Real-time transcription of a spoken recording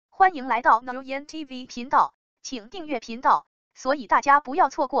欢迎来到 NhaUyenTV 频道，请订阅频道，所以大家不要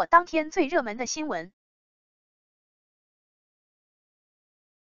错过当天最热门的新闻。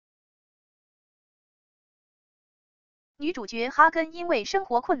女主角哈根因为生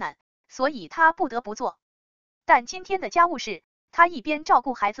活困难，所以她不得不做。但今天的家务事，她一边照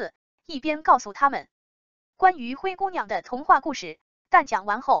顾孩子，一边告诉他们关于灰姑娘的童话故事。但讲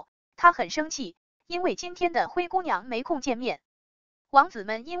完后，她很生气，因为今天的灰姑娘没空见面。王子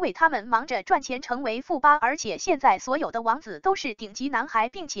们因为他们忙着赚钱成为富爸，而且现在所有的王子都是顶级男孩，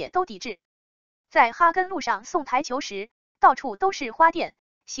并且都抵制。在哈根路上送台球时，到处都是花店，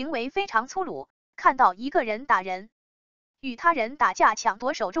行为非常粗鲁。看到一个人打人，与他人打架抢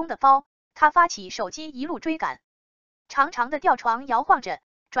夺手中的包，他发起手机一路追赶，长长的吊床摇晃着，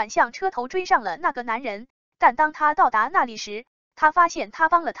转向车头追上了那个男人。但当他到达那里时，他发现他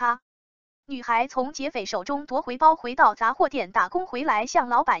帮了他。女孩从劫匪手中夺回包，回到杂货店打工回来，向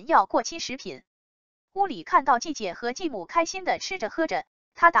老板要过期食品。屋里看到季姐和继母开心的吃着喝着，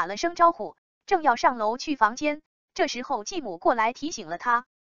她打了声招呼，正要上楼去房间，这时候继母过来提醒了她，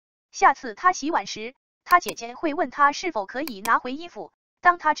下次她洗碗时，她姐姐会问她是否可以拿回衣服。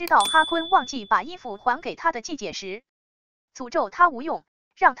当她知道哈坤忘记把衣服还给她的季姐时，诅咒她无用，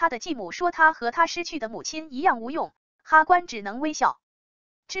让她的继母说她和她失去的母亲一样无用。哈关只能微笑。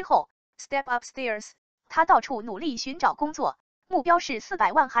之后Step upstairs， 他到处努力寻找工作，目标是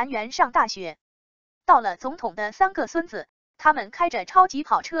400万韩元上大学。到了总统的3个孙子，他们开着超级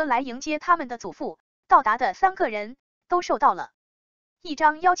跑车来迎接他们的祖父。到达的3个人都收到了一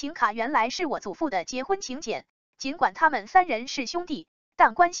张邀请卡，原来是我祖父的结婚请柬。尽管他们3人是兄弟，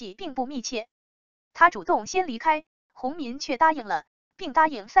但关系并不密切。他主动先离开，洪民却答应了，并答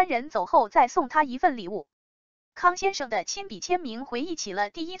应3人走后再送他一份礼物。康先生的亲笔签名回忆起了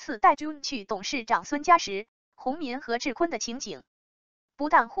第一次带 June 去董事长孙家时，洪民和志坤的情景。不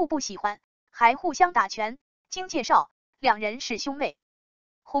但互不喜欢，还互相打拳。经介绍，2人是兄妹。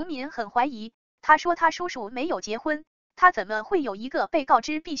洪民很怀疑，他说他叔叔没有结婚，他怎么会有一个被告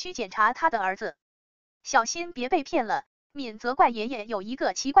知必须检查他的儿子？小心别被骗了。敏责怪爷爷有一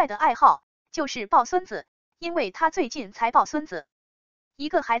个奇怪的爱好，就是抱孙子，因为他最近才抱孙子。一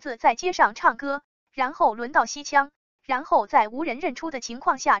个孩子在街上唱歌，然后轮到吸枪，然后在无人认出的情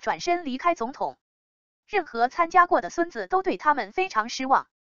况下转身离开总统。任何参加过的孙子都对他们非常失望。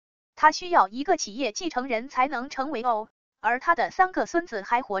他需要一个企业继承人才能成为而他的3个孙子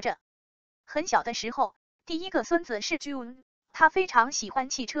还活着。很小的时候，第一个孙子是 June， 他非常喜欢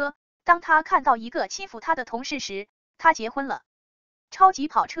汽车。当他看到一个欺负他的同事时，他结婚了。超级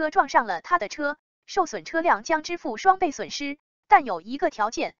跑车撞上了他的车，受损车辆将支付双倍损失，但有一个条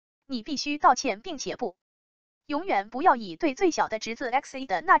件，你必须道歉，并且永远不要以对最小的侄子 XA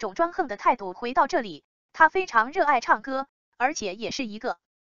的那种专横的态度回到这里。他非常热爱唱歌，而且也是一个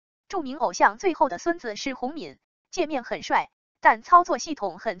著名偶像。最后的孙子是洪敏，界面很帅，但操作系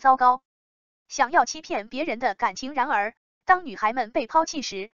统很糟糕，想要欺骗别人的感情。然而，当女孩们被抛弃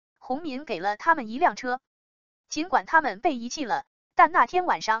时，洪敏给了他们一辆车。尽管他们被遗弃了，但那天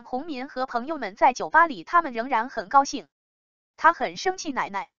晚上洪敏和朋友们在酒吧里，他们仍然很高兴。他很生气，奶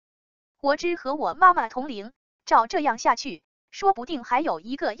奶，我只和我妈妈同龄，照这样下去，说不定还有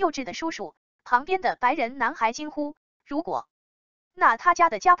一个幼稚的叔叔。旁边的白人男孩惊呼，如果那他家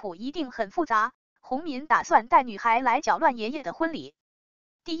的家谱一定很复杂。洪民打算带女孩来搅乱爷爷的婚礼，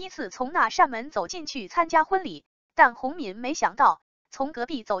第一次从那扇门走进去参加婚礼，但洪民没想到从隔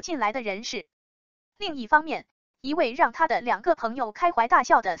壁走进来的人是另一方面一位让他的2个朋友开怀大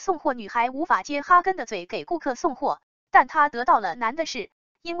笑的送货女孩。无法接哈根的嘴给顾客送货，但他得到了难的是，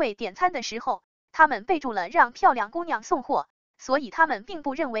因为点餐的时候他们备注了让漂亮姑娘送货，所以他们并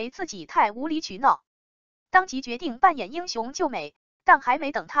不认为自己太无理取闹，当即决定扮演英雄救美。但还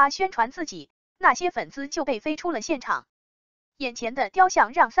没等他宣传自己，那些粉丝就被飞出了现场。眼前的雕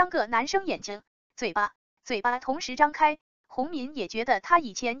像让3个男生眼睛、嘴巴同时张开。洪民也觉得他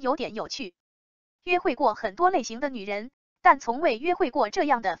以前有点有趣，约会过很多类型的女人，但从未约会过这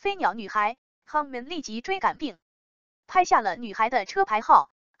样的飞鸟女孩。洪民立即追赶并拍下了女孩的车牌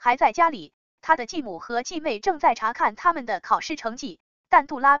号。还在家里，他的继母和继妹正在查看他们的考试成绩，但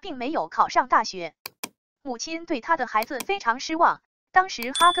杜拉并没有考上大学。母亲对他的孩子非常失望。当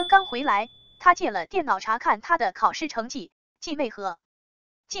时哈根刚回来，他借了电脑查看他的考试成绩。继妹和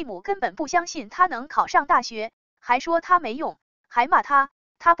继母根本不相信他能考上大学，还说他没用，还骂他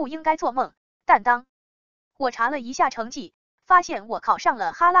不应该做梦。但当我查了一下成绩，发现我考上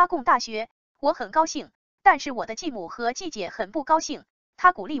了哈拉贡大学，我很高兴。但是我的继母和继姐很不高兴，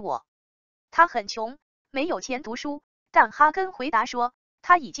他鼓励我，他很穷，没有钱读书。但哈根回答说，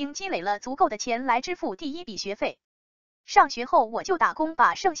他已经积累了足够的钱来支付第一笔学费。上学后我就打工，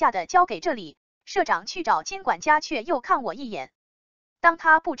把剩下的交给这里。社长去找金管家，却又看我一眼。当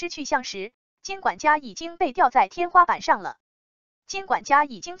他不知去向时，金管家已经被吊在天花板上了。金管家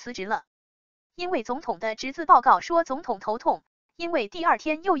已经辞职了，因为总统的侄子报告说总统头痛，因为第二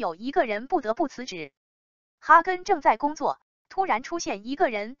天又有一个人不得不辞职。哈根正在工作，突然出现一个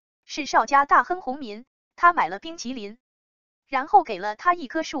人，是邵家大亨洪民，他买了冰淇淋，然后给了他一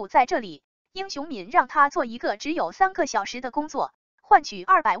棵树，在这里，英雄敏让他做一个只有3个小时的工作，换取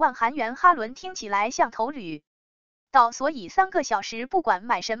200万韩元。哈伦听起来像头驴到，所以3个小时不管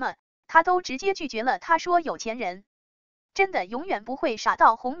买什么，他都直接拒绝了。他说有钱人真的永远不会傻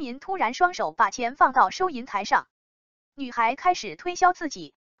到。洪民突然双手把钱放到收银台上，女孩开始推销自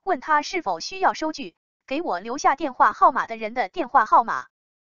己，问他是否需要收据，给我留下电话号码的人的电话号码。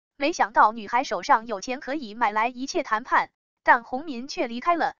没想到女孩手上有钱可以买来一切谈判，但洪民却离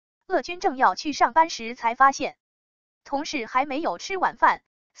开了。鄂军正要去上班时才发现同事还没有吃晚饭，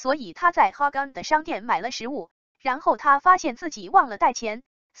所以他在哈根的商店买了食物，然后他发现自己忘了带钱，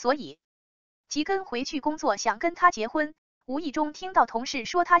所以急跟回去工作，想跟他结婚。无意中听到同事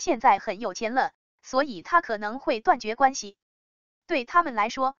说他现在很有钱了，所以他可能会断绝关系。对他们来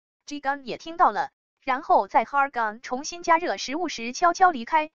说，吉根也听到了，然后在哈根重新加热食物时悄悄离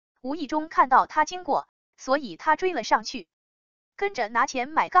开。无意中看到他经过，所以他追了上去，跟着拿钱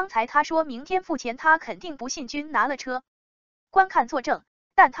买。刚才他说明天付钱，他肯定不信。君拿了车观看作证，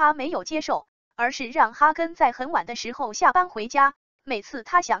但他没有接受，而是让哈根在很晚的时候下班回家。每次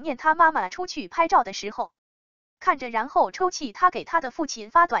他想念他妈妈出去拍照的时候，看着然后抽泣。他给他的父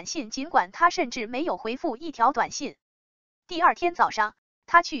亲发短信，尽管他甚至没有回复一条短信。第二天早上，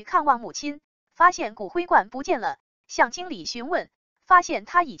他去看望母亲，发现骨灰罐不见了，向经理询问，发现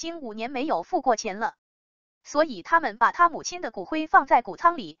他已经5年没有付过钱了，所以他们把他母亲的骨灰放在谷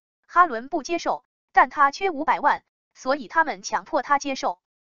仓里。哈伦不接受，但他缺500万，所以他们强迫他接受。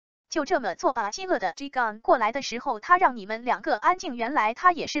就这么做吧。饥饿的 Jigan 过来的时候，他让你们2个安静。原来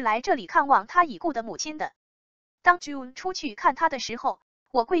他也是来这里看望他已故的母亲的。当 June 出去看他的时候，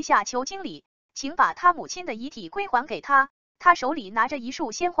我跪下求经理，请把他母亲的遗体归还给他。他手里拿着一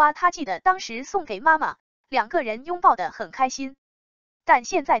束鲜花，他记得当时送给妈妈，2个人拥抱得很开心。但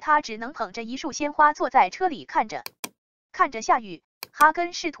现在他只能捧着一束鲜花坐在车里看着下雨。哈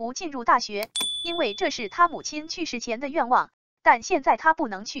根试图进入大学，因为这是他母亲去世前的愿望，但现在他不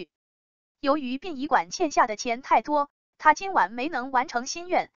能去。由于殡仪馆欠下的钱太多，他今晚没能完成心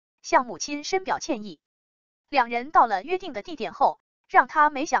愿，向母亲深表歉意。2人到了约定的地点后，让他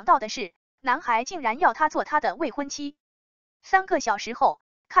没想到的是，男孩竟然要他做他的未婚妻。3个小时后，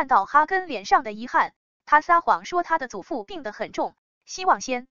看到哈根脸上的遗憾，他撒谎说他的祖父病得很重，希望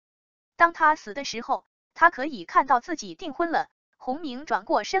当他死的时候，他可以看到自己订婚了。洪明转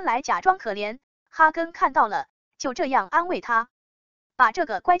过身来假装可怜，哈根看到了，就这样安慰他，把这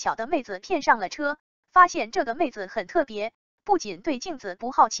个乖巧的妹子骗上了车。发现这个妹子很特别，不仅对镜子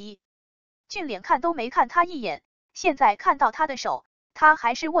不好奇，俊脸看都没看他一眼。现在看到他的手，他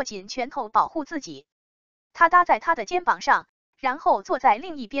还是握紧拳头保护自己。他搭在他的肩膀上，然后坐在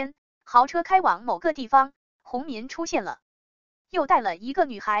另一边。豪车开往某个地方，洪民出现了，又带了一个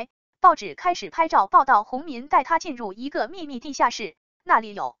女孩。报纸开始拍照报道洪民带她进入一个秘密地下室，那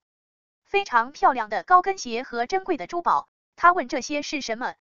里有非常漂亮的高跟鞋和珍贵的珠宝。他问这些是什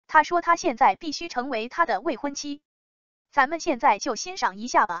么，他说他现在必须成为他的未婚妻。咱们现在就欣赏一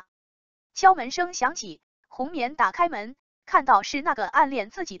下吧。敲门声响起，洪民打开门，看到是那个暗恋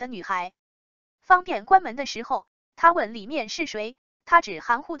自己的女孩。方便关门的时候，他问里面是谁，他只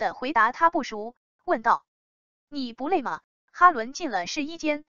含糊的回答他不熟，问道：你不累吗？哈伦进了试衣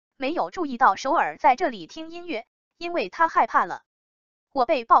间，没有注意到首尔在这里听音乐，因为他害怕了。我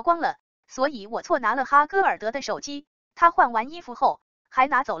被曝光了，所以我错拿了哈戈尔德的手机。他换完衣服后，还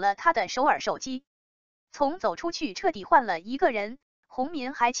拿走了他的首尔手机。从走出去彻底换了一个人，洪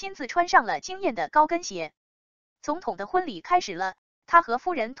民还亲自穿上了惊艳的高跟鞋。总统的婚礼开始了，他和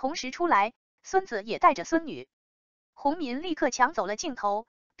夫人同时出来，孙子也带着孙女。洪民立刻抢走了镜头，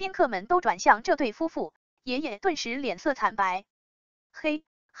宾客们都转向这对夫妇，爷爷顿时脸色惨白。嘿，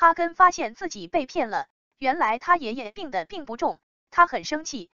哈根发现自己被骗了，原来他爷爷病得并不重，他很生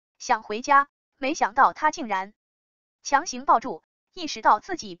气，想回家，没想到他竟然强行抱住，意识到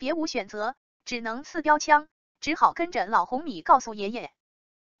自己别无选择，只能刺标枪，只好跟着老红米告诉爷爷，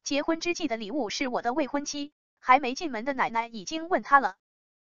结婚之际的礼物是我的未婚妻。还没进门的奶奶已经问他了。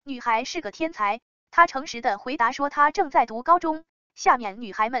女孩是个天才，她诚实的回答说她正在读高中。下面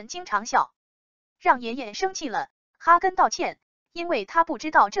女孩们经常笑，让爷爷生气了。哈根道歉，因为他不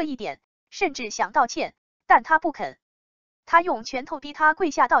知道这一点，甚至想道歉，但他不肯。他用拳头逼他跪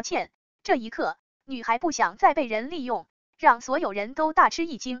下道歉。这一刻，女孩不想再被人利用，让所有人都大吃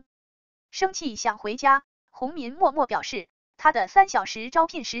一惊。生气想回家，洪民默默表示他的3小时招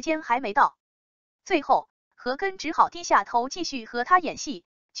聘时间还没到。最后何根只好低下头继续和他演戏，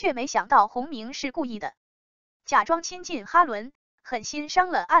却没想到洪明是故意的，假装亲近哈伦，狠心伤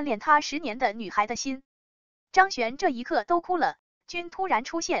了暗恋他10年的女孩的心。张璇这一刻都哭了，君突然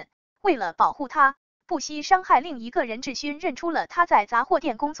出现，为了保护他，不惜伤害另一个人。志勋认出了他在杂货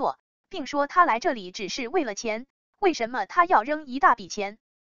店工作，并说他来这里只是为了钱，为什么他要扔一大笔钱？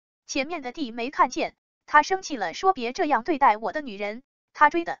前面的地没看见，他生气了，说别这样对待我的女人，他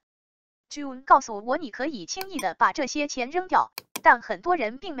追的。June 告诉我你可以轻易的把这些钱扔掉，但很多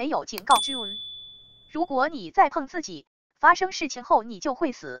人并没有警告 June， 如果你再碰自己，发生事情后你就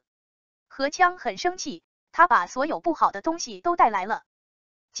会死。何枪很生气，他把所有不好的东西都带来了。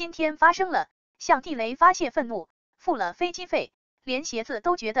今天发生了，向地雷发泄愤怒，付了飞机费，连鞋子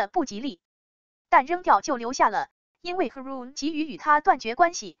都觉得不吉利，但扔掉就留下了，因为 Haroon 急于与他断绝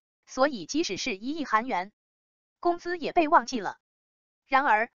关系，所以即使是1亿韩元，工资也被忘记了。然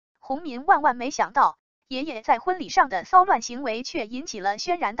而洪民万万没想到，爷爷在婚礼上的骚乱行为却引起了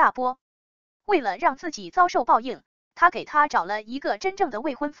轩然大波。为了让自己遭受报应，他给他找了一个真正的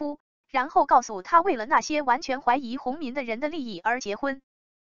未婚夫，然后告诉他为了那些完全怀疑洪民的人的利益而结婚。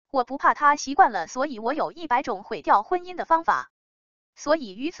我不怕他习惯了，所以我有100种毁掉婚姻的方法。所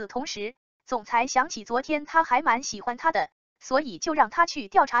以与此同时，总裁想起昨天他还蛮喜欢他的，所以就让他去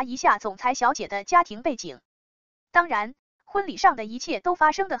调查一下总裁小姐的家庭背景。当然婚礼上的一切都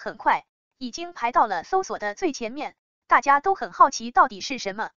发生得很快，已经排到了搜索的最前面，大家都很好奇到底是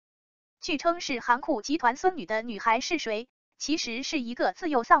什么。据称是韩库集团孙女的女孩是谁，其实是一个自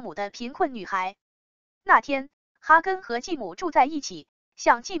幼丧母的贫困女孩。那天哈根和继母住在一起，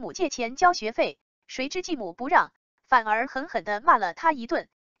向继母借钱交学费，谁知继母不让，反而狠狠地骂了他一顿。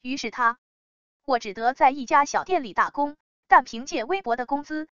于是我只得在一家小店里打工，但凭借微薄的工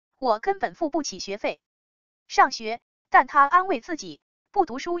资，我根本付不起学费。上学，但他安慰自己，不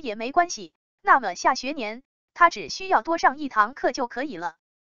读书也没关系，那么下学年他只需要多上1堂课就可以了。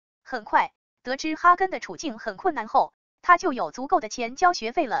很快得知哈根的处境很困难后，他就有足够的钱交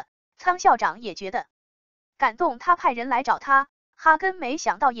学费了。仓校长也觉得感动，他派人来找他。哈根没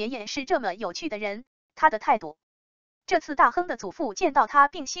想到爷爷是这么有趣的人，他的态度。这次大亨的祖父见到他，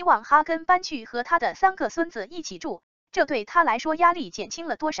并希望哈根搬去和他的3个孙子一起住，这对他来说压力减轻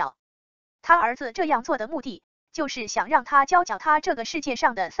了多少？他儿子这样做的目的，就是想让他教他这个世界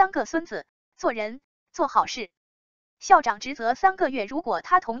上的3个孙子做人做好事。校长职责3个月，如果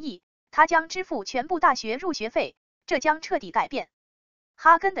他同意，他将支付全部大学入学费，这将彻底改变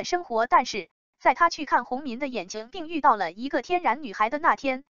哈根的生活。但是在他去看洪民的眼睛并遇到了一个天然女孩的那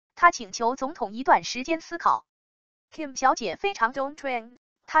天，他请求总统一段时间思考。Kim 小姐非常 don't train，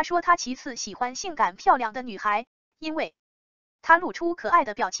 她说她其次喜欢性感漂亮的女孩，因为她露出可爱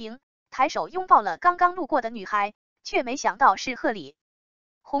的表情，抬手拥抱了刚刚路过的女孩，却没想到是贺礼。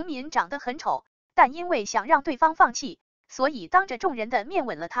洪民长得很丑，但因为想让对方放弃，所以当着众人的面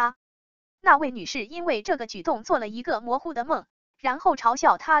吻了她。那位女士因为这个举动做了一个模糊的梦，然后嘲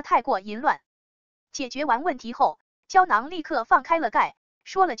笑她太过淫乱。解决完问题后，胶囊立刻放开了盖，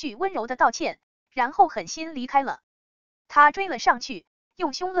说了句温柔的道歉，然后狠心离开了。他追了上去，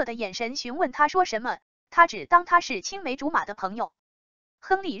用凶恶的眼神询问他说什么，他只当他是青梅竹马的朋友。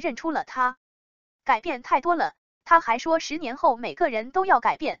亨利认出了他，改变太多了，他还说10年后每个人都要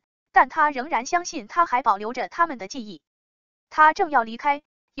改变，但他仍然相信他还保留着他们的记忆。他正要离开，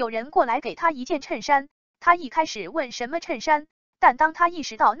有人过来给他一件衬衫，他一开始问什么衬衫，但当他意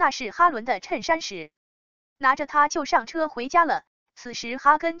识到那是哈伦的衬衫时，拿着它就上车回家了。此时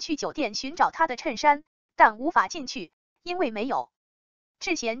哈根去酒店寻找他的衬衫，但无法进去，因为没有。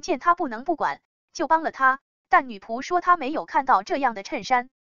智贤见他不能不管，就帮了他，但女仆说他没有看到这样的衬衫，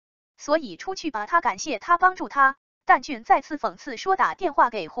所以出去把他感谢他帮助他。但俊再次讽刺说打电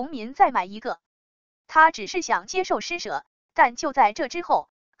话给洪民再买一个，他只是想接受施舍。但就在这之后，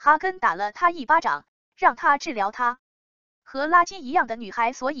哈根打了他一巴掌，让他治疗他和垃圾一样的女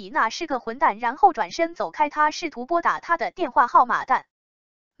孩，所以那是个混蛋，然后转身走开。他试图拨打他的电话号码，但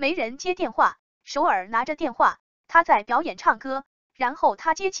没人接电话。首尔拿着电话，他在表演唱歌，然后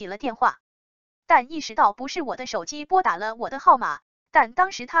他接起了电话，但意识到不是我的手机，拨打了我的号码，但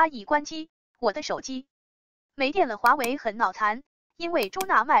当时他已关机，我的手机没电了。华为很脑残，因为朱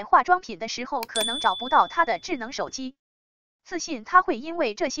娜卖化妆品的时候可能找不到他的智能手机，自信他会因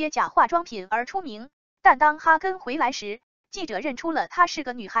为这些假化妆品而出名。但当哈根回来时，记者认出了她是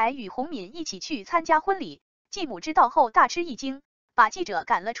个女孩，与洪敏一起去参加婚礼。继母知道后大吃一惊，把记者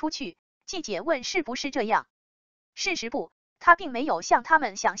赶了出去。记者问是不是这样，事实不，他并没有像他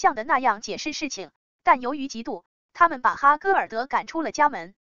们想象的那样解释事情，但由于嫉妒，他们把哈戈尔德赶出了家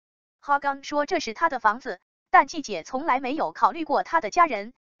门。哈刚说这是他的房子，但季姐从来没有考虑过他的家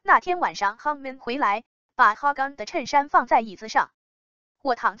人。那天晚上哈们回来，把哈刚的衬衫放在椅子上。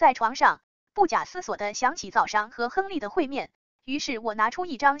我躺在床上，不假思索地想起早上和亨利的会面，于是我拿出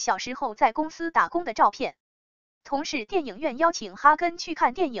一张小时候在公司打工的照片。同事电影院邀请哈根去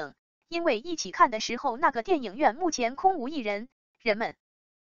看电影，因为一起看的时候那个电影院目前空无一人。人们，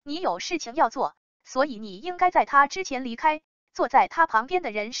你有事情要做，所以你应该在他之前离开。坐在他旁边的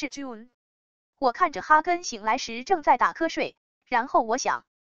人是 June。我看着哈根醒来时正在打瞌睡，然后我想，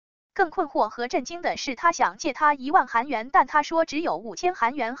更困惑和震惊的是他想借他1万韩元，但他说只有5000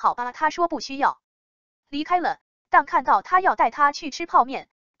韩元。好吧，他说不需要。离开了，但看到他要带他去吃泡面，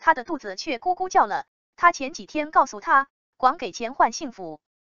他的肚子却咕咕叫了。他前几天告诉他，光给钱换幸福。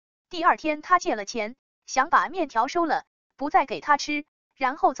第二天他借了钱，想把面条收了，不再给他吃，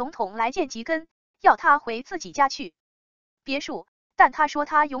然后总统来见吉根，要他回自己家去。别墅，但他说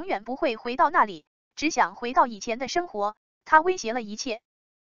他永远不会回到那里，只想回到以前的生活。他威胁了一切，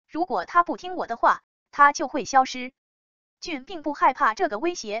如果他不听我的话，他就会消失。俊并不害怕这个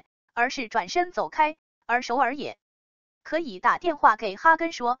威胁，而是转身走开，而首尔也可以打电话给哈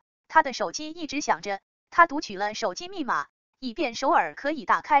根说，他的手机一直响着，他读取了手机密码，以便首尔可以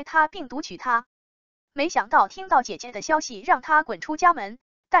打开他并读取他。没想到听到姐姐的消息让他滚出家门，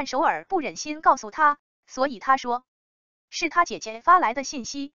但首尔不忍心告诉他，所以他说是他姐姐发来的信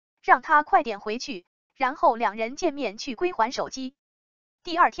息，让他快点回去，然后两人见面去归还手机。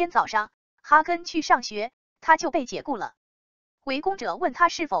第二天早上，哈根去上学，他就被解雇了。围攻者问他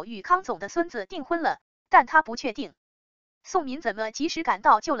是否与康总的孙子订婚了，但他不确定。宋民怎么及时赶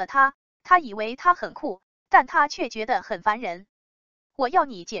到救了他？他以为他很酷，但他却觉得很烦人。我要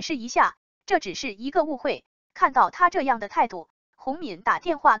你解释一下，这只是一个误会。看到他这样的态度，洪敏打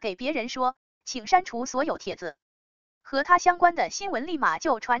电话给别人说，请删除所有帖子。和他相关的新闻立马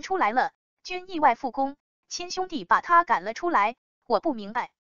就传出来了，君意外复工，亲兄弟把他赶了出来。我不明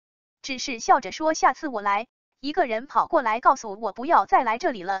白，只是笑着说下次我来。一个人跑过来告诉我不要再来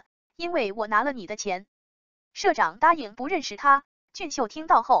这里了，因为我拿了你的钱。社长答应不认识他。俊秀听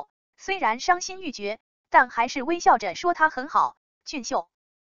到后，虽然伤心欲绝，但还是微笑着说他很好。俊秀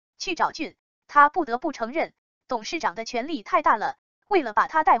去找俊，他不得不承认，董事长的权力太大了，为了把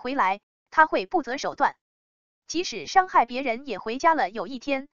他带回来，他会不择手段，即使伤害别人也回家了。有一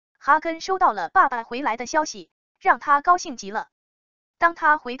天，哈根收到了爸爸回来的消息，让他高兴极了。当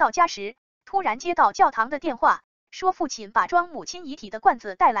他回到家时，突然接到教堂的电话，说父亲把装母亲遗体的罐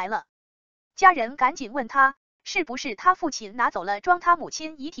子带来了。家人赶紧问他，是不是他父亲拿走了装他母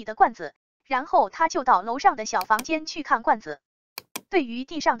亲遗体的罐子，然后他就到楼上的小房间去看罐子。对于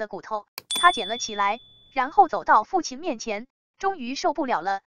地上的骨头，他捡了起来，然后走到父亲面前，终于受不了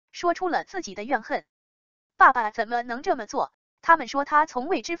了，说出了自己的怨恨。爸爸怎么能这么做？他们说他从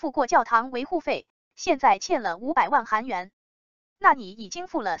未支付过教堂维护费，现在欠了500万韩元。那你已经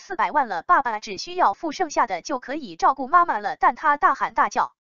付了400万了，爸爸只需要付剩下的就可以照顾妈妈了。但他大喊大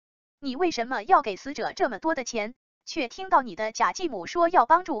叫，你为什么要给死者这么多的钱？却听到你的假继母说要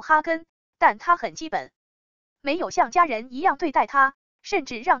帮助哈根，但他很基本，没有像家人一样对待他，甚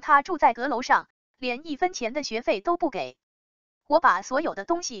至让他住在阁楼上，连1分钱的学费都不给。我把所有的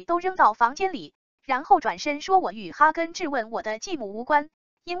东西都扔到房间里，然后转身说我与哈根质问我的继母无关，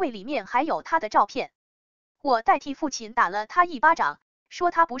因为里面还有他的照片。我代替父亲打了他一巴掌，说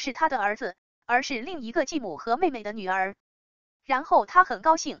他不是他的儿子，而是另一个继母和妹妹的女儿。然后他很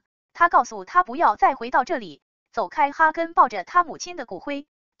高兴，他告诉他不要再回到这里，走开。哈根抱着他母亲的骨灰，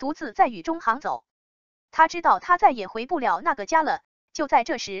独自在雨中航走。他知道他再也回不了那个家了。就在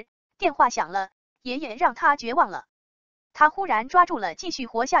这时，电话响了，爷爷让他绝望了。他忽然抓住了继续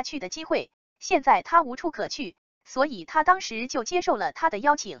活下去的机会，现在他无处可去，所以他当时就接受了他的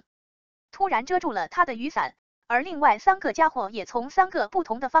邀请。突然遮住了他的雨伞，而另外3个家伙也从3个不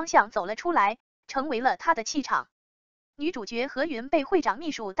同的方向走了出来，成为了他的气场。女主角何云被会长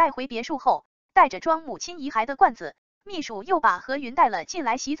秘书带回别墅后，带着装母亲遗骸的罐子，秘书又把何云带了进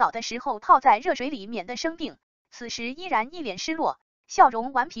来，洗澡的时候泡在热水里，免得生病。此时依然一脸失落，笑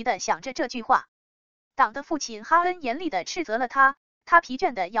容顽皮的想着这句话。党的父亲哈恩严厉的斥责了他，他疲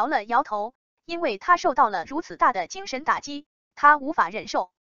倦的摇了摇头，因为他受到了如此大的精神打击，他无法忍受。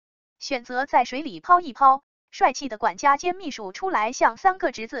选择在水里泡一泡。帅气的管家兼秘书出来向3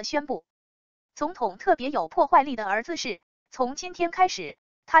个侄子宣布，总统特别有破坏力的儿子是，从今天开始，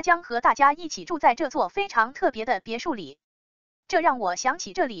他将和大家一起住在这座非常特别的别墅里。这让我想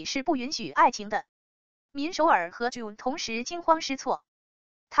起这里是不允许爱情的。民首尔和 June 同时惊慌失措，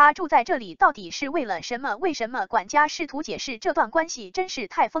他住在这里到底是为了什么？为什么？管家试图解释这段关系真是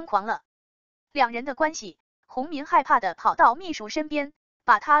太疯狂了。两人的关系洪民害怕的跑到秘书身边，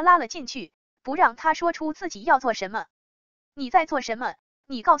把他拉了进去，不让他说出自己要做什么。你在做什么？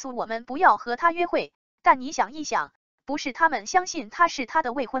你告诉我们不要和他约会，但你想一想，不是他们相信他是他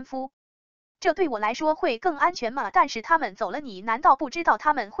的未婚夫，这对我来说会更安全吗？但是他们走了，你难道不知道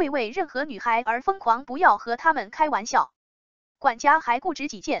他们会为任何女孩而疯狂？不要和他们开玩笑。管家还固执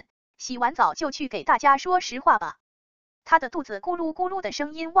己见，洗完澡就去给大家说实话吧。他的肚子咕噜咕噜的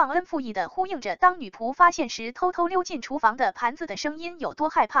声音忘恩负义的呼应着当女仆发现时偷偷溜进厨房的盘子的声音有多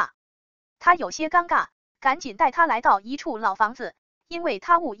害怕。他有些尴尬，赶紧带他来到一处老房子，因为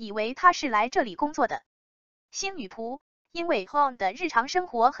他误以为他是来这里工作的新女仆。因为 Hong 的日常生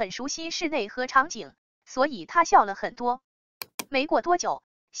活很熟悉室内和场景，所以他笑了很多。没过多久，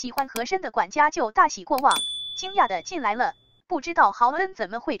喜欢和珅的管家就大喜过望，惊讶的进来了，不知道豪恩怎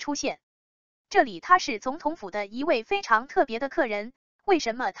么会出现。这里他是总统府的一位非常特别的客人，为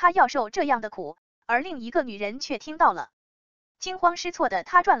什么他要受这样的苦？而另一个女人却听到了，惊慌失措的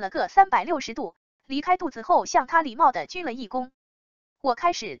他转了个360度，离开肚子后向他礼貌的鞠了一躬。我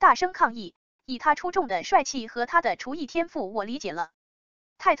开始大声抗议，以他出众的帅气和他的厨艺天赋，我理解了。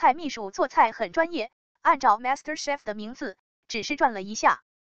太太秘书做菜很专业，按照 Master Chef 的名字，只是转了一下，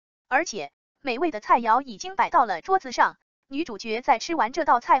而且美味的菜肴已经摆到了桌子上。女主角在吃完这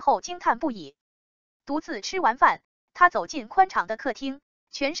道菜后惊叹不已。独自吃完饭，她走进宽敞的客厅，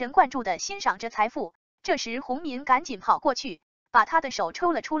全神贯注地欣赏着财富。这时洪民赶紧跑过去，把她的手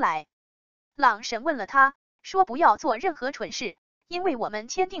抽了出来。朗审问了他，说不要做任何蠢事，因为我们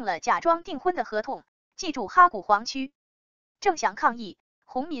签订了假装订婚的合同，记住哈古黄区。正想抗议，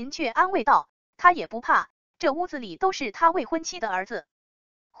洪民却安慰道，他也不怕，这屋子里都是他未婚妻的儿子。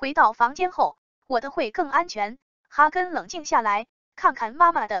回到房间后，我的会更安全。哈根冷静下来，看看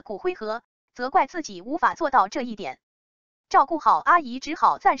妈妈的骨灰盒，责怪自己无法做到这一点。照顾好阿姨，只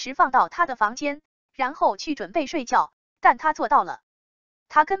好暂时放到她的房间，然后去准备睡觉，但他做到了。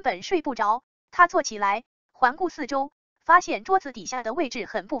他根本睡不着，他坐起来，环顾四周，发现桌子底下的位置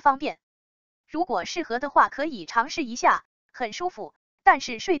很不方便。如果适合的话，可以尝试一下，很舒服，但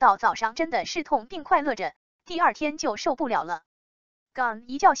是睡到早上真的是痛并快乐着，第二天就受不了了。刚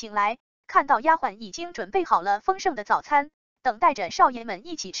一觉醒来，看到丫鬟已经准备好了丰盛的早餐，等待着少爷们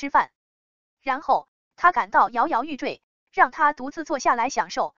一起吃饭。然后他感到摇摇欲坠，让他独自坐下来享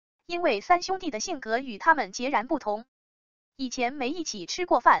受，因为三兄弟的性格与他们截然不同。以前没一起吃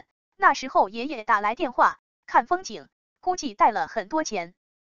过饭，那时候爷爷打来电话看风景，估计带了很多钱。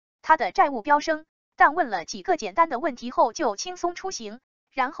他的债务飙升，但问了几个简单的问题后就轻松出行。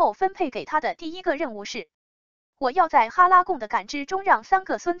然后分配给他的第一个任务是，我要在哈拉贡的感知中让3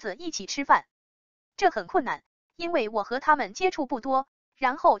个孙子一起吃饭。这很困难，因为我和他们接触不多。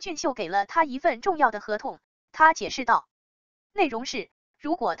然后俊秀给了他一份重要的合同，他解释道，内容是，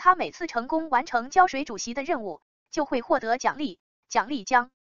如果他每次成功完成浇水主席的任务，就会获得奖励，奖励将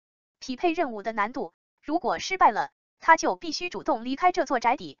匹配任务的难度，如果失败了，他就必须主动离开这座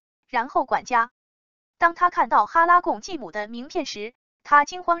宅邸。然后管家，当他看到哈拉贡继母的名片时，他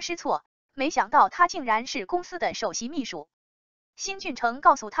惊慌失措，没想到他竟然是公司的首席秘书。辛俊成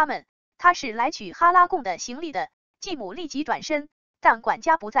告诉他们，他是来取哈拉贡的行李的。继母立即转身，但管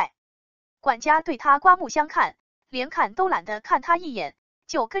家不在。管家对他刮目相看，连看都懒得看他一眼，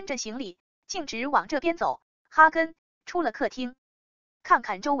就跟着行李径直往这边走。哈根出了客厅，看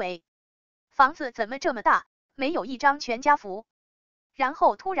看周围，房子怎么这么大，没有一张全家福。然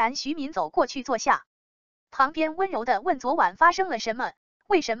后突然徐敏走过去坐下，旁边温柔的问昨晚发生了什么，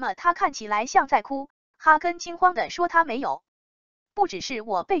为什么他看起来像在哭。哈根惊慌的说他没有，不只是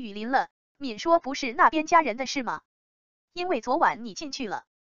我被雨淋了。敏说不是那边家人的事吗？因为昨晚你进去了。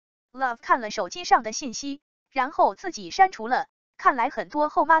Love 看了手机上的信息，然后自己删除了，看来很多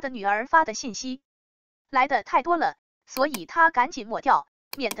后妈的女儿发的信息来的太多了，所以他赶紧抹掉，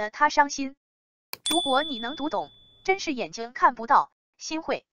免得他伤心。如果你能读懂，真是眼睛看不到，心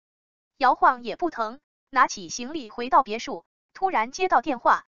会摇晃也不疼。拿起行李回到别墅，突然接到电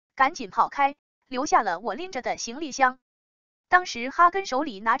话，赶紧跑开，留下了我拎着的行李箱。当时哈根手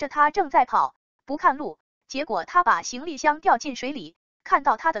里拿着他正在跑，不看路，结果他把行李箱掉进水里，看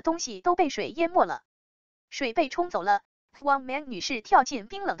到他的东西都被水淹没了，水被冲走了。汪曼女士跳进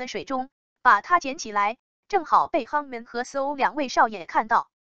冰冷的水中，把他捡起来，正好被亨门和搜2位少爷看到。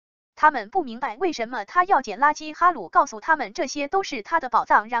他们不明白为什么他要捡垃圾。哈鲁告诉他们这些都是他的宝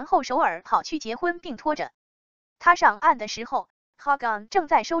藏，然后首尔跑去结婚并拖着他上岸的时候，哈刚正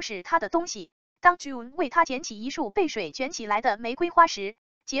在收拾他的东西。当 June 为他捡起一束被水卷起来的玫瑰花时，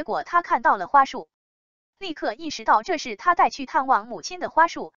结果他看到了花束，立刻意识到这是他带去探望母亲的花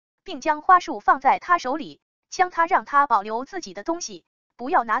束，并将花束放在他手里，呛他让他保留自己的东西，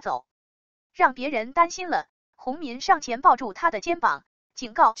不要拿走，让别人担心了。洪民上前抱住他的肩膀，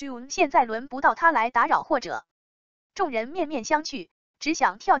警告 June 现在轮不到他来打扰或者。众人面面相觑，只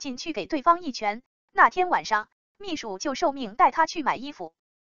想跳进去给对方一拳。那天晚上，秘书就受命带他去买衣服。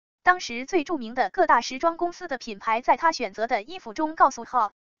当时最著名的各大时装公司的品牌在他选择的衣服中告诉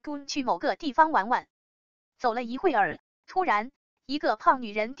他 June 去某个地方玩玩。走了一会儿，突然一个胖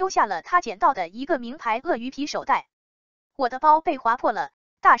女人丢下了他捡到的一个名牌鳄鱼皮手袋。我的包被划破了，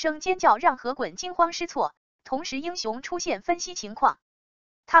大声尖叫让何滚惊慌失措，同时英雄出现分析情况。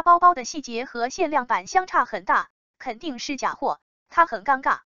他包包的细节和限量版相差很大，肯定是假货，他很尴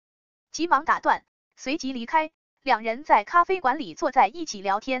尬，急忙打断，随即离开。两人在咖啡馆里坐在一起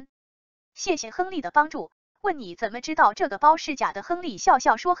聊天。谢谢亨利的帮助，问你怎么知道这个包是假的？亨利笑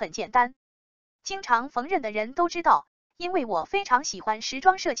笑说很简单，经常缝纫的人都知道，因为我非常喜欢时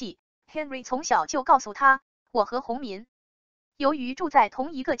装设计。Henry 从小就告诉他，我和洪民由于住在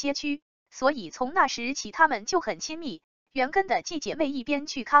同一个街区，所以从那时起他们就很亲密。袁根的继姐妹一边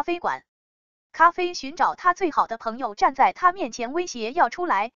去咖啡馆咖啡寻找他最好的朋友，站在他面前威胁要出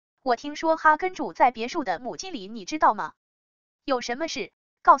来。我听说哈根住在别墅的母鸡里，你知道吗？有什么事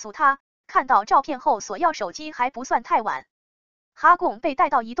告诉他，看到照片后索要手机还不算太晚。哈贡被带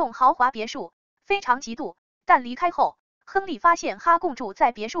到一栋豪华别墅，非常嫉妒，但离开后，亨利发现哈贡住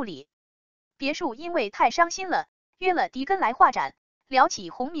在别墅里。别墅因为太伤心了，约了迪根来画展。聊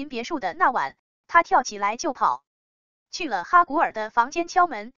起洪民别墅的那晚，他跳起来就跑去了哈古尔的房间敲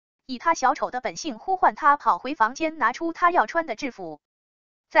门，以他小丑的本性呼唤他跑回房间，拿出他要穿的制服。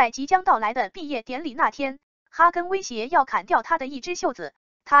在即将到来的毕业典礼那天，哈根威胁要砍掉他的一只袖子，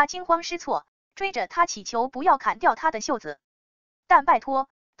他惊慌失措，追着他祈求不要砍掉他的袖子，但拜托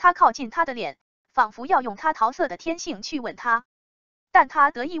他靠近他的脸，仿佛要用他桃色的天性去吻他，但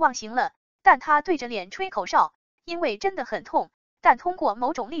他得意忘形了。但他对着脸吹口哨，因为真的很痛，但通过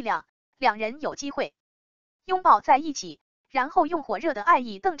某种力量，两人有机会拥抱在一起，然后用火热的爱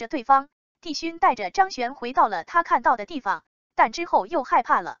意瞪着对方。帝勋带着张璇回到了他看到的地方，但之后又害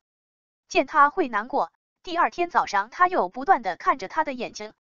怕了，见他会难过。第二天早上，他又不断的看着他的眼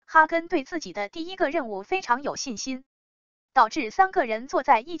睛。哈根对自己的第一个任务非常有信心，导致三个人坐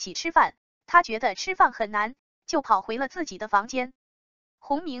在一起吃饭。他觉得吃饭很难，就跑回了自己的房间。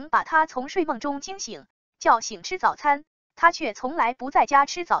洪明把他从睡梦中惊醒，叫醒吃早餐，他却从来不在家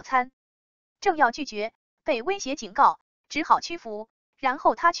吃早餐。正要拒绝，被威胁警告，只好屈服。然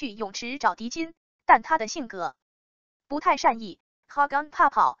后他去泳池找迪金，但他的性格不太善意，哈根怕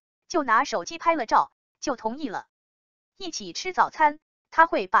跑，就拿手机拍了照，就同意了一起吃早餐。他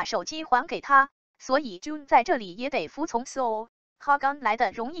会把手机还给他，所以 June 在这里也得服从 So 哈根来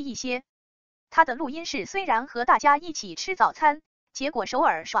的容易一些。他的录音室虽然和大家一起吃早餐，结果首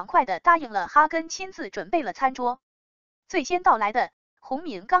尔爽快的答应了哈根亲自准备了餐桌。最先到来的洪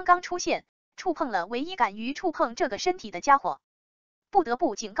敏刚刚出现，触碰了唯一敢于触碰这个身体的家伙，不得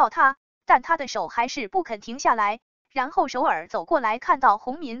不警告他，但他的手还是不肯停下来。然后首尔走过来，看到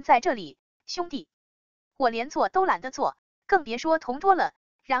洪民在这里，兄弟，我连坐都懒得坐，更别说同桌了。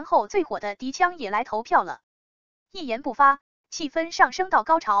然后最火的迪枪也来投票了，一言不发，气氛上升到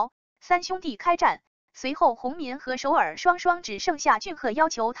高潮，三兄弟开战。随后洪民和首尔双双只剩下俊赫要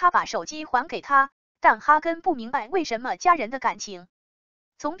求他把手机还给他，但哈根不明白为什么家人的感情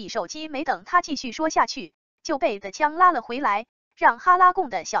总比手机没等他继续说下去，就被的枪拉了回来，让哈拉贡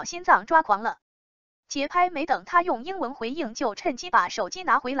的小心脏抓狂了。节拍没等他用英文回应，就趁机把手机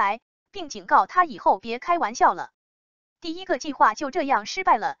拿回来，并警告他以后别开玩笑了。第一个计划就这样失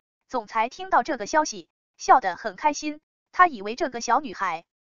败了。总裁听到这个消息，笑得很开心，他以为这个小女孩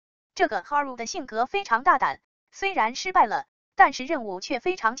这个 Haru 的性格非常大胆，虽然失败了，但是任务却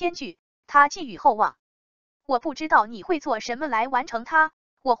非常艰巨，他寄予厚望。我不知道你会做什么来完成它。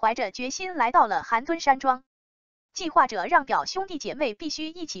我怀着决心来到了寒墩山庄。计划者让表兄弟姐妹必须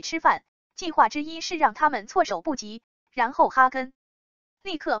一起吃饭，计划之一是让他们措手不及。然后哈根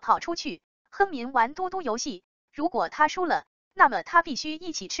立刻跑出去哼民玩嘟嘟游戏，如果他输了，那么他必须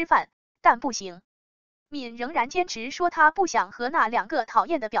一起吃饭，但不行。敏仍然坚持说他不想和那两个讨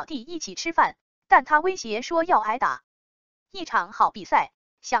厌的表弟一起吃饭，但他威胁说要挨打。一场好比赛，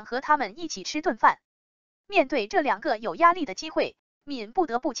想和他们一起吃顿饭。面对这两个有压力的机会，敏不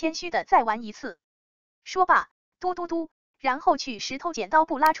得不谦虚的再玩一次。说罢，嘟嘟嘟，然后去石头剪刀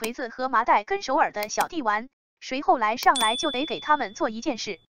布拉锤子和麻袋跟首尔的小弟玩，谁后来上来就得给他们做一件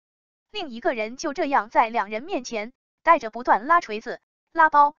事。另一个人就这样在两人面前带着不断拉锤子、拉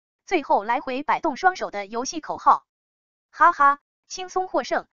包，最后来回摆动双手的游戏口号，哈哈，轻松获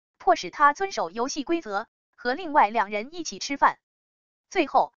胜，迫使他遵守游戏规则，和另外两人一起吃饭。最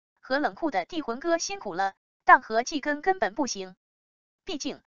后和冷酷的地魂哥辛苦了，但和季根根本不行，毕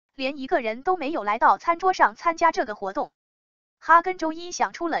竟连一个人都没有来到餐桌上参加这个活动。哈根周一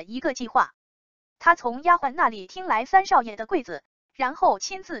想出了一个计划，他从丫鬟那里听来三少爷的柜子，然后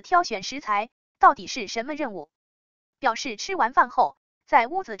亲自挑选食材，到底是什么任务？表示吃完饭后，在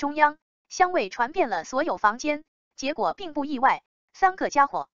屋子中央，香味传遍了所有房间，结果并不意外，3个家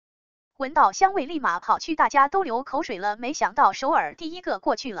伙闻到香味立马跑去，大家都流口水了，没想到首尔第一个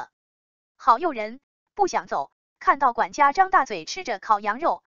过去了，好诱人，不想走。看到管家张大嘴吃着烤羊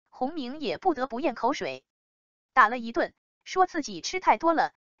肉，洪明也不得不咽口水，打了一顿，说自己吃太多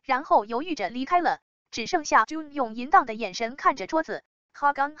了，然后犹豫着离开了，只剩下 June 用淫荡的眼神看着桌子，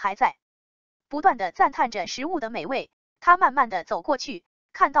哈刚还在不断的赞叹着食物的美味。他慢慢的走过去，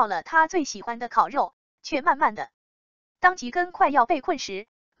看到了他最喜欢的烤肉，却慢慢的当吉根快要被困时，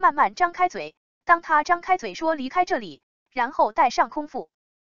慢慢张开嘴。当他张开嘴说离开这里，然后带上空腹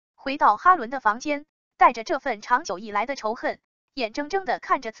回到哈伦的房间，带着这份长久以来的仇恨，眼睁睁的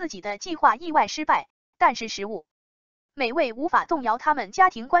看着自己的计划意外失败。但是食物美味无法动摇他们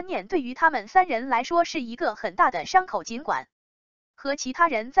家庭观念，对于他们3人来说是一个很大的伤口。尽管和其他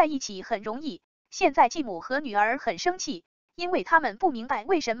人在一起很容易，现在继母和女儿很生气，因为他们不明白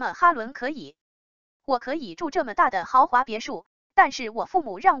为什么哈伦可以，我可以住这么大的豪华别墅，但是我父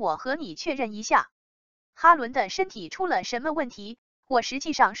母让我和你确认一下，哈伦的身体出了什么问题。我实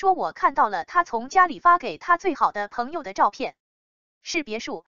际上说我看到了他从家里发给他最好的朋友的照片，是别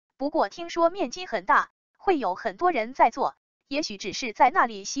墅，不过听说面积很大，会有很多人在做，也许只是在那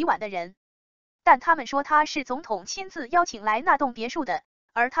里洗碗的人，但他们说他是总统亲自邀请来那栋别墅的，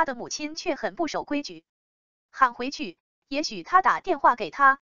而他的母亲却很不守规矩，喊回去。也许他打电话给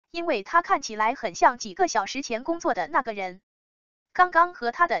他，因为他看起来很像几个小时前工作的那个人，刚刚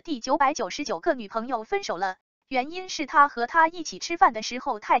和他的第999个女朋友分手了，原因是他和他一起吃饭的时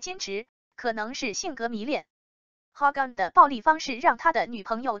候太矜持，可能是性格迷恋。哈刚的暴力方式让他的女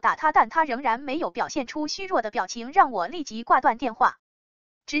朋友打他，但他仍然没有表现出虚弱的表情，让我立即挂断电话，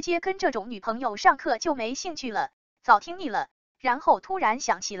直接跟这种女朋友上课就没兴趣了，早听腻了。然后突然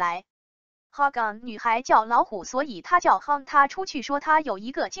想起来，哈刚女孩叫老虎，所以他叫哼。他出去说他有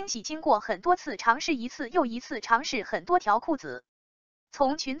一个惊喜，经过很多次尝试，一次又一次尝试很多条裤子，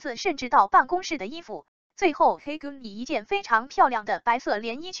从裙子甚至到办公室的衣服，最后黑根以一件非常漂亮的白色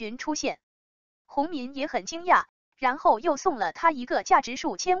连衣裙出现。洪民也很惊讶，然后又送了他一个价值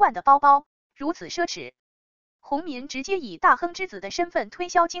数千万的包包，如此奢侈。洪民直接以大亨之子的身份推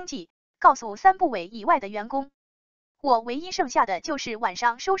销经济，告诉3部委以外的员工，我唯一剩下的就是晚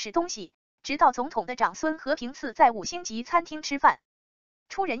上收拾东西，直到总统的长孙和平次在5星级餐厅吃饭。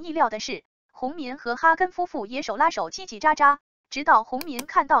出人意料的是，洪民和哈根夫妇也手拉手叽叽喳喳，直到洪民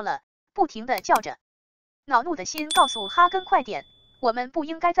看到了，不停的叫着，恼怒的心告诉哈根快点，我们不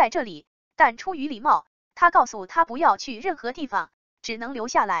应该在这里，但出于礼貌，他告诉他不要去任何地方，只能留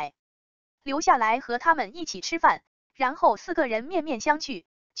下来和他们一起吃饭。然后4个人面面相觑，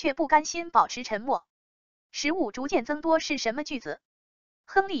却不甘心保持沉默。食物逐渐增多是什么句子？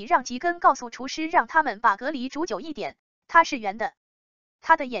亨利让吉根告诉厨师，让他们把蛤蜊煮久一点，它是圆的。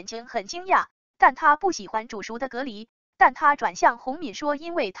他的眼睛很惊讶，但他不喜欢煮熟的蛤蜊。但他转向洪敏说，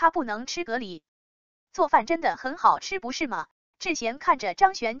因为他不能吃蛤蜊。做饭真的很好吃，不是吗？智贤看着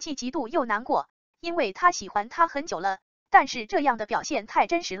张玄既嫉妒又难过，因为他喜欢他很久了，但是这样的表现太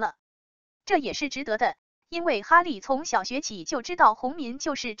真实了。这也是值得的，因为哈利从小学起就知道洪民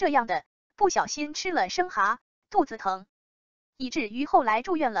就是这样的，不小心吃了生蛤，肚子疼，以至于后来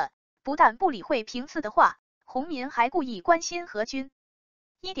住院了。不但不理会平次的话，洪民还故意关心何君，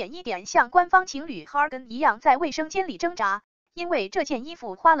一点一点像官方情侣 Hargan 一样在卫生间里挣扎，因为这件衣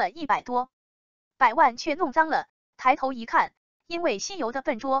服花了100多百万却弄脏了。抬头一看，因为吸油的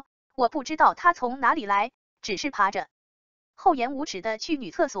笨拙，我不知道他从哪里来，只是爬着厚颜无耻的去女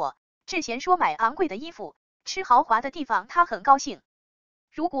厕所。智贤说买昂贵的衣服，吃豪华的地方他很高兴。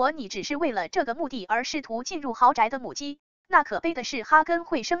如果你只是为了这个目的而试图进入豪宅的母鸡，那可悲的是哈根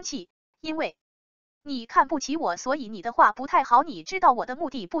会生气，因为你看不起我，所以你的话不太好。你知道我的目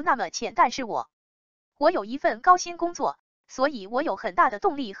的不那么浅，但是我有一份高薪工作，所以我有很大的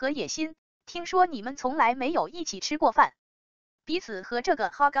动力和野心。听说你们从来没有一起吃过饭，彼此和这个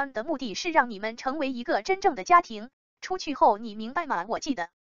哈根的目的是让你们成为一个真正的家庭。出去后你明白吗？我记得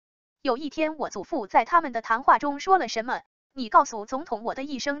有一天我祖父在他们的谈话中说了什么，你告诉总统我的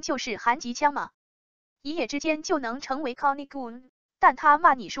一生就是韩吉枪吗？一夜之间就能成为 Connie Gun， 但他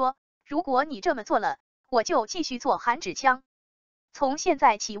骂你说，如果你这么做了，我就继续做韩纸枪。从现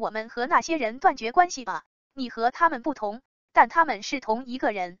在起我们和那些人断绝关系吧，你和他们不同，但他们是同一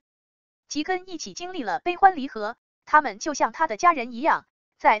个人。吉根一起经历了悲欢离合，他们就像他的家人一样，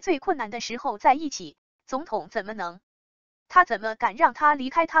在最困难的时候在一起，总统怎么能他怎么敢让他离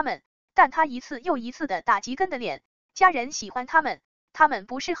开他们？但他一次又一次的打吉根的脸，家人喜欢他们，他们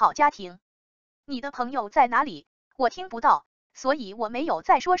不是好家庭。你的朋友在哪里？我听不到，所以我没有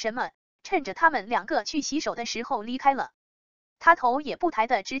再说什么，趁着他们两个去洗手的时候离开了。他头也不抬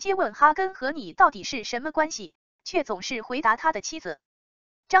的直接问哈根和你到底是什么关系，却总是回答他的妻子。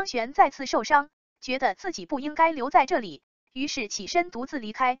张璇再次受伤，觉得自己不应该留在这里，于是起身独自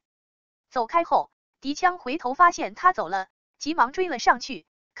离开。走开后，狄枪回头发现他走了，急忙追了上去，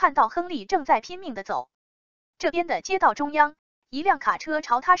看到亨利正在拼命的走。这边的街道中央，一辆卡车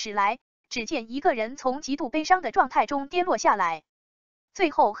朝他驶来，只见一个人从极度悲伤的状态中跌落下来，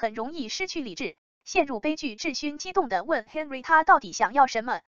最后很容易失去理智，陷入悲剧。智勋激动地问 Henry 他到底想要什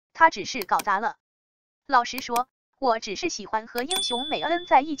么，他只是搞砸了。老实说，我只是喜欢和英雄美恩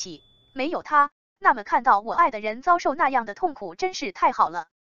在一起，没有他，那么看到我爱的人遭受那样的痛苦真是太好了。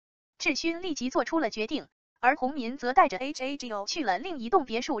智勋立即做出了决定，而洪民则带着 HAGO 去了另一栋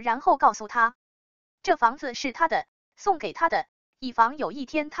别墅，然后告诉他，这房子是他的，送给他的，以防有一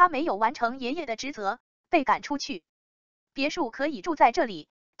天他没有完成爷爷的职责，被赶出去。别墅可以住在这里，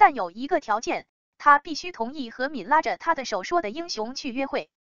但有一个条件，他必须同意和敏拉着他的手说的英雄去约会。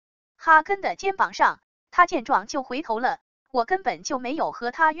哈根的肩膀上，他见状就回头了，我根本就没有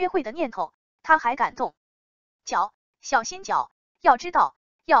和他约会的念头，他还敢动脚，小心脚，要知道，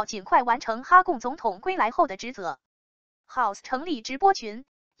要尽快完成哈贡总统归来后的职责。House 成立直播群，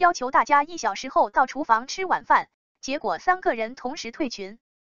要求大家1小时后到厨房吃晚饭，结果3个人同时退群。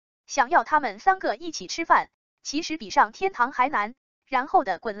想要他们3个一起吃饭，其实比上天堂还难，然后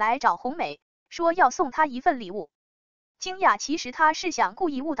的滚来找红美，说要送他一份礼物。惊讶，其实他是想故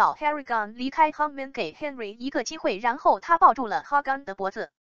意误导 Harrigan 离开 Hongmin， 给 Henry 一个机会，然后他抱住了 Hagan 的脖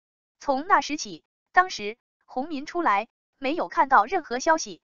子。从那时起，当时洪民出来，没有看到任何消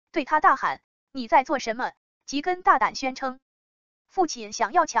息，对他大喊，你在做什么？吉根大胆宣称，父亲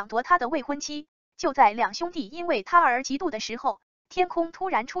想要抢夺他的未婚妻。就在2兄弟因为他而嫉妒的时候，天空突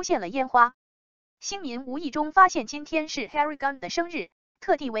然出现了烟花。星民无意中发现今天是 Harrigan 的生日，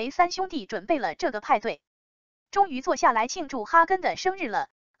特地为3兄弟准备了这个派对。终于坐下来庆祝哈根的生日了，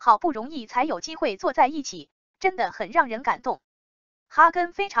好不容易才有机会坐在一起，真的很让人感动。哈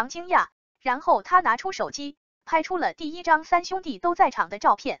根非常惊讶，然后他拿出手机，拍出了第1张3兄弟都在场的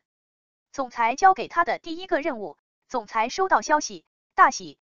照片。总裁交给他的第1个任务，总裁收到消息，大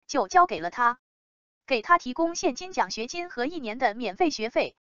喜，就交给了他，给他提供现金奖学金和1年的免费学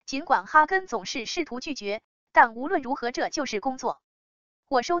费。尽管哈根总是试图拒绝，但无论如何这就是工作。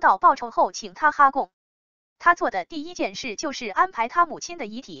我收到报酬后请他哈贡。他做的第1件事就是安排他母亲的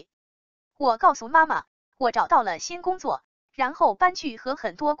遗体。我告诉妈妈，我找到了新工作，然后搬去和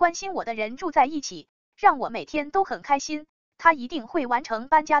很多关心我的人住在一起，让我每天都很开心。他一定会完成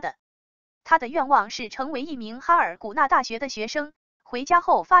搬家的。他的愿望是成为一名哈尔古纳大学的学生。回家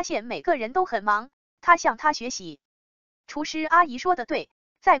后发现每个人都很忙，他向他学习。厨师阿姨说的对，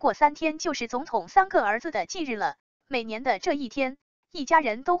再过3天就是总统3个儿子的忌日了。每年的这一天，一家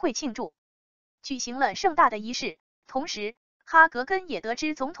人都会庆祝，举行了盛大的仪式。同时，哈格根也得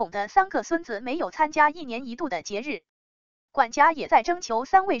知总统的3个孙子没有参加1年1度的节日，管家也在征求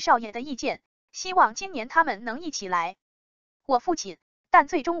3位少爷的意见，希望今年他们能一起来。我父亲，但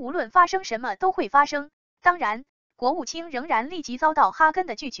最终无论发生什么都会发生。当然，国务卿仍然立即遭到哈根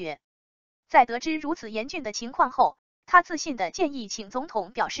的拒绝。在得知如此严峻的情况后，他自信的建议请总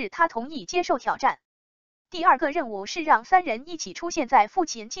统表示他同意接受挑战。第2个任务是让3人一起出现在父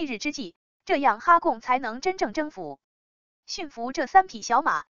亲忌日之际，这样哈贡才能真正征服、驯服这3匹小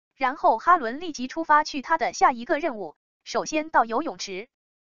马。然后哈伦立即出发去他的下一个任务，首先到游泳池。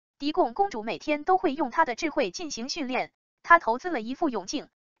狄贡公主每天都会用她的智慧进行训练，她投资了一副泳镜，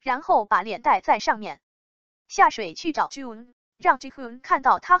然后把脸戴在上面，下水去找 June， 让 Jihun 看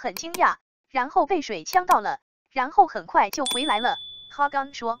到她很惊讶，然后被水呛到了，然后很快就回来了。哈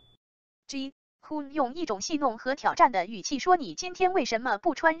刚说 Jihun 用一种戏弄和挑战的语气说，你今天为什么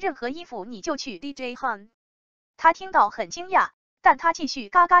不穿任何衣服你就去 DJ Han。 他听到很惊讶，但他继续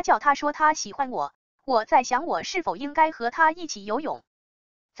嘎嘎叫，他说他喜欢我，我在想我是否应该和他一起游泳。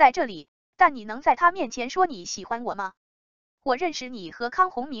在这里，但你能在他面前说你喜欢我吗？我认识你和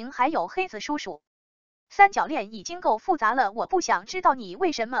康宏明还有黑子叔叔，三角恋已经够复杂了，我不想知道你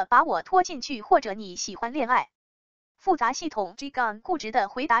为什么把我拖进去，或者你喜欢恋爱复杂系统。Jigan 固执的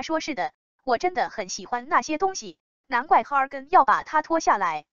回答说，是的，我真的很喜欢那些东西，难怪 Hargan 要把它脱下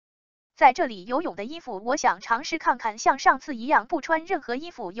来。在这里游泳的衣服，我想尝试看看像上次一样不穿任何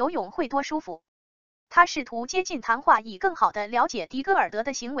衣服游泳会多舒服。他试图接近谈话，以更好的了解迪戈尔德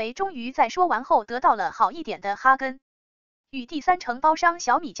的行为，终于在说完后得到了好一点的哈根。与第3承包商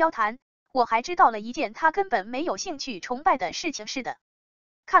小米交谈，我还知道了一件他根本没有兴趣崇拜的事情似的。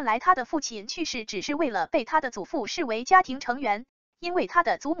看来他的父亲去世只是为了被他的祖父视为家庭成员，因为他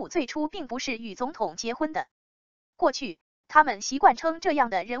的祖母最初并不是与总统结婚的。过去，他们习惯称这样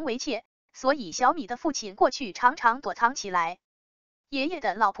的人为妾，所以小米的父亲过去常常躲藏起来。爷爷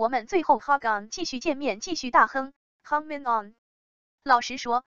的老婆们最后继续见面，继续大哼 Coming on。老实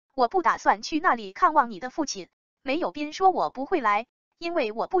说，我不打算去那里看望你的父亲。没有斌说我不会来，因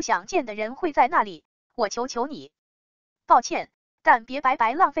为我不想见的人会在那里，我求求你。抱歉，但别白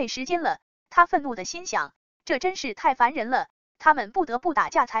白浪费时间了。他愤怒的心想，这真是太烦人了，他们不得不打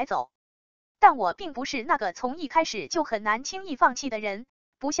架才走。但我并不是那个从一开始就很难轻易放弃的人，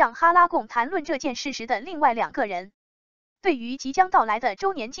不像哈拉贡谈论这件事时的另外2个人。对于即将到来的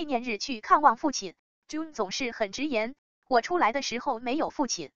周年纪念日去看望父亲， June 总是很直言，我出来的时候没有父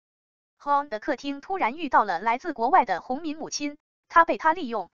亲。Han 的客厅突然遇到了来自国外的洪民母亲，她被他利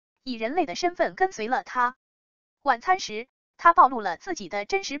用，以人类的身份跟随了他。晚餐时，他暴露了自己的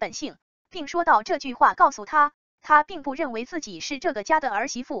真实本性，并说到这句话告诉他，他并不认为自己是这个家的儿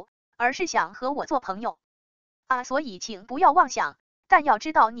媳妇，而是想和我做朋友。所以请不要妄想，但要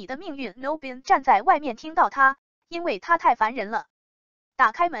知道你的命运。No Bin 站在外面听到他，因为他太烦人了。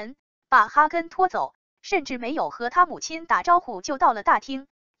打开门，把哈根拖走，甚至没有和他母亲打招呼就到了大厅。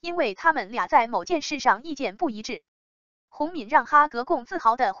因为他们俩在某件事上意见不一致，洪敏让哈格贡自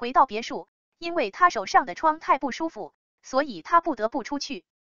豪地回到别墅，因为他手上的疮太不舒服，所以他不得不出去。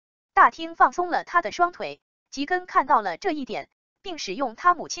大厅放松了他的双腿，吉根看到了这一点，并使用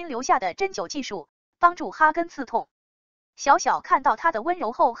他母亲留下的针灸技术帮助哈根刺痛。小小看到他的温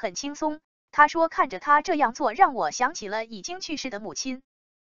柔后很轻松，他说看着他这样做让我想起了已经去世的母亲。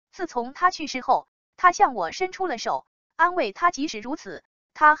自从他去世后，他向我伸出了手，安慰他。即使如此，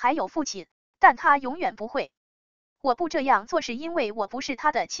他还有父亲，但他永远不会。我不这样做是因为我不是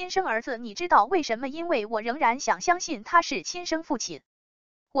他的亲生儿子，你知道为什么？因为我仍然想相信他是亲生父亲。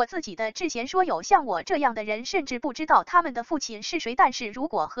我自己的智贤说有像我这样的人甚至不知道他们的父亲是谁，但是如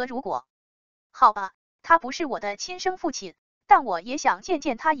果，好吧，他不是我的亲生父亲，但我也想见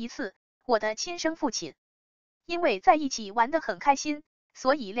见他一次，我的亲生父亲。因为在一起玩得很开心，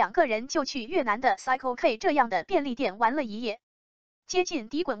所以2个人就去越南的 Cycle K 这样的便利店玩了一夜。接近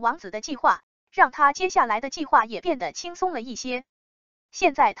迪滚王子的计划，让他接下来的计划也变得轻松了一些。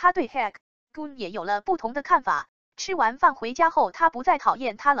现在他对 Hag Gun 也有了不同的看法。吃完饭回家后，他不再讨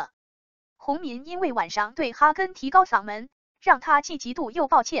厌他了。洪民因为晚上对哈根提高嗓门，让他既嫉妒又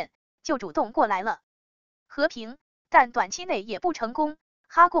抱歉，就主动过来了。和平，但短期内也不成功。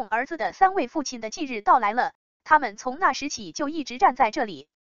哈贡儿子的3位父亲的忌日到来了，他们从那时起就一直站在这里。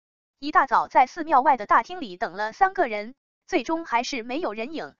一大早在寺庙外的大厅里等了3个人。最终还是没有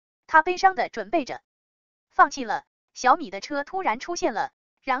人影，他悲伤的准备着放弃了。小米的车突然出现了，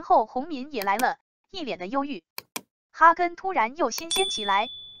然后洪民也来了，一脸的忧郁。哈根突然又新鲜起来，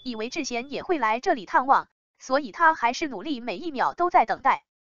以为智贤也会来这里探望，所以他还是努力每一秒都在等待。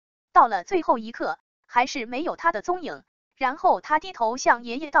到了最后一刻，还是没有他的踪影，然后他低头向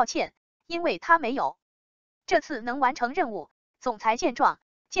爷爷道歉，因为他没有这次能完成任务。总裁见状，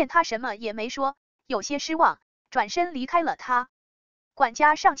见他什么也没说，有些失望，转身离开了他。管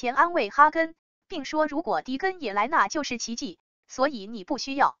家上前安慰哈根，并说如果迪根也来那就是奇迹，所以你不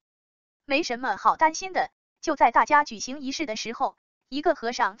需要，没什么好担心的。就在大家举行仪式的时候，一个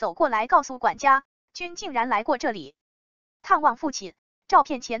和尚走过来告诉管家，君竟然来过这里探望父亲。照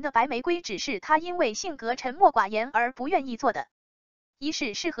片前的白玫瑰只是他因为性格沉默寡言而不愿意做的。仪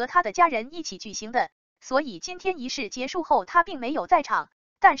式是和他的家人一起举行的，所以今天仪式结束后他并没有在场。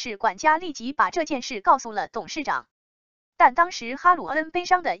但是管家立即把这件事告诉了董事长。但当时哈鲁恩悲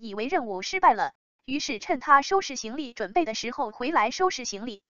伤的以为任务失败了，于是趁他收拾行李准备的时候回来收拾行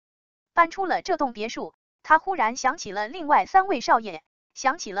李。搬出了这栋别墅，他忽然想起了另外3位少爷，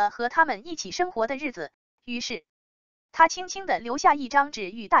想起了和他们一起生活的日子，于是他轻轻的留下一张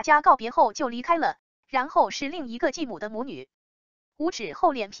纸与大家告别后就离开了。然后是另一个继母的母女，无耻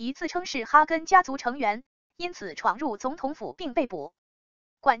厚脸皮自称是哈根家族成员，因此闯入总统府并被捕。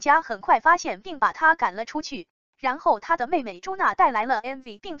管家很快发现并把他赶了出去，然后他的妹妹朱娜带来了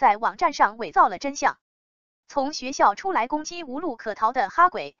MV， 并在网站上伪造了真相。从学校出来攻击无路可逃的哈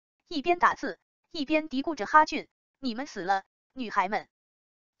鬼，一边打字一边嘀咕着哈俊，你们死了，女孩们。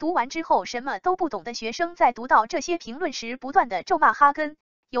读完之后什么都不懂的学生在读到这些评论时不断的咒骂哈根。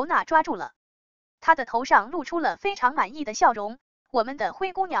尤娜抓住了他的头上露出了非常满意的笑容，我们的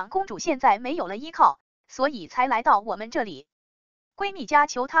灰姑娘公主现在没有了依靠，所以才来到我们这里。闺蜜家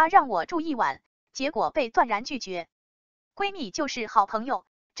求她让我住一晚，结果被断然拒绝。闺蜜就是好朋友，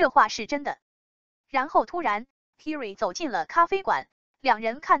这话是真的。然后突然 Kiri 走进了咖啡馆，两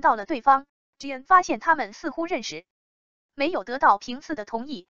人看到了对方，发现他们似乎认识。没有得到平次的同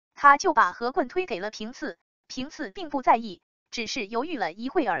意，他就把河棍推给了平次。平次并不在意，只是犹豫了一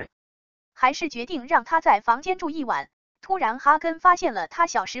会儿，还是决定让他在房间住一晚。突然哈根发现了他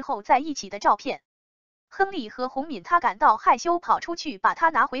小时候在一起的照片。亨利和洪敏他感到害羞，跑出去把他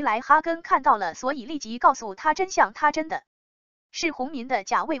拿回来。哈根看到了，所以立即告诉他真相，他真的是洪敏的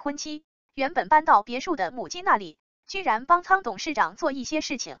假未婚妻，原本搬到别墅的母鸡那里，居然帮仓董事长做一些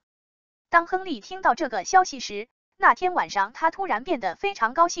事情。当亨利听到这个消息时，那天晚上他突然变得非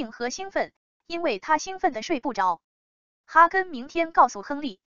常高兴和兴奋，因为他兴奋的睡不着。哈根明天告诉亨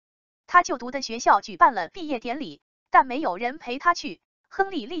利，他就读的学校举办了毕业典礼，但没有人陪他去。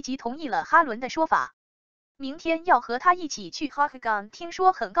亨利立即同意了哈伦的说法，明天要和他一起去哈根，听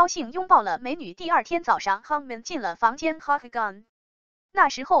说很高兴，拥抱了美女。第二天早上，哈根进了房间哈根。那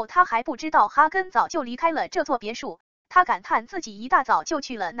时候他还不知道哈根早就离开了这座别墅，他感叹自己一大早就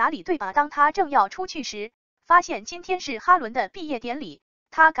去了哪里，对吧？当他正要出去时，发现今天是哈伦的毕业典礼，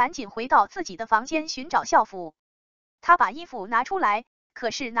他赶紧回到自己的房间寻找校服。他把衣服拿出来，可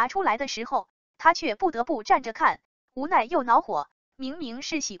是拿出来的时候，他却不得不站着看，无奈又恼火，明明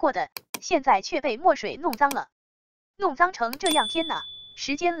是洗过的，现在却被墨水弄脏了，弄脏成这样，天哪，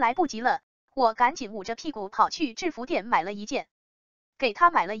时间来不及了。我赶紧捂着屁股跑去制服店买了一件，给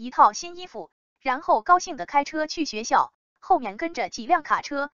他买了一套新衣服，然后高兴地开车去学校，后面跟着几辆卡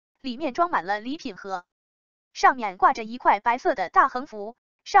车，里面装满了礼品盒，上面挂着一块白色的大横幅，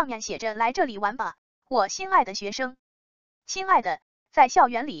上面写着来这里玩吧，我心爱的学生。亲爱的，在校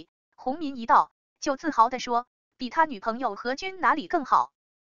园里，洪民一到就自豪地说，比他女朋友何君哪里更好。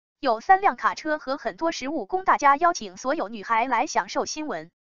有3辆卡车和很多食物供大家邀请所有女孩来享受新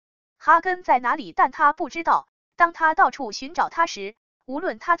闻。哈根在哪里？但他不知道，当他到处寻找他时，无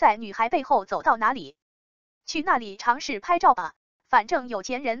论他在女孩背后走到哪里，去那里尝试拍照吧，反正有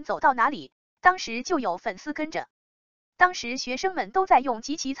钱人走到哪里，当时就有粉丝跟着。当时学生们都在用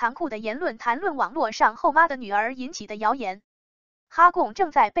极其残酷的言论谈论网络上后妈的女儿引起的谣言。哈贡正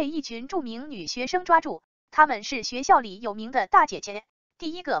在被一群著名女学生抓住，她们是学校里有名的大姐姐，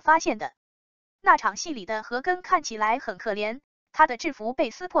第一个发现的。那场戏里的何根看起来很可怜，她的制服被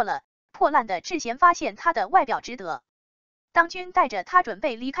撕破了，破烂的智贤发现她的外表值得。当军带着她准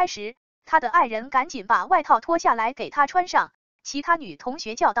备离开时，她的爱人赶紧把外套脱下来给她穿上，其他女同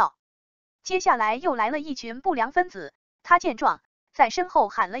学叫道。接下来又来了一群不良分子，他见状，在身后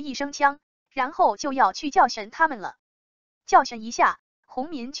喊了一声枪，然后就要去教训他们了。教训一下，洪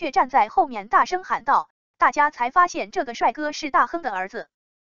民却站在后面大声喊道，大家才发现这个帅哥是大亨的儿子。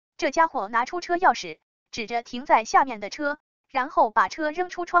这家伙拿出车钥匙，指着停在下面的车，然后把车扔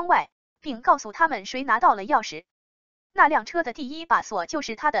出窗外，并告诉他们谁拿到了钥匙。那辆车的第一把锁就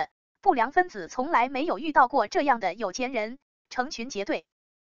是他的。不良分子从来没有遇到过这样的有钱人，成群结队。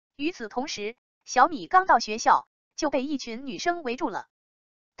与此同时，小米刚到学校就被一群女生围住了。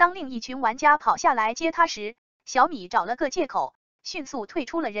当另一群玩家跑下来接他时，小米找了个借口，迅速退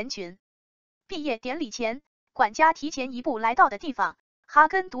出了人群。毕业典礼前，管家提前一步来到的地方，哈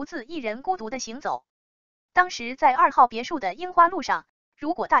根独自一人孤独地行走。当时在2号别墅的樱花路上，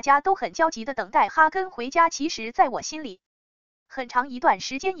如果大家都很焦急地等待哈根回家，其实在我心里，很长一段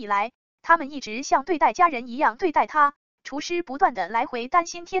时间以来，他们一直像对待家人一样对待他。厨师不断地来回担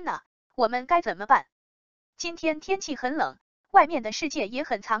心，天哪，我们该怎么办？今天天气很冷，外面的世界也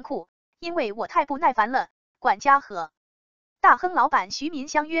很残酷，因为我太不耐烦了。管家和大亨老板徐民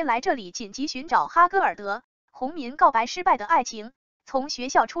相约来这里紧急寻找哈戈尔德。洪民告白失败的爱情，从学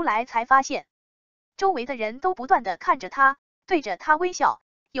校出来才发现，周围的人都不断地看着他，对着他微笑，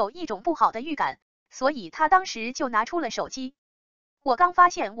有一种不好的预感，所以他当时就拿出了手机。我刚发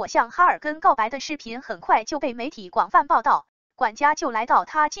现我向哈尔根告白的视频很快就被媒体广泛报道，管家就来到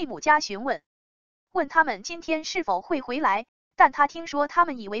他继母家询问，问他们今天是否会回来，但他听说他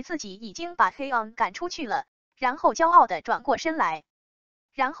们以为自己已经把黑昂赶出去了，然后骄傲地转过身来。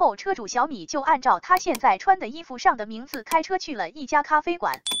然后车主小米就按照他现在穿的衣服上的名字开车去了一家咖啡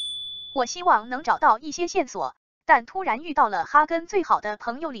馆。我希望能找到一些线索，但突然遇到了哈根最好的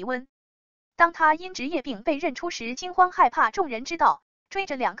朋友李温。当他因职业病被认出时，惊慌害怕众人知道，追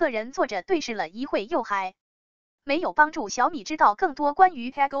着2个人坐着对视了一会，又还没有帮助小米知道更多关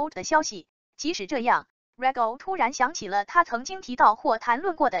于 Hago 的消息。即使这样 ，Rago 突然想起了他曾经提到或谈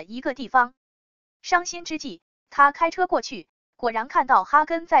论过的一个地方。伤心之际，他开车过去，果然看到哈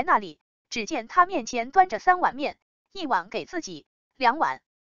根在那里。只见他面前端着3碗面，一碗给自己，2碗，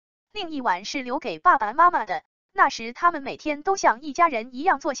另一碗是留给爸爸妈妈的。那时他们每天都像一家人一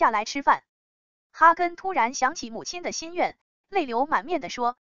样坐下来吃饭。哈根突然想起母亲的心愿，泪流满面地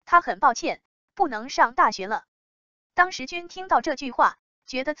说，他很抱歉，不能上大学了。当时君听到这句话，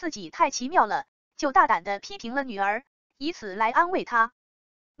觉得自己太奇妙了，就大胆地批评了女儿，以此来安慰她。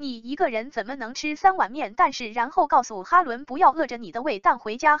你一个人怎么能吃3碗面？但是然后告诉哈伦不要饿着你的胃带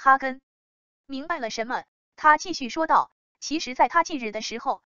回家。哈根明白了什么，他继续说道，其实在他忌日的时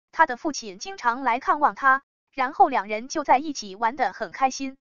候，他的父亲经常来看望他，然后2人就在一起玩得很开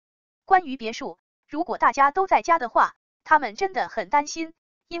心。关于别墅，如果大家都在家的话，他们真的很担心，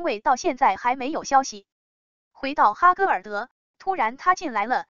因为到现在还没有消息。回到哈格尔德，突然他进来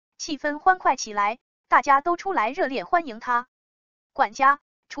了，气氛欢快起来，大家都出来热烈欢迎他。管家、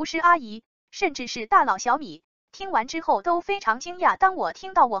厨师阿姨，甚至是大佬小米，听完之后都非常惊讶。当我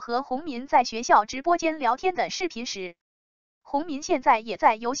听到我和洪民在学校直播间聊天的视频时，洪民现在也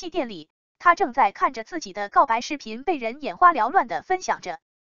在游戏店里，他正在看着自己的告白视频被人眼花缭乱的分享着。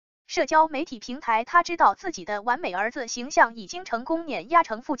社交媒体平台，他知道自己的完美儿子形象已经成功碾压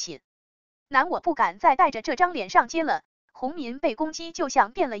成父亲。男我不敢再带着这张脸上街了，洪民被攻击就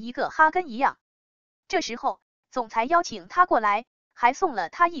像变了一个哈根一样。这时候，总裁邀请他过来，还送了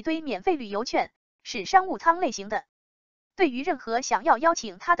他一堆免费旅游券，是商务舱类型的。对于任何想要邀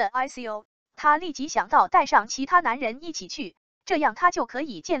请他的 ICO， 他立即想到带上其他男人一起去，这样他就可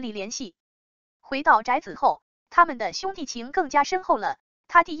以建立联系。回到宅子后，他们的兄弟情更加深厚了。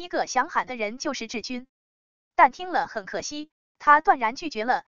他第一个想喊的人就是志军，但听了很可惜，他断然拒绝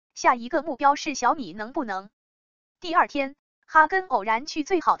了。下一个目标是小米，能不能？第2天，哈根偶然去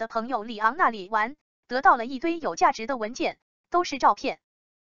最好的朋友里昂那里玩，得到了一堆有价值的文件，都是照片。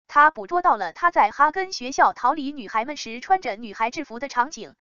他捕捉到了他在哈根学校逃离女孩们时穿着女孩制服的场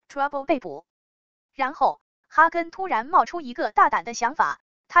景。Trouble 被捕。然后，哈根突然冒出一个大胆的想法，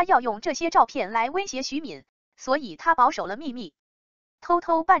他要用这些照片来威胁徐敏，所以他保守了秘密。偷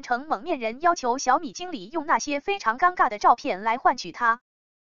偷扮成蒙面人，要求小米经理用那些非常尴尬的照片来换取他。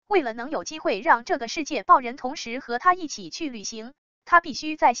为了能有机会让这个世界报人同时和他一起去旅行，他必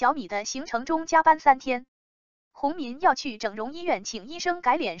须在小米的行程中加班3天。洪民要去整容医院请医生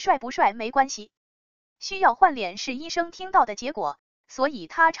改脸，帅不帅没关系，需要换脸是医生听到的结果，所以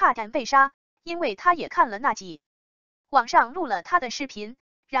他差点被杀，因为他也看了那集，网上录了他的视频，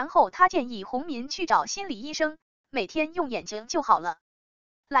然后他建议洪民去找心理医生，每天用眼睛就好了。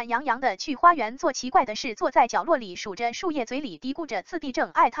懒洋洋的去花园做奇怪的事，坐在角落里数着树叶，嘴里嘀咕着自闭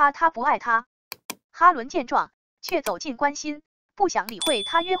症，爱他他不爱他。哈伦见状，却走近关心，不想理会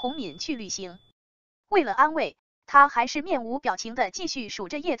他，约洪敏去旅行。为了安慰，他还是面无表情的继续数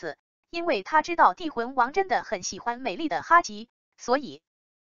着叶子，因为他知道地魂王真的很喜欢美丽的哈吉，所以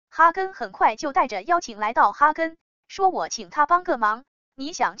哈根很快就带着邀请来到哈根，说我请他帮个忙，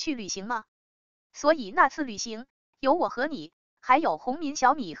你想去旅行吗？所以那次旅行有我和你，还有洪民、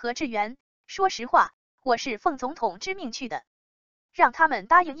小米和志源。说实话，我是奉总统之命去的，让他们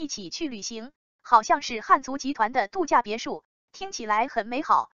答应一起去旅行，好像是汉族集团的度假别墅，听起来很美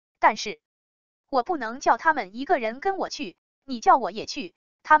好，但是我不能叫他们一个人跟我去，你叫我也去，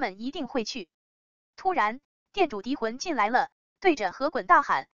他们一定会去。突然，店主敌魂进来了，对着何滚大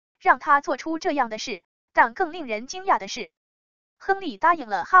喊，让他做出这样的事。但更令人惊讶的是，亨利答应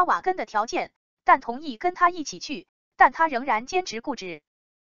了哈瓦根的条件，但同意跟他一起去，但他仍然坚持固执。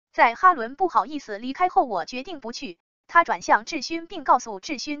在哈伦不好意思离开后，我决定不去。他转向智勋，并告诉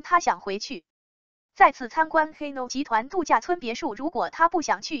智勋他想回去，再次参观黑诺集团度假村别墅。如果他不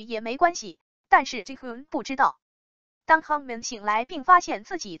想去也没关系，但是智勋不知道，当亨们醒来并发现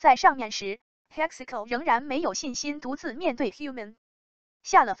自己在上面时 ，Hexico 仍然没有信心独自面对 Human。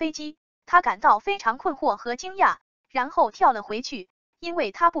下了飞机，他感到非常困惑和惊讶，然后跳了回去，因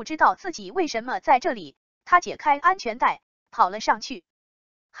为他不知道自己为什么在这里。他解开安全带，跑了上去，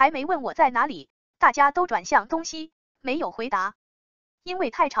还没问我在哪里，大家都转向东西，没有回答。因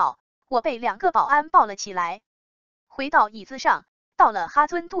为太吵，我被2个保安抱了起来。回到椅子上，到了哈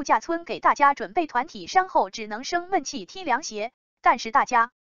尊度假村，给大家准备团体衫后，只能生闷气踢凉鞋。但是大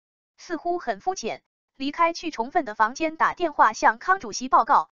家似乎很肤浅，离开去虫粪的房间，打电话向康主席报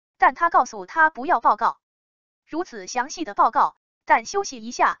告，但他告诉他不要报告如此详细的报告，但休息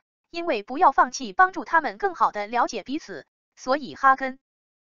一下，因为不要放弃帮助他们更好的了解彼此。所以哈根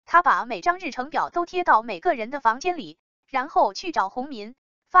他把每张日程表都贴到每个人的房间里，然后去找洪民，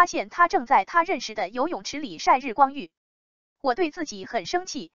发现他正在他认识的游泳池里晒日光浴。我对自己很生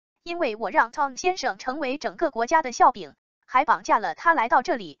气，因为我让 Tom 先生成为整个国家的笑柄，还绑架了他来到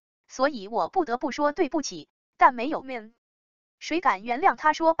这里，所以我不得不说对不起，但没有面，谁敢原谅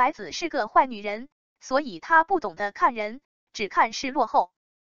他？说白子是个坏女人，所以他不懂得看人，只看是落后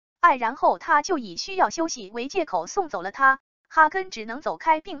爱，然后他就以需要休息为借口送走了他。哈根只能走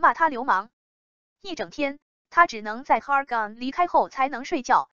开并骂他流氓。一整天，他只能在 Hargan 离开后才能睡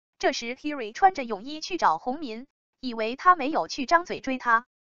觉。这时 Hiri 穿着泳衣去找洪民，以为他没有去张嘴追他。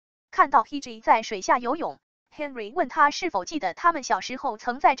看到 Hiji 在水下游泳， Henry 问他是否记得他们小时候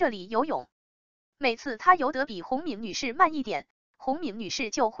曾在这里游泳。每次他游得比洪敏女士慢一点，洪敏女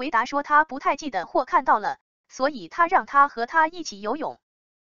士就回答说她不太记得或看到了，所以他让他和他一起游泳。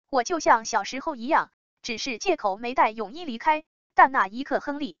我就像小时候一样，只是借口没带泳衣离开，但那一刻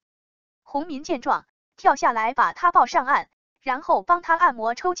亨利。洪敏见状，跳下来把他抱上岸，然后帮他按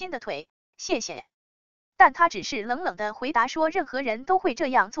摩抽筋的腿，谢谢。但他只是冷冷的回答说任何人都会这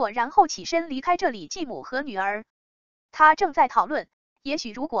样做，然后起身离开这里。继母和女儿，他正在讨论，也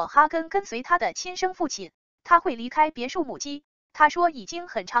许如果哈根跟随他的亲生父亲，他会离开别墅母鸡。他说已经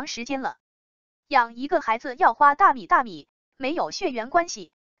很长时间了，养一个孩子要花大米，没有血缘关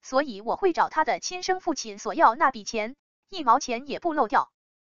系，所以我会找他的亲生父亲索要那笔钱，1毛钱也不漏掉。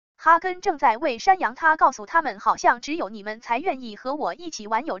哈根正在喂山羊，他告诉他们好像只有你们才愿意和我一起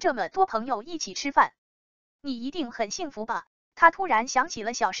玩，有这么多朋友一起吃饭，你一定很幸福吧？他突然想起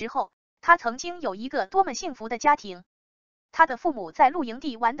了小时候，他曾经有一个多么幸福的家庭，他的父母在露营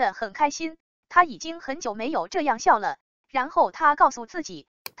地玩得很开心，他已经很久没有这样笑了。然后他告诉自己，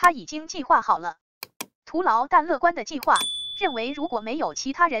他已经计划好了，徒劳但乐观的计划，认为如果没有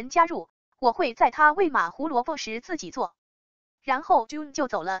其他人加入，我会在他喂马胡萝卜时自己做。然后 June 就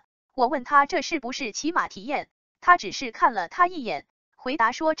走了。我问他这是不是骑马体验，他只是看了他一眼，回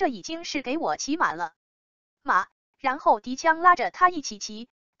答说这已经是给我骑马了。马，然后迪枪拉着他一起骑，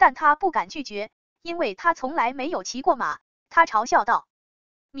但他不敢拒绝，因为他从来没有骑过马。他嘲笑道，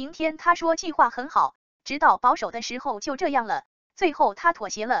明天他说计划很好，直到保守的时候就这样了，最后他妥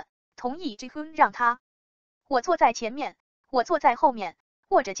协了，同意结婚让他。我坐在前面，我坐在后面，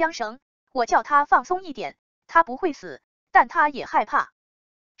握着缰绳，我叫他放松一点，他不会死，但他也害怕。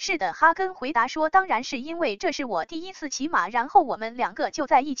是的，哈根回答说，当然是因为这是我第一次骑马，然后我们2个就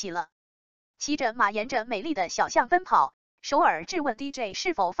在一起了。骑着马沿着美丽的小巷奔跑，首尔质问 DJ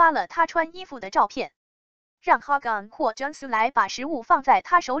是否发了他穿衣服的照片，让哈根或 Johnson 来把食物放在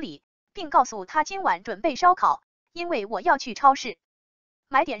他手里，并告诉他今晚准备烧烤，因为我要去超市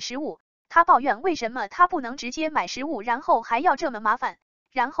买点食物。他抱怨为什么他不能直接买食物，然后还要这么麻烦，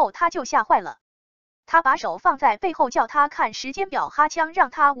然后他就吓坏了。他把手放在背后叫他看时间表，哈枪让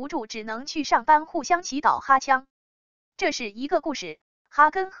他无助，只能去上班，互相祈祷。哈枪，这是一个故事。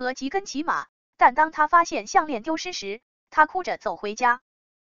哈根和吉根骑马，但当他发现项链丢失时，他哭着走回家。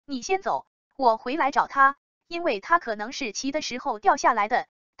你先走，我回来找他，因为他可能是骑的时候掉下来的，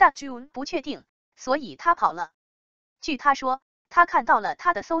但 June 不确定，所以他跑了。据他说，他看到了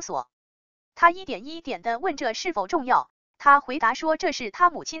他的搜索。他一点一点地问这是否重要，他回答说这是他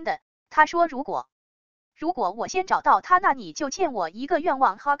母亲的。他说如果我先找到他，那你就欠我一个愿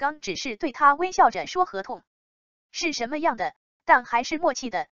望。哈根只是对他微笑着说合同是什么样的，但还是默契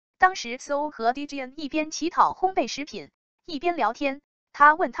的。当时 So 和 DJ 一边乞讨烘焙食品，一边聊天。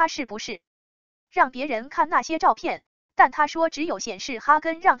他问他是不是让别人看那些照片，但他说只有显示。哈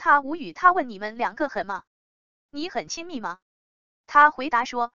根让他无语，他问你们2个很吗？你很亲密吗？他回答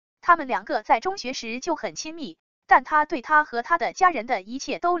说他们2个在中学时就很亲密，但他对他和他的家人的一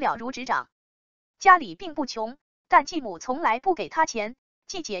切都了如指掌。家里并不穷，但继母从来不给他钱，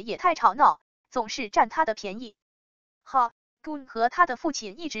继姐也太吵闹，总是占他的便宜。哈根和他的父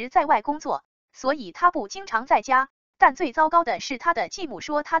亲一直在外工作，所以他不经常在家。但最糟糕的是，他的继母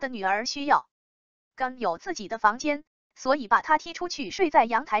说他的女儿需要跟有自己的房间，所以把他踢出去睡在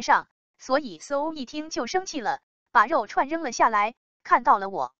阳台上。所以 So 一听就生气了，把肉串扔了下来。看到了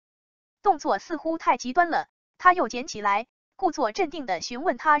我，动作似乎太极端了，他又捡起来，故作镇定地询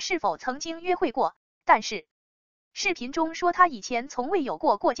问他是否曾经约会过，但是视频中说他以前从未有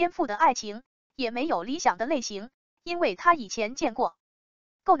过肩负的爱情，也没有理想的类型，因为他以前见过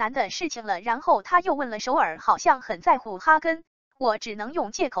够难的事情了。然后他又问了首尔，好像很在乎哈根，我只能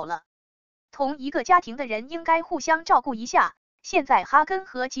用借口了。同一个家庭的人应该互相照顾一下。现在哈根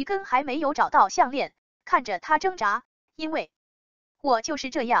和吉根还没有找到项链，看着他挣扎，因为我就是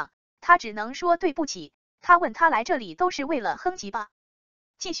这样。他只能说对不起。他问他来这里都是为了哼吉吧？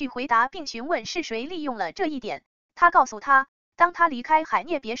继续回答并询问是谁利用了这一点。他告诉他，当他离开海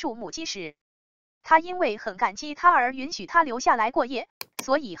涅别墅母鸡时，他因为很感激他而允许他留下来过夜，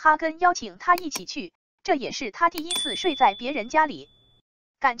所以哈根邀请他一起去，这也是他第一次睡在别人家里。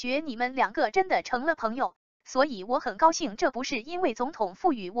感觉你们2个真的成了朋友，所以我很高兴。这不是因为总统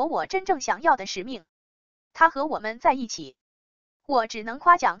赋予我真正想要的使命，他和我们在一起，我只能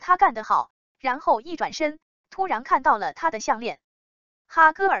夸奖他干得好。然后一转身，突然看到了他的项链。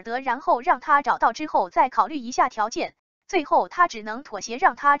哈戈尔德然后让他找到之后再考虑一下条件，最后他只能妥协，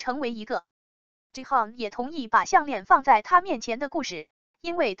让他成为一个 Jihan 也同意把项链放在他面前的故事，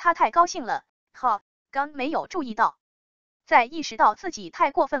因为他太高兴了。哈刚没有注意到，在意识到自己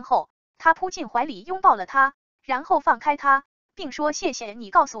太过分后，他扑进怀里拥抱了他，然后放开他，并说谢谢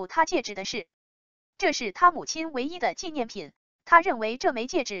你告诉他戒指的事，这是他母亲唯一的纪念品，他认为这枚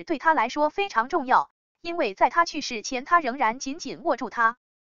戒指对他来说非常重要，因为在他去世前他仍然紧紧握住它。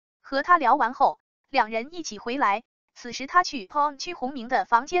和他聊完后，两人一起回来，此时他去区洪明的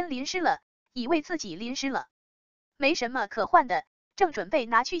房间淋湿了，以为自己淋湿了，没什么可换的，正准备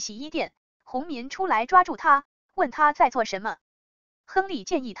拿去洗衣店，洪民出来抓住他，问他在做什么。亨利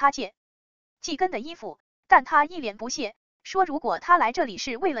建议他借季根的衣服，但他一脸不屑，说如果他来这里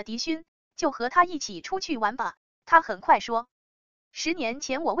是为了迪勋，就和他一起出去玩吧。他很快说，10年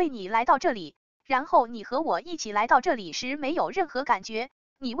前我为你来到这里，然后你和我一起来到这里时没有任何感觉，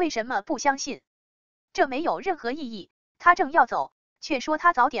你为什么不相信？这没有任何意义。他正要走，却说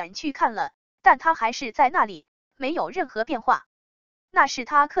他早点去看了，但他还是在那里，没有任何变化。那是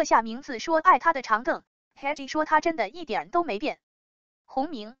他刻下名字说爱他的长凳。Hattie 说他真的一点都没变。洪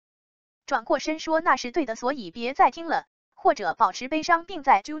明转过身说那是对的，所以别再听了，或者保持悲伤，并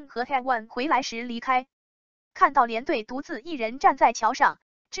在 June 和 Hawan 回来时离开。看到连队独自一人站在桥上，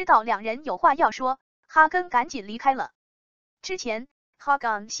知道两人有话要说，哈根赶紧离开了。之前哈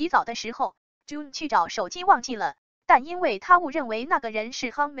根洗澡的时候 ，June 去找手机忘记了，但因为他误认为那个人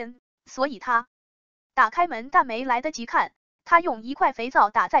是 Hongmin， 所以他打开门但没来得及看，他用一块肥皂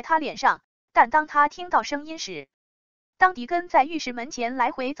打在他脸上，但当他听到声音时，当迪根在浴室门前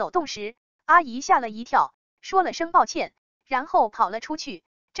来回走动时，阿姨吓了一跳，说了声抱歉，然后跑了出去。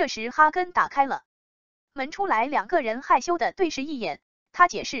这时哈根打开了门出来，两个人害羞的对视一眼，他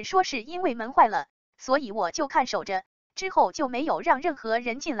解释说是因为门坏了，所以我就看守着，之后就没有让任何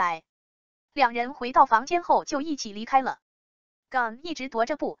人进来。两人回到房间后就一起离开了。刚一直踱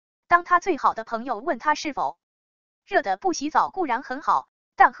着步，当他最好的朋友问他是否热的不洗澡固然很好，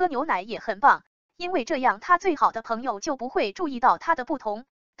但喝牛奶也很棒，因为这样他最好的朋友就不会注意到他的不同。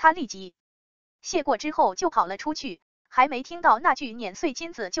他立即谢过之后就跑了出去，还没听到那句碾碎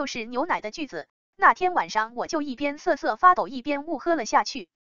金子就是牛奶的句子，那天晚上我就一边瑟瑟发抖一边误喝了下去。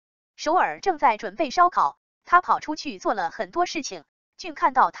首尔正在准备烧烤，他跑出去做了很多事情。俊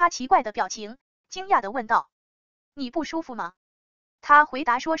看到他奇怪的表情，惊讶地问道：你不舒服吗？他回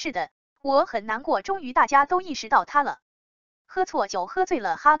答说是的，我很难过。终于大家都意识到他了。喝错酒喝醉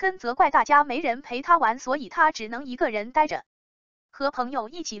了，哈根责怪大家没人陪他玩，所以他只能一个人待着。和朋友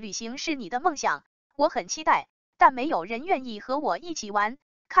一起旅行是你的梦想，我很期待，但没有人愿意和我一起玩。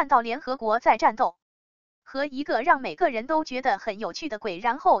看到联合国在战斗，和一个让每个人都觉得很有趣的鬼，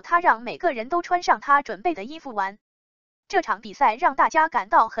然后他让每个人都穿上他准备的衣服玩。这场比赛让大家感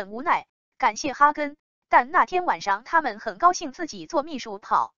到很无奈，感谢哈根，但那天晚上他们很高兴自己做秘书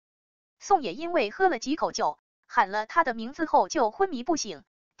跑。宋也因为喝了几口酒，喊了他的名字后就昏迷不醒。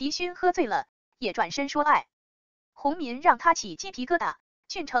迪勋喝醉了，也转身说爱。洪民让他起鸡皮疙瘩，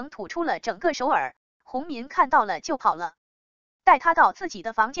俊成吐出了整个首尔，洪民看到了就跑了。带他到自己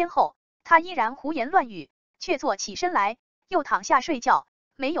的房间后，他依然胡言乱语，却坐起身来，又躺下睡觉，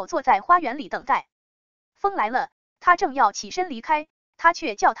没有坐在花园里等待。风来了，他正要起身离开，他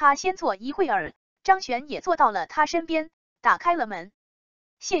却叫他先坐一会儿。张璇也坐到了他身边，打开了门。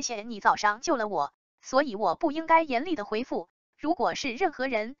谢谢你早上救了我，所以我不应该严厉的回复，如果是任何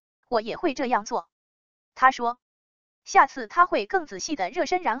人，我也会这样做。他说下次他会更仔细的热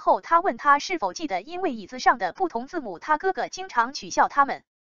身，然后他问他是否记得因为椅子上的不同字母，他哥哥经常取笑他们。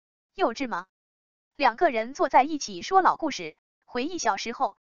幼稚吗？两个人坐在一起说老故事，回忆小时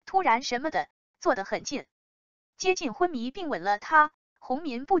候，突然什么的，坐得很近，接近昏迷并吻了他。洪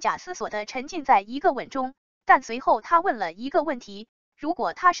民不假思索地沉浸在一个吻中，但随后他问了一个问题，如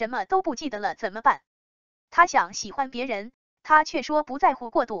果他什么都不记得了怎么办？他想喜欢别人，他却说不在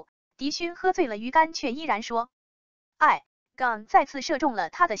乎过度。迪勋喝醉了鱼竿，却依然说爱。刚再次射中了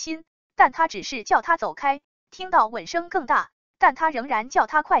他的心，但他只是叫他走开，听到吻声更大，但他仍然叫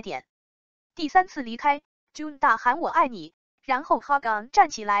他快点。第三次离开 ，June 大喊我爱你，然后哈刚站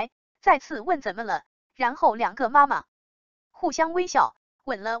起来，再次问怎么了，然后两个妈妈互相微笑，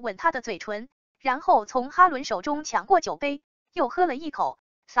吻了吻他的嘴唇，然后从哈伦手中抢过酒杯，又喝了一口，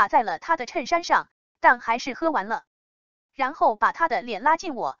洒在了他的衬衫上，但还是喝完了，然后把他的脸拉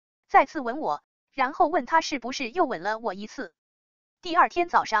近我，再次吻我，然后问他是不是又吻了我一次。第二天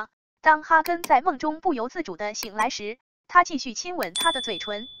早上，当哈根在梦中不由自主的醒来时，他继续亲吻他的嘴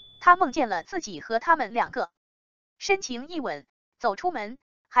唇，他梦见了自己和他们两个深情一吻，走出门，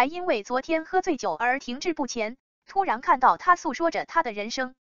还因为昨天喝醉酒而停滞不前，突然看到他诉说着他的人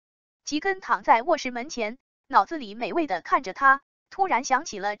生。吉根躺在卧室门前，脑子里美味的看着他，突然想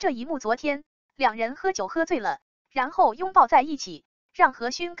起了这一幕，昨天两人喝酒喝醉了，然后拥抱在一起，让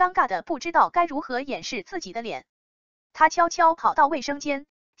何勋尴尬的不知道该如何掩饰自己的脸。他悄悄跑到卫生间，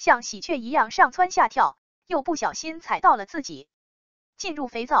像喜鹊一样上蹿下跳，又不小心踩到了自己，进入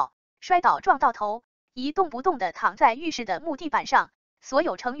肥皂，摔倒撞到头，一动不动的躺在浴室的木地板上。所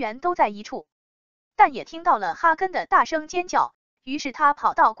有成员都在一处，但也听到了哈根的大声尖叫，于是他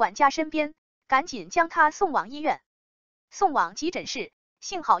跑到管家身边，赶紧将他送往医院。送往急诊室，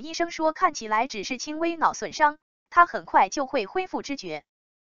幸好医生说看起来只是轻微脑损伤，他很快就会恢复知觉。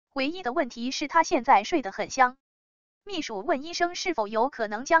唯一的问题是他现在睡得很香。秘书问医生是否有可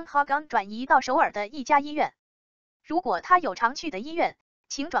能将哈根转移到首尔的一家医院，如果他有常去的医院，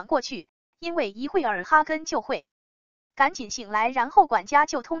请转过去，因为一会儿哈根就会赶紧醒来。然后管家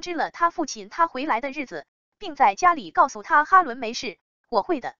就通知了他父亲他回来的日子，并在家里告诉他哈伦没事，我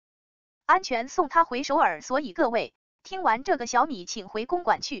会的，安全送他回首尔。所以各位听完这个小米请回公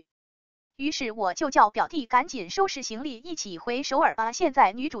馆去。于是我就叫表弟赶紧收拾行李一起回首尔吧。现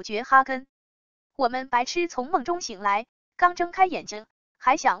在女主角哈根，我们白痴从梦中醒来，刚睁开眼睛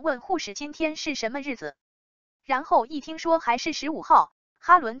还想问护士今天是什么日子，然后一听说还是15号，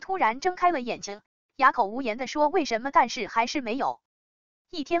哈伦突然睁开了眼睛，哑口无言的说为什么，但是还是没有。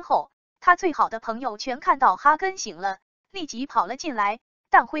一天后，他最好的朋友全看到哈根醒了，立即跑了进来，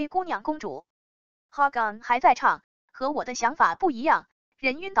但灰姑娘公主哈根还在唱，和我的想法不一样，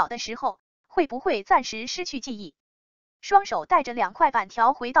人晕倒的时候会不会暂时失去记忆？双手带着2块板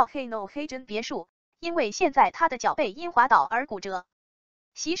条回到黑真别墅，因为现在他的脚背因滑倒而骨折。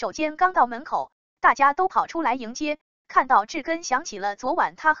洗手间刚到门口，大家都跑出来迎接，看到志根想起了昨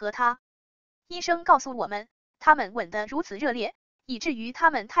晚他和他。医生告诉我们，他们吻得如此热烈，以至于他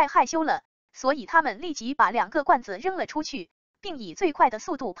们太害羞了，所以他们立即把2个罐子扔了出去，并以最快的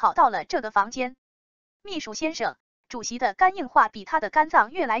速度跑到了这个房间。秘书先生，主席的肝硬化比他的肝脏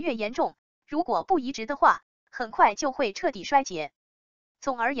越来越严重，如果不移植的话，很快就会彻底衰竭。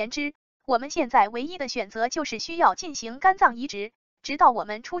总而言之，我们现在唯一的选择就是需要进行肝脏移植，直到我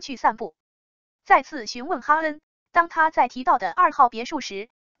们出去散步。再次询问哈恩，当他在提到的2号别墅时，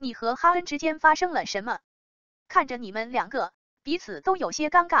你和哈恩之间发生了什么？看着你们2个，彼此都有些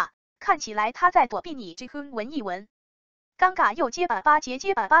尴尬，看起来他在躲避你。这哼闻一闻，尴尬又结巴巴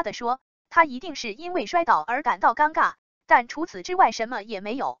的说，他一定是因为摔倒而感到尴尬，但除此之外什么也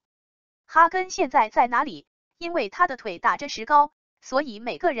没有。哈根现在在哪里？因为他的腿打着石膏，所以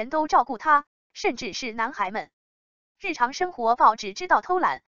每个人都照顾他，甚至是男孩们。日常生活报只知道偷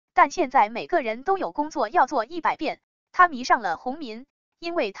懒，但现在每个人都有工作要做100遍。他迷上了洪民，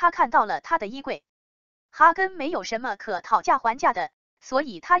因为他看到了他的衣柜。哈根没有什么可讨价还价的，所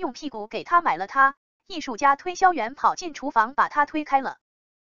以他用屁股给他买了它。艺术家推销员跑进厨房把他推开了。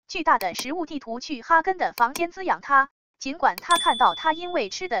巨大的食物地图去哈根的房间滋养他，尽管他看到他因为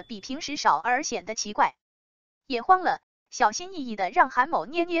吃的比平时少而显得奇怪，也慌了，小心翼翼的让韩某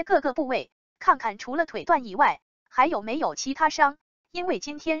捏捏各个部位，看看除了腿断以外还有没有其他伤，因为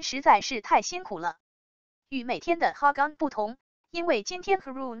今天实在是太辛苦了。与每天的哈根不同，因为今天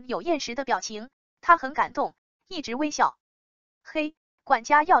Haroon 有厌食的表情，他很感动，一直微笑。嘿，管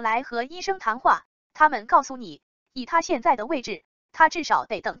家要来和医生谈话，他们告诉你，以他现在的位置，他至少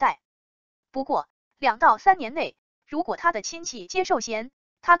得等待。不过2到3年内，如果他的亲戚接受衔，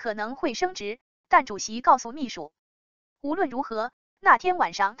他可能会升职，但主席告诉秘书，无论如何，那天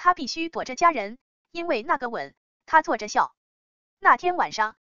晚上他必须躲着家人，因为那个吻。他坐着笑。那天晚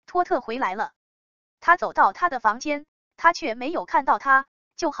上，托特回来了，他走到他的房间，他却没有看到他，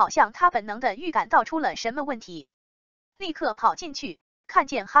就好像他本能的预感到出了什么问题，立刻跑进去，看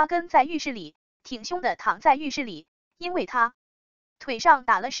见哈根在浴室里，挺胸的躺在浴室里，因为他腿上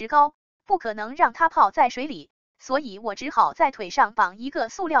打了石膏，不可能让他泡在水里，所以我只好在腿上绑一个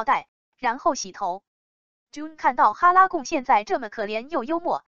塑料袋，然后洗头。June 看到哈拉贡现在这么可怜又幽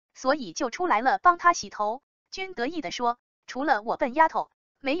默，所以就出来了帮他洗头。君得意地说，除了我笨丫头，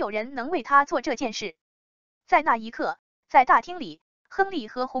没有人能为他做这件事。在那一刻，在大厅里，亨利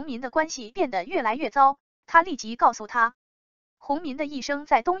和洪民的关系变得越来越糟，他立即告诉他，洪民的一生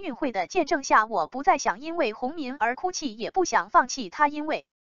在冬运会的见证下，我不再想因为洪民而哭泣，也不想放弃他，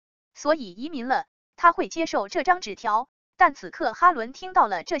所以移民了。他会接受这张纸条，但此刻哈伦听到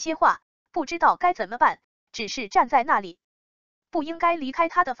了这些话，不知道该怎么办，只是站在那里。不应该离开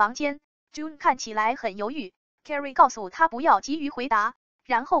他的房间。June 看起来很犹豫， Carrie 告诉他不要急于回答，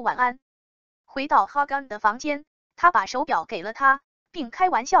然后晚安。回到哈根的房间，他把手表给了他，并开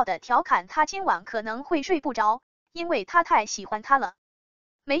玩笑的调侃他今晚可能会睡不着，因为他太喜欢他了。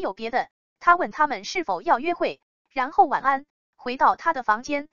没有别的，他问他们是否要约会，然后晚安。回到他的房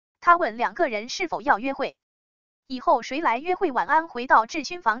间，他问2个人是否要约会，以后谁来约会晚安。回到智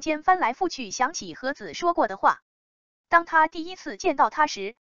勋房间，翻来覆去想起和子说过的话。当他第一次见到他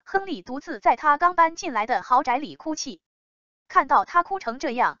时，亨利独自在他刚搬进来的豪宅里哭泣。看到他哭成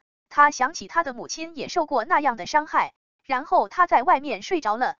这样，他想起他的母亲也受过那样的伤害，然后他在外面睡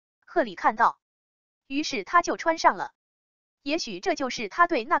着了，赫里看到，于是他就穿上了。也许这就是他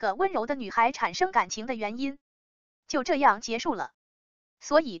对那个温柔的女孩产生感情的原因。就这样结束了。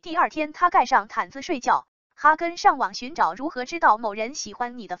所以第二天他盖上毯子睡觉。哈根上网寻找如何知道某人喜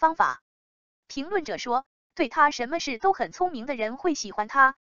欢你的方法。评论者说，对他什么事都很聪明的人会喜欢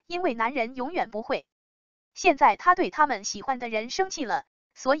他，因为男人永远不会。现在他对他们喜欢的人生气了，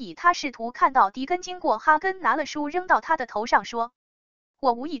所以他试图看到迪根经过，哈根拿了书扔到他的头上说，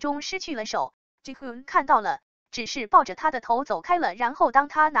我无意中失去了手。吉坤看到了，只是抱着他的头走开了，然后当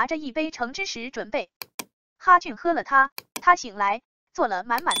他拿着一杯橙汁时准备，哈俊喝了他醒来，做了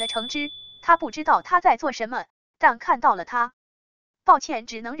满满的橙汁。他不知道他在做什么，但看到了他，抱歉，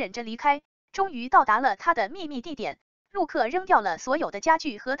只能忍着离开。终于到达了他的秘密地点，陆克扔掉了所有的家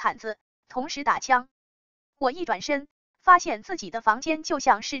具和毯子，同时打枪。我一转身，发现自己的房间就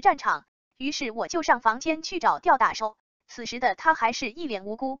像是战场，于是我就上房间去找吊打手。此时的他还是一脸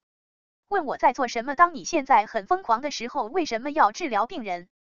无辜，问我在做什么。当你现在很疯狂的时候，为什么要治疗病人？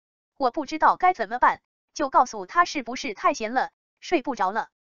我不知道该怎么办，就告诉他是不是太闲了，睡不着了。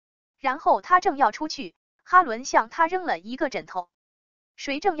然后他正要出去，哈伦向他扔了一个枕头。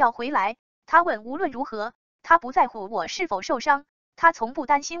谁正要回来，他问无论如何，他不在乎我是否受伤，他从不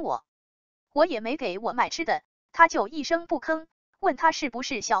担心我。我也没给我买吃的，他就一声不吭，问他是不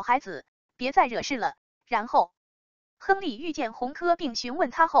是小孩子，别再惹事了。然后，亨利遇见红科并询问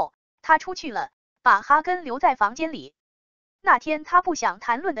他后，他出去了，把哈根留在房间里。那天他不想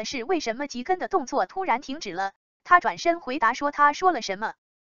谈论的是为什么吉根的动作突然停止了，他转身回答说他说了什么。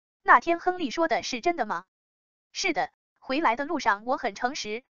那天亨利说的是真的吗？是的，回来的路上我很诚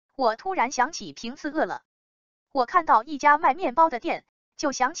实，我突然想起平次饿了，我看到一家卖面包的店，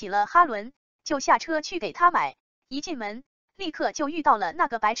就想起了哈伦，就下车去给他买，一进门，立刻就遇到了那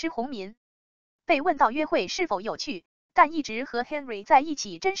个白痴红民。被问到约会是否有趣，但一直和 Henry 在一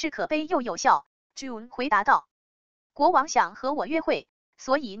起真是可悲又有效。June 回答道，国王想和我约会，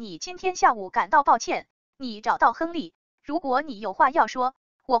所以你今天下午感到抱歉，你找到亨利，如果你有话要说，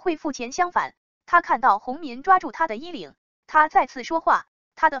我会付钱。相反，他看到红民抓住他的衣领，他再次说话，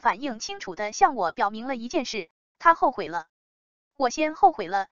他的反应清楚地向我表明了一件事，他后悔了。我先后悔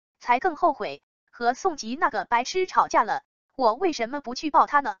了，才更后悔，和宋吉那个白痴吵架了，我为什么不去抱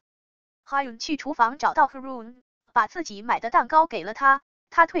他呢？Haun 去厨房找到 Haroon， 把自己买的蛋糕给了他，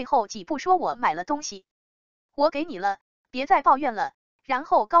他退后几步说，我买了东西，我给你了，别再抱怨了，然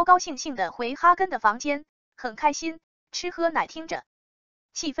后高高兴兴地回哈根的房间，很开心，吃喝奶听着。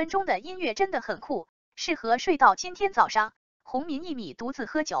气氛中的音乐真的很酷，适合睡到今天早上。红民一米独自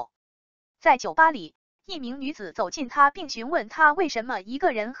喝酒，在酒吧里，一名女子走近他并询问他为什么一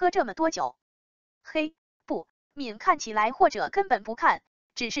个人喝这么多酒。嘿，不，敏看起来或者根本不看，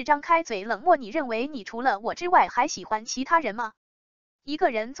只是张开嘴冷漠。你认为你除了我之外还喜欢其他人吗？一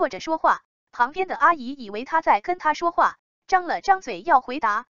个人坐着说话，旁边的阿姨以为他在跟他说话，张了张嘴要回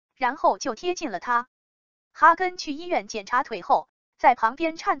答，然后就贴近了他。哈根去医院检查腿后，在旁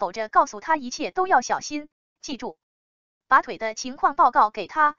边颤抖着告诉他一切都要小心，记住，把腿的情况报告给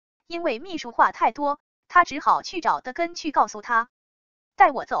他。因为秘书话太多，他只好去找德根去告诉他。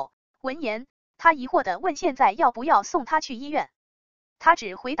带我走。闻言，他疑惑地问现在要不要送他去医院。他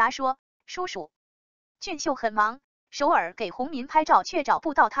只回答说，叔叔。俊秀很忙，首尔给红民拍照却找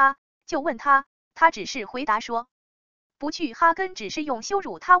不到他，就问他，他只是回答说不去。哈根只是用羞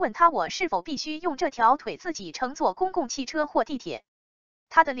辱他，问他我是否必须用这条腿自己乘坐公共汽车或地铁。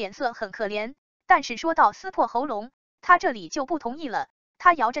他的脸色很可怜，但是说到撕破喉咙，他这里就不同意了。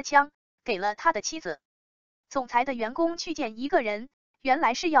他摇着枪给了他的妻子。总裁的员工去见一个人，原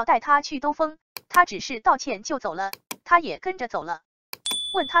来是要带他去兜风，他只是道歉就走了，他也跟着走了。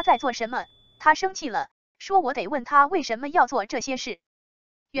问他在做什么，他生气了，说我得问他为什么要做这些事。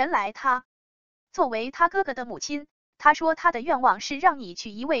原来他作为他哥哥的母亲，他说他的愿望是让你娶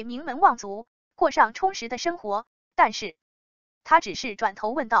一位名门望族，过上充实的生活，但是他只是转头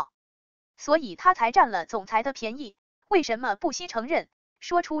问道，所以他才占了总裁的便宜，为什么不惜承认，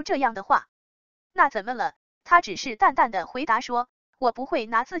说出这样的话？那怎么了？他只是淡淡的回答说，我不会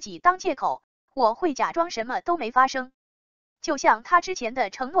拿自己当借口，我会假装什么都没发生。就像他之前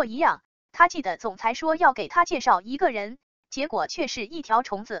的承诺一样，他记得总裁说要给他介绍一个人，结果却是一条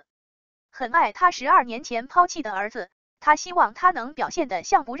虫子。很爱他12年前抛弃的儿子，他希望他能表现得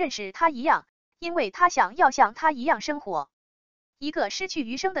像不认识他一样，因为他想要像他一样生活。一个失去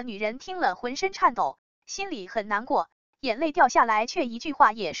余生的女人听了浑身颤抖，心里很难过，眼泪掉下来却一句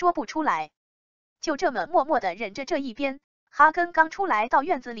话也说不出来。就这么默默的忍着这一边。哈根刚出来到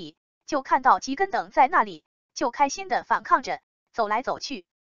院子里，就看到吉根等在那里，就开心的反抗着，走来走去。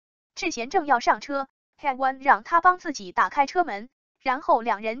智贤正要上车，Nha Uyen让他帮自己打开车门，然后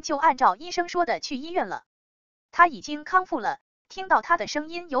两人就按照医生说的去医院了。他已经康复了，听到他的声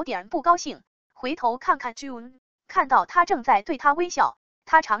音有点不高兴，回头看看 June， 看到他正在对他微笑，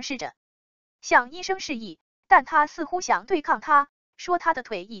他尝试着向医生示意，但他似乎想对抗他，说他的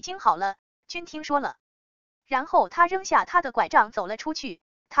腿已经好了。君听说了，然后他扔下他的拐杖走了出去。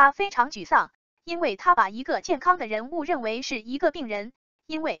他非常沮丧，因为他把一个健康的人误认为是一个病人。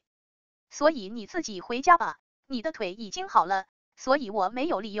所以你自己回家吧，你的腿已经好了，所以我没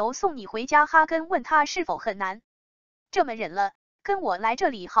有理由送你回家。哈根问他是否很难这么忍了，跟我来这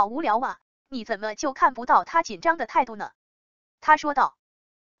里好无聊啊，你怎么就看不到他紧张的态度呢？他说道。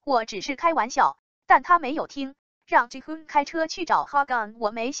我只是开玩笑，但他没有听，让吉坤开车去找哈根。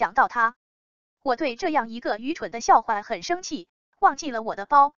我没想到我对这样一个愚蠢的笑话很生气，忘记了我的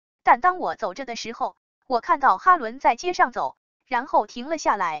包，但当我走着的时候，我看到哈伦在街上走，然后停了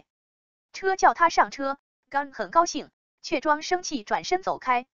下来，车叫他上车，刚很高兴，却装生气转身走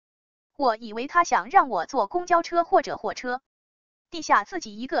开。我以为他想让我坐公交车或者火车，地下自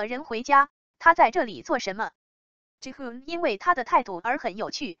己一个人回家，他在这里做什么？吉坤因为他的态度而很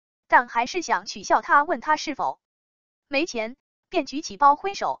有趣，但还是想取笑他，问他是否没钱，便举起包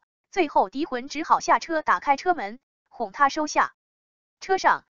挥手。最后狄魂只好下车打开车门，哄他收下。车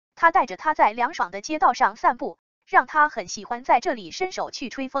上，他带着他在凉爽的街道上散步，让他很喜欢在这里伸手去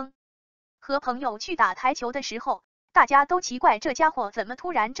吹风。和朋友去打台球的时候，大家都奇怪这家伙怎么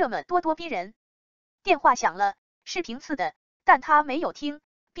突然这么咄咄逼人。电话响了，是平次的，但他没有听，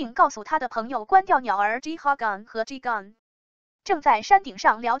并告诉他的朋友关掉鸟儿。Jihagan 和 Jigan 正在山顶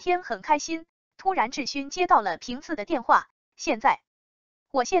上聊天，很开心。突然智勋接到了平次的电话，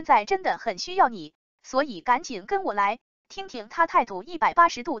我现在真的很需要你，所以赶紧跟我来。听听他态度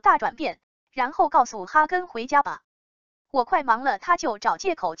180度大转变，然后告诉哈根回家吧。我快忙了，他就找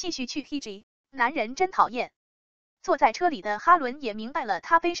借口继续去 Hiji。男人真讨厌。坐在车里的哈伦也明白了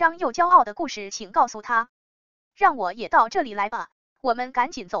他悲伤又骄傲的故事，请告诉他，让我也到这里来吧。我们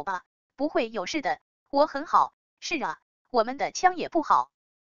赶紧走吧，不会有事的，我很好。是啊，我们的枪也不好。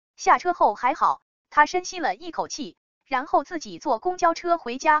下车后还好，他深吸了一口气，然后自己坐公交车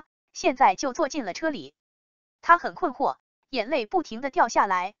回家，现在就坐进了车里。他很困惑，眼泪不停的掉下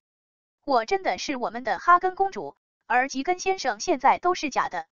来。我真的是我们的哈根公主，而吉根先生现在都是假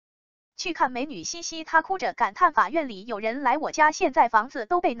的。去看美女西西，他哭着感叹法院里有人来我家，现在房子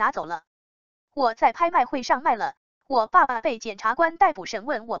都被拿走了。我在拍卖会上卖了，我爸爸被检察官逮捕审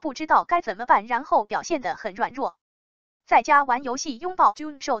问，我不知道该怎么办，然后表现得很软弱。在家玩游戏拥抱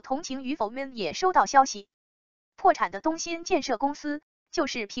June 受同情与否们也收到消息，破产的东新建设公司就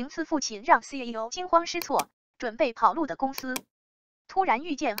是平次父亲让 CEO 惊慌失措，准备跑路的公司。突然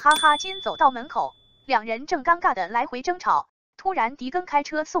遇见哈哈金走到门口，两人正尴尬的来回争吵，突然迪根开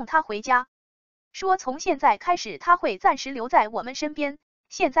车送他回家，说从现在开始他会暂时留在我们身边，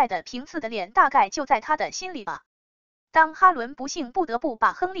现在的平次的脸大概就在他的心里吧。当哈伦不幸不得不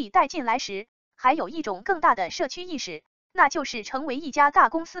把亨利带进来时，还有一种更大的社区意识，那就是成为一家大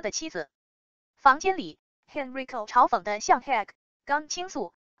公司的妻子。房间里 Henrico 嘲讽的向 Hag 刚倾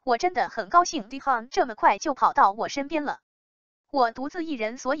诉，我真的很高兴 Dihan 这么快就跑到我身边了。我独自一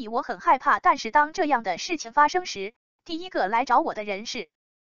人，所以我很害怕，但是当这样的事情发生时，第一个来找我的人是，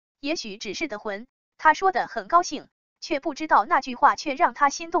也许只是的魂。他说的很高兴，却不知道那句话却让他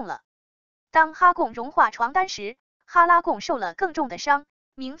心动了。当哈贡融化床单时，哈拉贡受了更重的伤，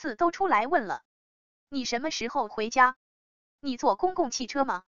名字都出来问了，你什么时候回家？你坐公共汽车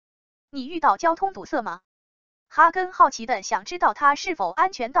吗？你遇到交通堵塞吗？哈根好奇的想知道他是否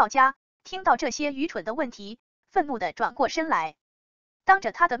安全到家，听到这些愚蠢的问题，愤怒的转过身来，当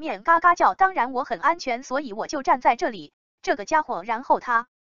着他的面嘎嘎叫，当然我很安全，所以我就站在这里，这个家伙。然后他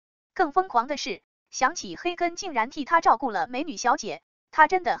更疯狂的是，想起黑根竟然替他照顾了美女小姐，他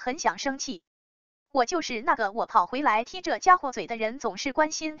真的很想生气。我就是那个我跑回来踢这家伙嘴的人，总是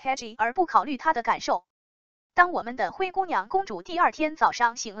关心 Hedgie 而不考虑他的感受。当我们的灰姑娘公主第二天早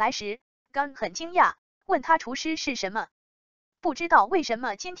上醒来时，刚很惊讶，问她厨师是什么。不知道为什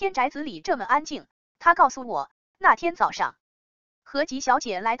么今天宅子里这么安静，她告诉我，那天早上和吉小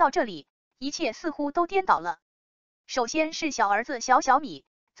姐来到这里，一切似乎都颠倒了。首先是小儿子小米，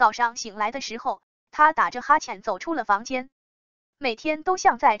早上醒来的时候，他打着哈欠走出了房间，每天都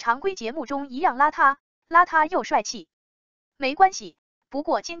像在常规节目中一样邋遢又帅气。没关系，不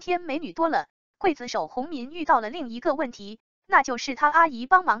过今天美女多了。刽子手洪民遇到了另一个问题，那就是他阿姨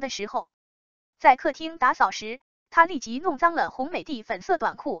帮忙的时候，在客厅打扫时，他立即弄脏了洪美的粉色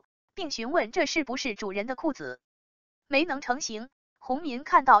短裤，并询问这是不是主人的裤子。没能成行，洪民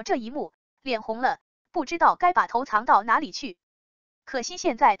看到这一幕，脸红了，不知道该把头藏到哪里去。可惜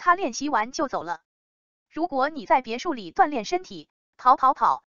现在他练习完就走了。如果你在别墅里锻炼身体，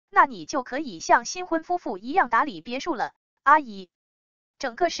跑，那你就可以像新婚夫妇一样打理别墅了，阿姨。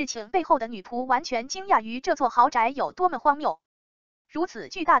整个事情背后的女仆完全惊讶于这座豪宅有多么荒谬，如此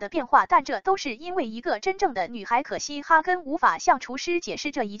巨大的变化，但这都是因为一个真正的女孩。可惜哈根无法向厨师解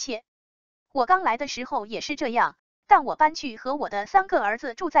释这一切。我刚来的时候也是这样，但我搬去和我的3个儿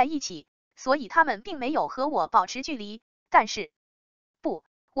子住在一起，所以他们并没有和我保持距离。但是，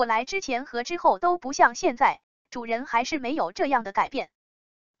我来之前和之后都不像现在，主人还是没有这样的改变。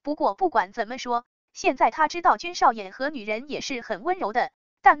不过不管怎么说，现在他知道军少爷和女人也是很温柔的，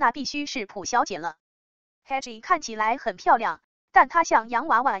但那必须是普小姐了。Hattie 看起来很漂亮，但她像洋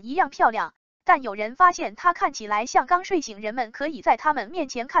娃娃一样漂亮。但有人发现她看起来像刚睡醒，人们可以在他们面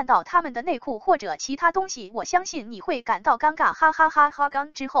前看到他们的内裤或者其他东西，我相信你会感到尴尬，哈哈哈哈。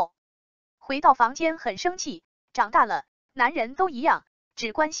刚之后回到房间很生气，长大了，男人都一样，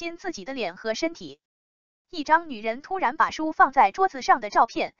只关心自己的脸和身体。一张女人突然把书放在桌子上的照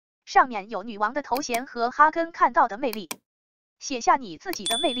片，上面有女王的头衔和哈根看到的魅力。写下你自己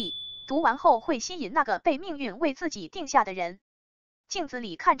的魅力，读完后会吸引那个被命运为自己定下的人。镜子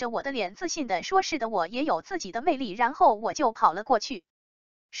里看着我的脸，自信的说是的，我也有自己的魅力。然后我就跑了过去。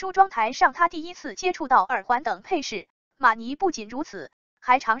梳妆台上他第一次接触到耳环等配饰，玛尼不仅如此，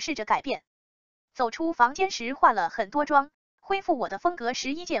还尝试着改变。走出房间时化了很多妆，恢复我的风格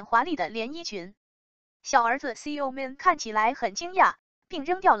时，一件华丽的连衣裙。小儿子 Xiaomin 看起来很惊讶，并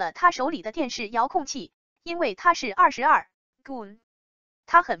扔掉了他手里的电视遥控器，因为他是22。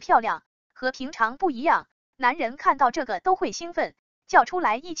她很漂亮，和平常不一样，男人看到这个都会兴奋，叫出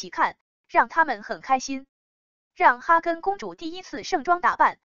来一起看，让他们很开心。让哈根公主第一次盛装打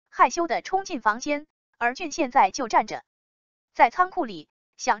扮，害羞的冲进房间，而俊现在就站着在仓库里，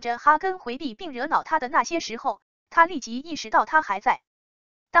想着哈根回避并惹恼他的那些时候，他立即意识到他还在。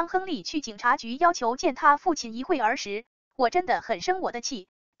当亨利去警察局要求见他父亲一会儿时，我真的很生我的气，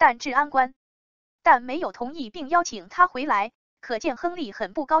但治安官没有同意并邀请他回来，可见亨利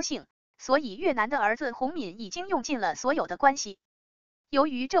很不高兴，所以越南的儿子洪敏已经用尽了所有的关系。由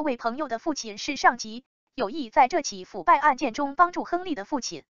于这位朋友的父亲是上级，有意在这起腐败案件中帮助亨利的父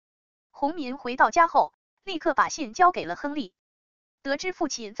亲。洪敏回到家后，立刻把信交给了亨利。得知父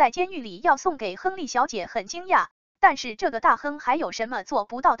亲在监狱里要送给亨利小姐，很惊讶，但是这个大亨还有什么做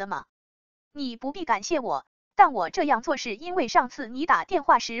不到的吗？你不必感谢我，但我这样做是因为上次你打电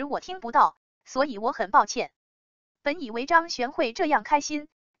话时我听不到，所以我很抱歉。本以为张璇会这样开心，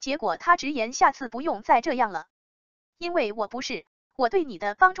结果他直言下次不用再这样了。因为我对你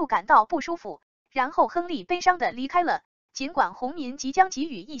的帮助感到不舒服。然后亨利悲伤的离开了，尽管洪民即将给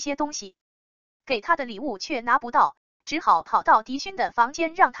予一些东西给他的礼物却拿不到，只好跑到迪勋的房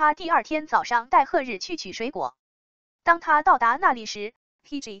间，让他第二天早上带贺日去取水果。当他到达那里时，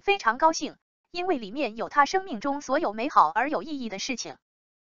 PG 非常高兴，因为里面有他生命中所有美好而有意义的事情。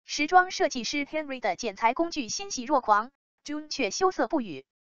时装设计师 Henry 的剪裁工具欣喜若狂， June 却羞涩不语，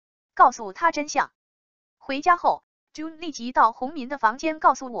告诉他真相。回家后， June 立即到洪民的房间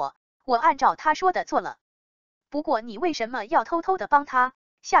告诉我按照他说的做了。不过你为什么要偷偷的帮他？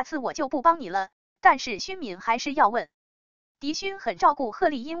下次我就不帮你了。但是勋敏还是要问。迪勋很照顾贺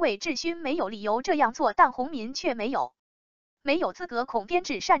丽，因为智勋没有理由这样做，但洪民却没有资格。恐编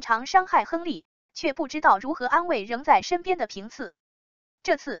制擅长伤害亨利，却不知道如何安慰仍在身边的平次。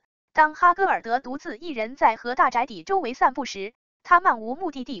这次，当哈戈尔德独自一人在和大宅邸周围散步时，他漫无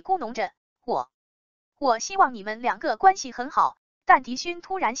目的地咕哝着，我希望你们两个关系很好。但迪勋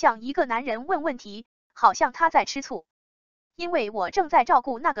突然像一个男人问问题，好像他在吃醋。因为我正在照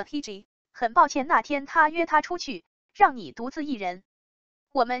顾那个 PG， 很抱歉那天他约他出去，让你独自一人。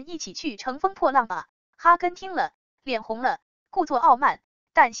我们一起去乘风破浪吧。哈根听了，脸红了，故作傲慢，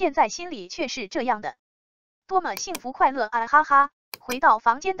但现在心里却是这样的。多么幸福快乐啊哈哈。回到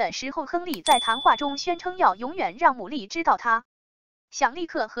房间的时候，亨利在谈话中宣称要永远让牡蛎知道他想立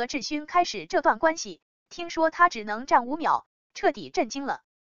刻和智勋开始这段关系，听说他只能站5秒。彻底震惊了。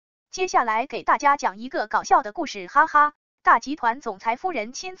接下来给大家讲一个搞笑的故事，哈哈。大集团总裁夫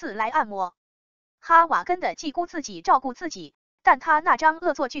人亲自来按摩。哈瓦根的既顾自己照顾自己，但他那张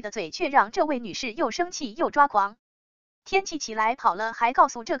恶作剧的嘴却让这位女士又生气又抓狂。天气起来跑了，还告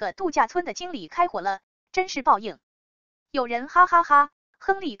诉这个度假村的经理开火了，真是报应。有人哈哈哈。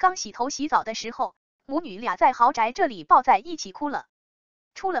亨利刚洗头洗澡的时候，母女俩在豪宅这里抱在一起哭了。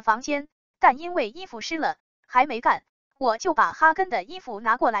出了房间，但因为衣服湿了，还没干。我就把哈根的衣服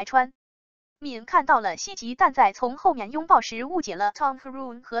拿过来穿。敏看到了希吉，但在从后面拥抱时误解了 Tom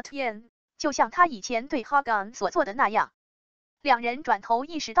Haroon 和 Tien， 就像他以前对 Hagan 所做的那样。两人转头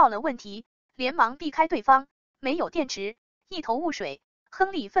意识到了问题，连忙避开对方。没有电池，一头雾水。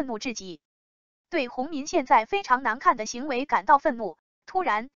亨利愤怒至极，对洪民现在非常难看的行为感到愤怒。突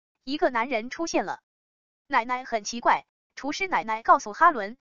然，一个男人出现了。奶奶很奇怪，厨师奶奶告诉哈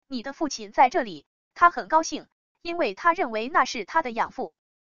伦，你的父亲在这里。他很高兴，因为他认为那是他的养父。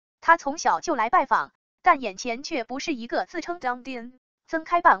他从小就来拜访，但眼前却不是一个自称张丁曾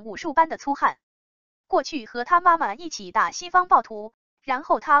开办武术班的粗汉。过去和他妈妈一起打西方暴徒，然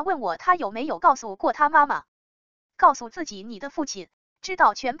后他问我他有没有告诉过他妈妈，告诉自己你的父亲。知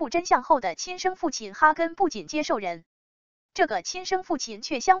道全部真相后的亲生父亲哈根不仅接受人，这个亲生父亲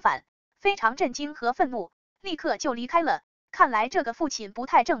却相反，非常震惊和愤怒，立刻就离开了。看来这个父亲不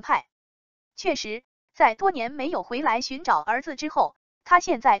太正派。确实，在多年没有回来寻找儿子之后，他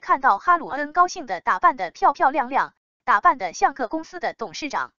现在看到哈鲁恩高兴的打扮得漂漂亮亮，打扮得像个公司的董事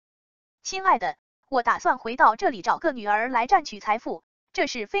长。亲爱的，我打算回到这里找个女儿来占取财富，这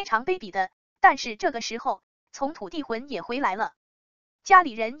是非常卑鄙的。但是这个时候，从土地魂也回来了。家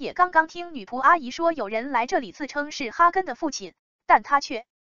里人也刚刚听女仆阿姨说有人来这里自称是哈根的父亲，但他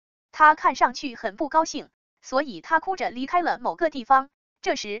看上去很不高兴，所以他哭着离开了某个地方。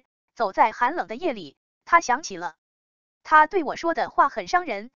这时，走在寒冷的夜里，他想起了他对我说的话很伤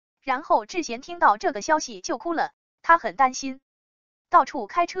人，然后智贤听到这个消息就哭了，他很担心，到处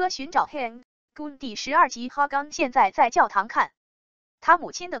开车寻找 Hang Gun 第12集哈刚现在在教堂看他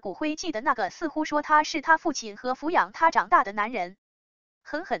母亲的骨灰，记得那个似乎说他是他父亲和抚养他长大的男人。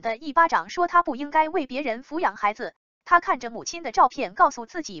狠狠的一巴掌说他不应该为别人抚养孩子。他看着母亲的照片，告诉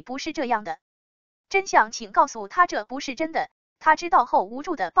自己不是这样的。真相请告诉他这不是真的。他知道后无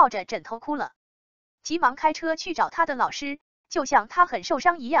助的抱着枕头哭了，急忙开车去找他的老师，就像他很受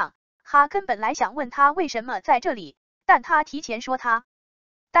伤一样。哈根本来想问他为什么在这里，但他提前说他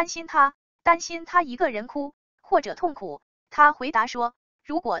担心他一个人哭或者痛苦。他回答说，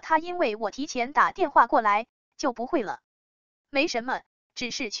如果他因为我提前打电话过来，就不会了。没什么，只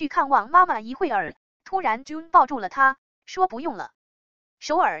是去看望妈妈一会儿。突然 June 抱住了他，说不用了。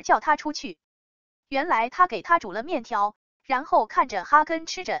首尔叫他出去。原来他给他煮了面条，然后看着哈根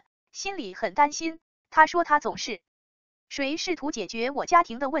吃着，心里很担心。他说他总是谁试图解决我家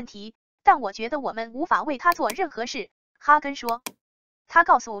庭的问题，但我觉得我们无法为他做任何事。哈根说，他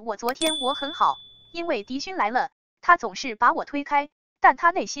告诉我昨天我很好，因为迪勋来了，他总是把我推开，但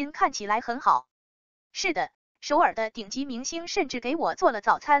他内心看起来很好。是的，首尔的顶级明星甚至给我做了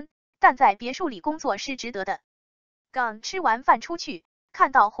早餐，但在别墅里工作是值得的。刚吃完饭出去，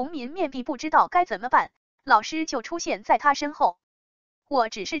看到洪民面壁不知道该怎么办，老师就出现在他身后。我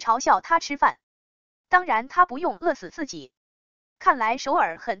只是嘲笑他吃饭，当然他不用饿死自己。看来首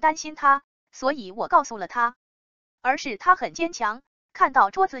尔很担心他，所以我告诉了他。而是他很坚强，看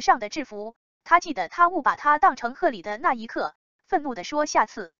到桌子上的制服，他记得他误把他当成贺礼的那一刻，愤怒地说下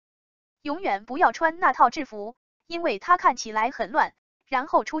次永远不要穿那套制服，因为他看起来很乱。然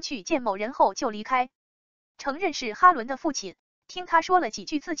后出去见某人后就离开，承认是哈伦的父亲。听他说了几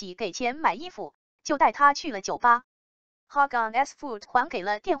句自己给钱买衣服，就带他去了酒吧。Hagan S Food 还给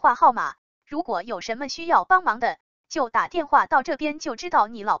了电话号码，如果有什么需要帮忙的，就打电话到这边就知道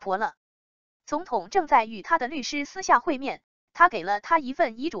你老婆了。总统正在与他的律师私下会面，他给了他一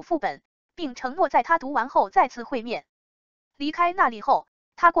份遗嘱副本，并承诺在他读完后再次会面。离开那里后，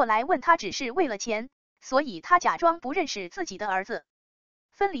他过来问他只是为了钱，所以他假装不认识自己的儿子。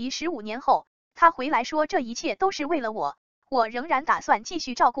分离15年后，他回来说这一切都是为了我，我仍然打算继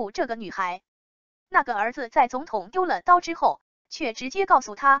续照顾这个女孩。那个儿子在总统丢了刀之后，却直接告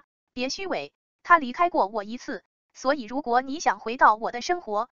诉他，别虚伪，他离开过我一次，所以如果你想回到我的生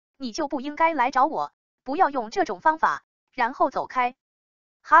活，你就不应该来找我，不要用这种方法，然后走开。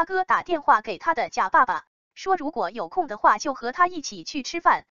哈哥打电话给他的假爸爸，说如果有空的话就和他一起去吃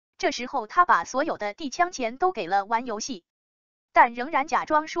饭。这时候他把所有的地枪钱都给了玩游戏，但仍然假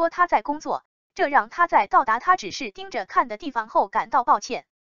装说他在工作，这让他在到达他只是盯着看的地方后感到抱歉。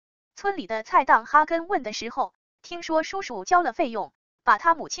村里的菜档哈根问的时候，听说叔叔交了费用，把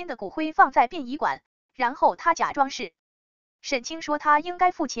他母亲的骨灰放在殡仪馆，然后他假装是沈清，说他应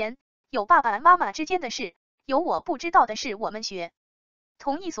该付钱，有爸爸妈妈之间的事，有我不知道的事。我们学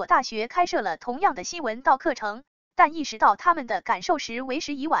同一所大学开设了同样的新闻道课程，但意识到他们的感受时为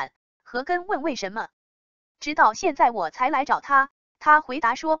时已晚。何根问为什么，直到现在我才来找他。他回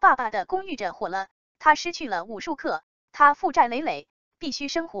答说爸爸的公寓着火了，他失去了武术课，他负债累累，必须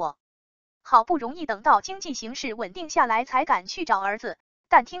生活。好不容易等到经济形势稳定下来才敢去找儿子，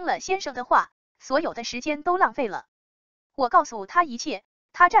但听了先生的话，所有的时间都浪费了。我告诉他一切，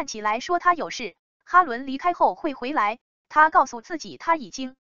他站起来说他有事，哈伦离开后会回来。他告诉自己他已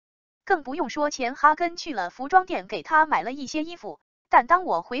经，更不用说前哈根去了服装店给他买了一些衣服，但当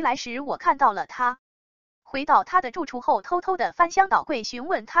我回来时，我看到了他。回到他的住处后，偷偷的翻箱倒柜询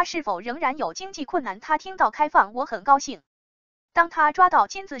问他是否仍然有经济困难。他听到开放，我很高兴。当他抓到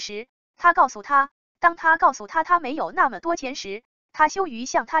金子时，当他告诉他他没有那么多钱时，他羞于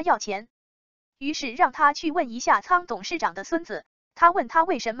向他要钱，于是让他去问一下仓董事长的孙子。他问他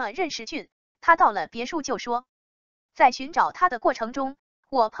为什么认识俊，他到了别墅就说，在寻找他的过程中，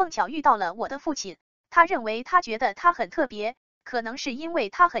我碰巧遇到了我的父亲，他认为他觉得他很特别，可能是因为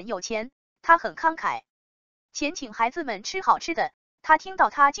他很有钱，他很慷慨，钱请孩子们吃好吃的。他听到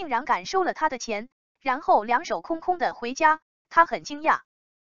他竟然敢收了他的钱，然后两手空空的回家，他很惊讶。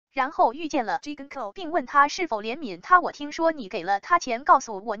然后遇见了 Jigenko， 并问他是否怜悯他。我听说你给了他钱，告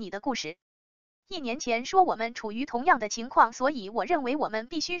诉我你的故事。1年前说我们处于同样的情况，所以我认为我们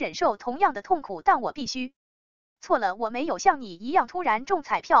必须忍受同样的痛苦，但我必须错了，我没有像你一样突然中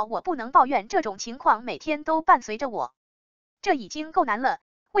彩票，我不能抱怨这种情况每天都伴随着我，这已经够难了，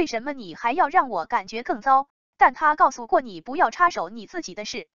为什么你还要让我感觉更糟？但他告诉过你不要插手你自己的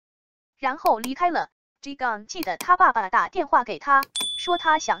事，然后离开了。Jigan 记得他爸爸打电话给他，说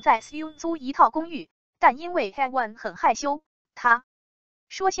他想在 Seoul 租一套公寓，但因为 Haewon 很害羞，他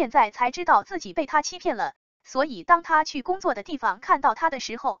说现在才知道自己被他欺骗了，所以当他去工作的地方看到他的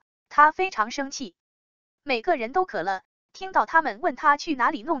时候，他非常生气。每个人都渴了，听到他们问他去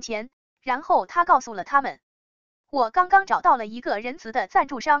哪里弄钱，然后他告诉了他们，我刚刚找到了一个仁慈的赞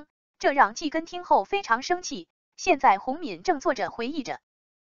助商，这让季根听后非常生气。现在洪敏正坐着回忆着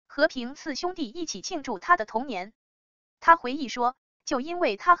和平4兄弟一起庆祝他的童年。他回忆说，就因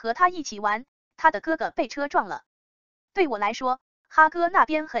为他和他一起玩，他的哥哥被车撞了。对我来说，哈哥那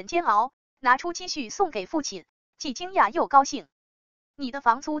边很煎熬，拿出积蓄送给父亲，既惊讶又高兴。你的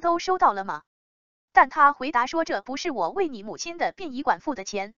房租都收到了吗？但他回答说，这不是我为你母亲的殡仪馆付的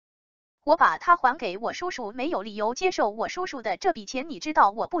钱，我把它还给我叔叔，没有理由接受我叔叔的这笔钱，你知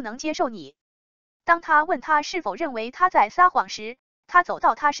道我不能接受你。当他问他是否认为他在撒谎时，他走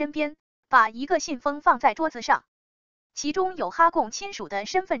到他身边，把一个信封放在桌子上，其中有哈贡亲属的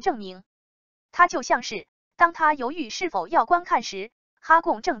身份证明。他就像是当他犹豫是否要观看时，哈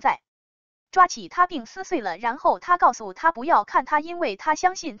贡正在抓起他并撕碎了，然后他告诉他不要看他，因为他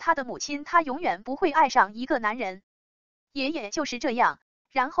相信他的母亲，他永远不会爱上一个男人。爷爷就是这样。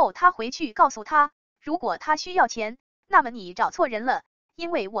然后他回去告诉他，如果他需要钱，那么你找错人了，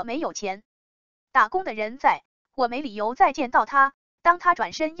因为我没有钱。打工的人在，我没理由再见到他。当他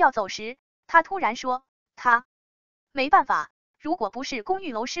转身要走时，他突然说，他没办法，如果不是公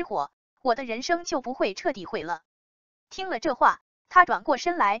寓楼失火，我的人生就不会彻底毁了。听了这话，他转过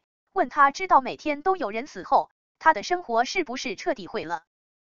身来，问他知道每天都有人死后，他的生活是不是彻底毁了？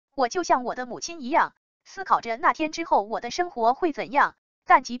我就像我的母亲一样，思考着那天之后我的生活会怎样，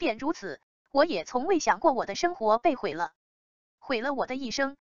但即便如此，我也从未想过我的生活被毁了。毁了我的一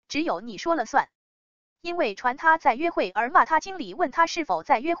生，只有你说了算。因为传他在约会而骂他，经理问他是否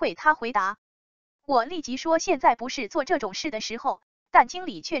在约会，他回答，我立即说现在不是做这种事的时候，但经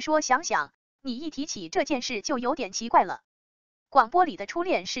理却说想想，你一提起这件事就有点奇怪了。广播里的初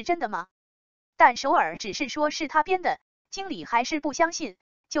恋是真的吗？但首尔只是说是他编的，经理还是不相信，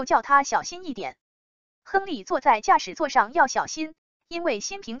就叫他小心一点。亨利坐在驾驶座上要小心，因为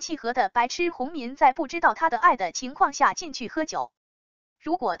心平气和的白痴洪民在不知道他的爱的情况下进去喝酒。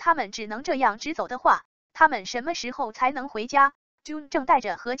如果他们只能这样直走的话，他们什么时候才能回家？June 正带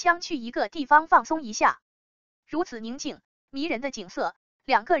着荷枪去一个地方放松一下。如此宁静迷人的景色，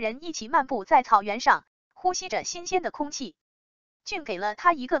两个人一起漫步在草原上，呼吸着新鲜的空气。June 给了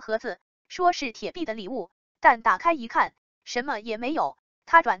他一个盒子，说是铁币的礼物，但打开一看，什么也没有。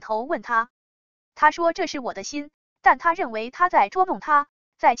他转头问他，他说这是我的心，但他认为他在捉弄他。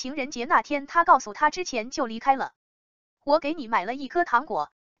在情人节那天，他告诉他之前就离开了。我给你买了一颗糖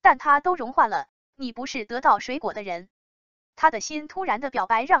果，但它都融化了。你不是得到水果的人。他的心突然的表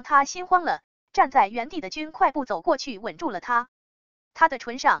白让他心慌了，站在原地的君快步走过去吻住了他。他的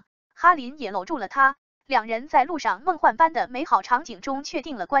唇上，哈林也搂住了他，两人在路上梦幻般的美好场景中确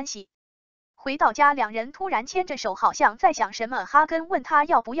定了关系。回到家，两人突然牵着手，好像在想什么。哈根问他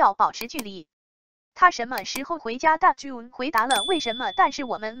要不要保持距离，他什么时候回家？但 June 回答了为什么，但是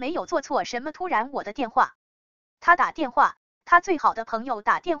我们没有做错什么。突然我的电话，他打电话，他最好的朋友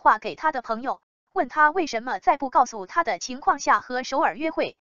打电话给他的朋友，问他为什么在不告诉他的情况下和首尔约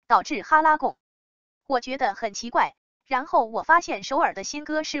会，导致哈拉贡。我觉得很奇怪，然后我发现首尔的新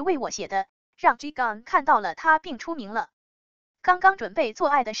歌是为我写的，让 Jigan 看到了他并出名了。刚刚准备做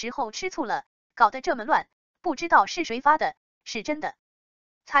爱的时候吃醋了，搞得这么乱，不知道是谁发的，是真的。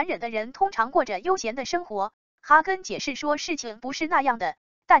残忍的人通常过着悠闲的生活。哈根解释说事情不是那样的，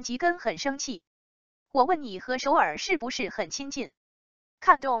但吉根很生气。我问你和首尔是不是很亲近？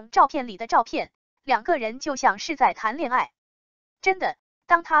看懂照片里的照片，两个人就像是在谈恋爱。真的，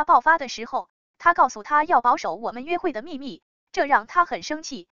当他爆发的时候，他告诉他要保守我们约会的秘密，这让他很生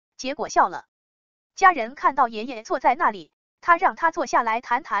气，结果笑了。家人看到爷爷坐在那里，他让他坐下来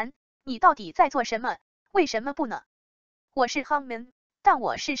谈谈，你到底在做什么？为什么不呢？我是哈根，但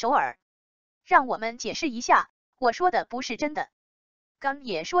我是首尔。让我们解释一下，我说的不是真的。刚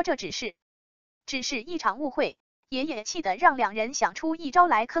也说这只是一场误会，爷爷气得让两人想出一招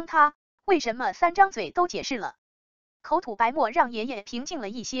来坑他，为什么三张嘴都解释了？口吐白沫让爷爷平静了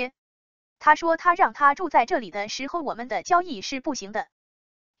一些。他说他让他住在这里的时候，我们的交易是不行的，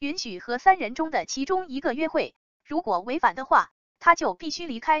允许和3人中的其中一个约会，如果违反的话，他就必须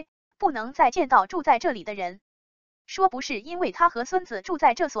离开，不能再见到住在这里的人。说不是因为他和孙子住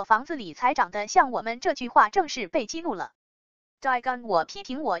在这所房子里才长得像我们，这句话正是被激怒了。刚我批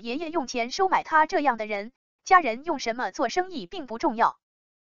评我爷爷用钱收买他这样的人，家人用什么做生意并不重要，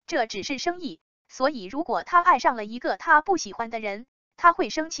这只是生意，所以如果他爱上了一个他不喜欢的人，他会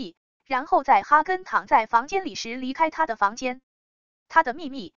生气，然后在哈根躺在房间里时离开他的房间。他的秘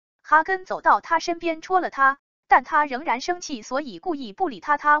密，哈根走到他身边戳了他，但他仍然生气，所以故意不理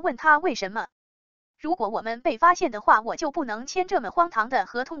他。他问他为什么？如果我们被发现的话，我就不能签这么荒唐的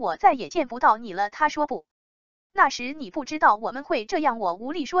合同，我再也见不到你了。他说不。那时你不知道我们会这样，我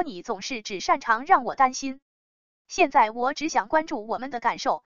无力说，你总是只擅长让我担心。现在我只想关注我们的感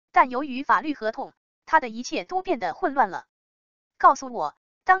受，但由于法律合同，他的一切都变得混乱了。告诉我，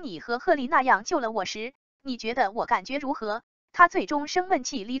当你和赫利那样救了我时，你觉得我感觉如何？他最终生闷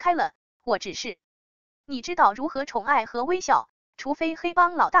气离开了。我只是，你知道如何宠爱和微笑，除非黑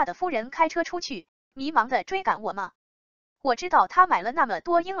帮老大的夫人开车出去，迷茫的追赶我吗？我知道他买了那么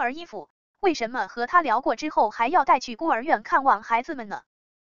多婴儿衣服，为什么和他聊过之后还要带去孤儿院看望孩子们呢？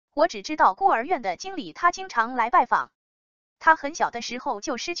我只知道孤儿院的经理他经常来拜访，他很小的时候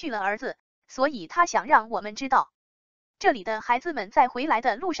就失去了儿子，所以他想让我们知道，这里的孩子们在回来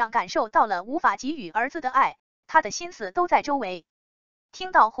的路上感受到了无法给予儿子的爱，他的心思都在周围。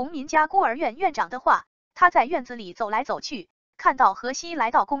听到洪民家孤儿院院长的话，他在院子里走来走去，看到荷西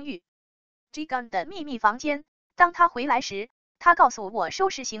来到公寓Jigan 的秘密房间。当他回来时，他告诉我收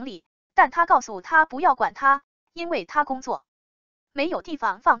拾行李，但他告诉他不要管他，因为他工作没有地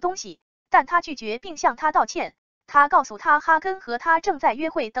方放东西，但他拒绝并向他道歉。他告诉他哈根和他正在约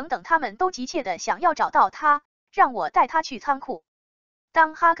会等等，他们都急切的想要找到他，让我带他去仓库。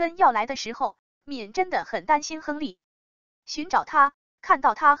当哈根要来的时候，敏真的很担心亨利。寻找他，看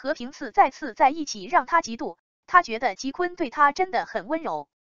到他和平次再次在一起让他嫉妒，他觉得吉坤对他真的很温柔。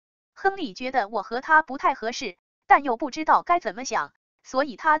亨利觉得我和他不太合适，但又不知道该怎么想，所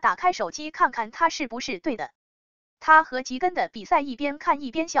以他打开手机看看他是不是对的。他和吉根的比赛一边看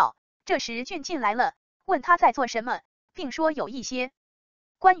一边笑，这时俊进来了，问他在做什么，并说有一些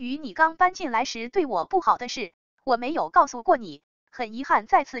关于你刚搬进来时对我不好的事，我没有告诉过你，很遗憾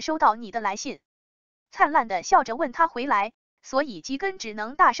再次收到你的来信。灿烂的笑着问他回来，所以吉根只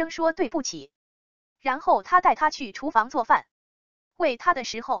能大声说对不起。然后他带他去厨房做饭，喂他的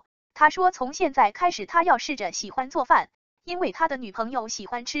时候，他说从现在开始他要试着喜欢做饭，因为他的女朋友喜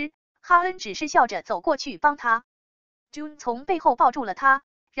欢吃。哈恩只是笑着走过去帮他。June 从背后抱住了他，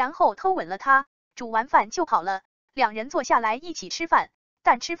然后偷吻了他，煮完饭就跑了。两人坐下来一起吃饭，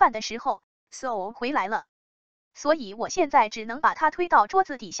但吃饭的时候 So 回来了，所以我现在只能把他推到桌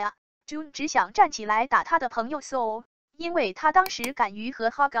子底下。June 只想站起来打他的朋友 So， 因为他当时敢于和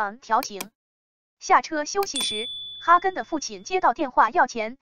哈根调情。下车休息时，哈根的父亲接到电话要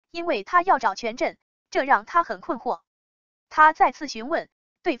钱，因为他要找全镇，这让他很困惑。他再次询问，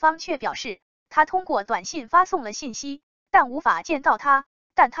对方却表示他通过短信发送了信息，但无法见到他，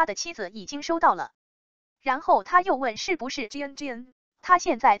但他的妻子已经收到了。然后他又问是不是 Jian， 他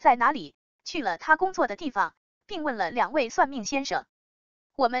现在在哪里，去了他工作的地方，并问了2位算命先生。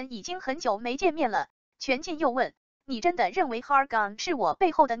我们已经很久没见面了。全进又问，你真的认为 Hargan 是我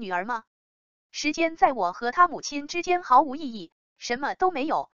背后的女儿吗？时间在我和他母亲之间毫无意义，什么都没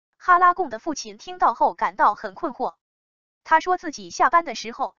有。哈拉贡的父亲听到后感到很困惑。他说自己下班的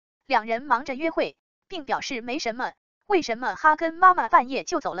时候，两人忙着约会，并表示没什么。为什么哈根妈妈半夜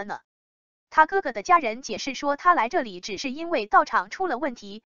就走了呢？他哥哥的家人解释说，他来这里只是因为道场出了问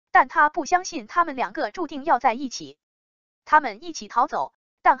题，但他不相信他们2个注定要在一起。他们一起逃走，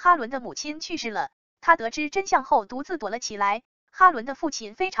但哈伦的母亲去世了。他得知真相后独自躲了起来。哈伦的父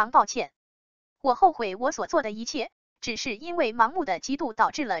亲非常抱歉。我后悔我所做的一切，只是因为盲目的嫉妒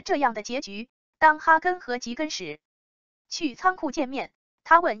导致了这样的结局。当哈根和吉根时去仓库见面，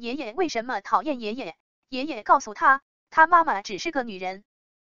他问爷爷为什么讨厌爷爷，爷爷告诉他，他妈妈只是个女人。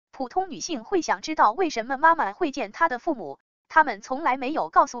普通女性会想知道为什么妈妈会见她的父母，他们从来没有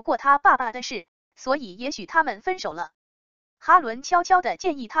告诉过他爸爸的事，所以也许他们分手了。哈伦悄悄地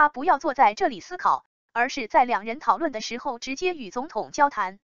建议他不要坐在这里思考，而是在两人讨论的时候直接与总统交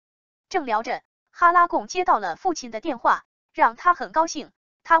谈。正聊着，哈拉贡接到了父亲的电话，让他很高兴。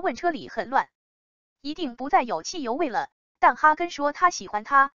他问车里很乱，一定不再有汽油味了，但哈根说他喜欢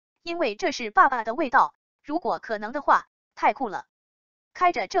它，因为这是爸爸的味道，如果可能的话，太酷了。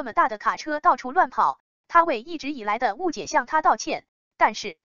开着这么大的卡车到处乱跑，他为一直以来的误解向他道歉，但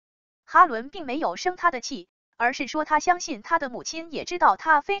是哈伦并没有生他的气，而是说他相信他的母亲也知道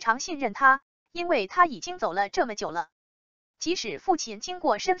他非常信任他，因为他已经走了这么久了。即使父亲经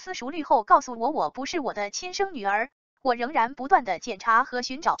过深思熟虑后告诉我不是我的亲生女儿，我仍然不断的检查和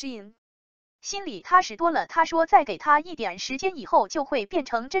寻找 Jean， 心里踏实多了。他说再给他一点时间以后就会变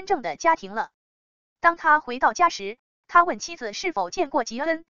成真正的家庭了。当他回到家时，他问妻子是否见过吉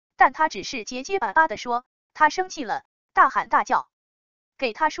恩，但他只是结结巴巴的说，他生气了，大喊大叫。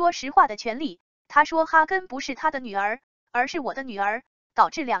给他说实话的权利，他说哈根不是他的女儿，而是我的女儿，导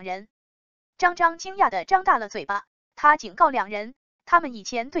致两人张张惊讶的张大了嘴巴。他警告两人，他们以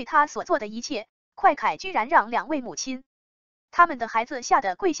前对他所做的一切，快凯居然让两位母亲他们的孩子吓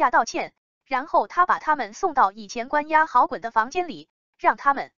得跪下道歉，然后他把他们送到以前关押好滚的房间里，让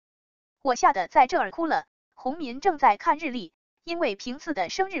他们我吓得在这儿哭了。洪民正在看日历，因为平次的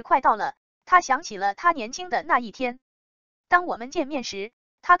生日快到了，他想起了他年轻的那一天。当我们见面时，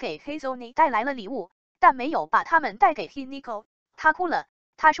他给 Hazelney 带来了礼物，但没有把他们带给 Hiniko。他哭了，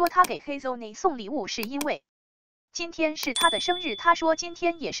他说他给 Hazelney 送礼物是因为今天是他的生日，他说今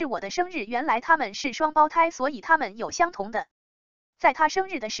天也是我的生日，原来他们是双胞胎，所以他们有相同的。在他生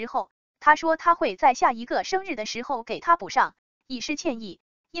日的时候，他说他会在下一个生日的时候给他补上，以示歉意，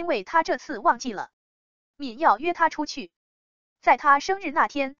因为他这次忘记了。敏要约他出去。在他生日那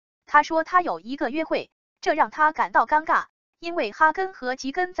天，他说他有一个约会，这让他感到尴尬，因为哈根和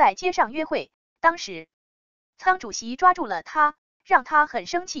吉根在街上约会，当时仓主席抓住了他，让他很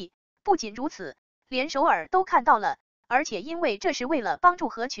生气。不仅如此，连首尔都看到了，而且因为这是为了帮助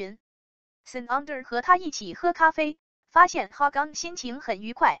合群，Sunder 和他一起喝咖啡，发现哈根心情很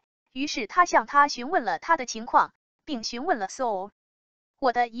愉快，于是他向他询问了他的情况，并询问了 So。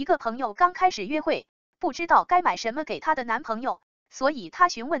我的一个朋友刚开始约会，不知道该买什么给她的男朋友，所以他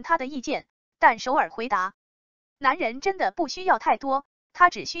询问他的意见，但首尔回答，男人真的不需要太多，他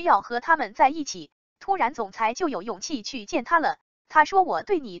只需要和他们在一起。突然总裁就有勇气去见他了，他说我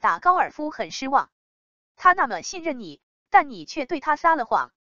对你打高尔夫很失望，他那么信任你，但你却对他撒了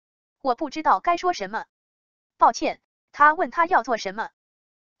谎。我不知道该说什么。抱歉。他问他要做什么，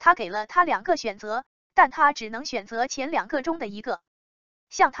他给了他2个选择，但他只能选择前2个中的一个。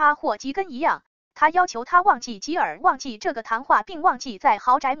像他或吉根一样，他要求他忘记吉尔，忘记这个谈话，并忘记在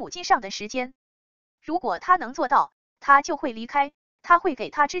豪宅母鸡上的时间。如果他能做到，他就会离开，他会给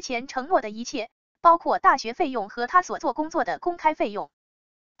他之前承诺的一切，包括大学费用和他所做工作的公开费用。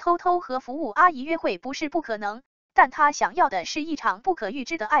偷偷和服务阿姨约会不是不可能，但他想要的是一场不可预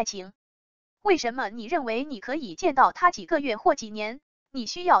知的爱情。为什么你认为你可以见到他几个月或几年？你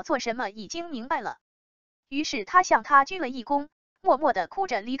需要做什么已经明白了。于是他向他鞠了一躬，默默地哭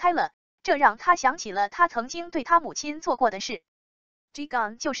着离开了。这让他想起了他曾经对他母亲做过的事。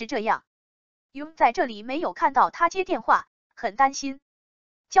Jigan 就是这样。Yung 在这里没有看到他接电话，很担心。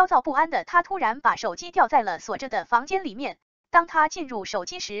焦躁不安的他突然把手机掉在了锁着的房间里面。当他进入手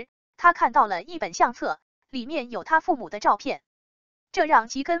机时，他看到了一本相册，里面有他父母的照片。这让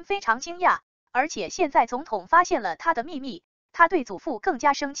吉根非常惊讶，而且现在总统发现了他的秘密，他对祖父更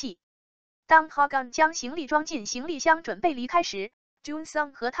加生气。当 Hagan 将行李装进行李箱准备离开时， Jun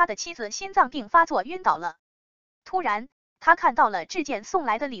Sung 和他的妻子心脏病发作晕倒了。突然，他看到了志健送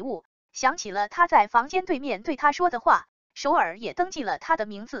来的礼物，想起了他在房间对面对他说的话，首尔也登记了他的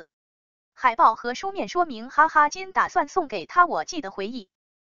名字。海报和书面说明哈哈金打算送给他我记的回忆。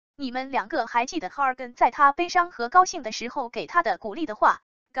你们2个还记得 Hagan 在他悲伤和高兴的时候给他的鼓励的话，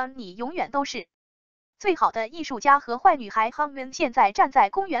跟你永远都是最好的艺术家和坏女孩。 Hagan 现在站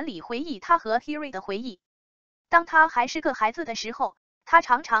在公园里回忆他和 Hiri 的回忆。当他还是个孩子的时候，他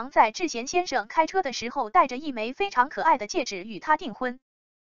常常在志贤先生开车的时候带着一枚非常可爱的戒指与他订婚。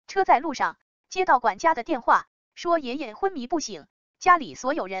车在路上，接到管家的电话，说爷爷昏迷不醒，家里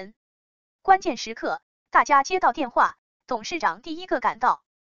所有人。关键时刻，大家接到电话，董事长第一个赶到，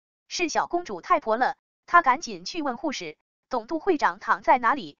是小公主太婆了。他赶紧去问护士，董杜会长躺在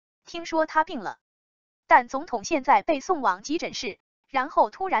哪里？听说他病了。但总统现在被送往急诊室。然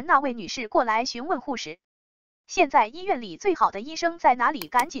后突然那位女士过来询问护士，现在医院里最好的医生在哪里？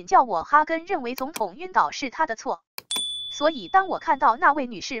赶紧叫我！哈根认为总统晕倒是他的错，所以当我看到那位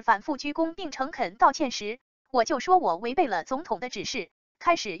女士反复鞠躬并诚恳道歉时，我就说我违背了总统的指示，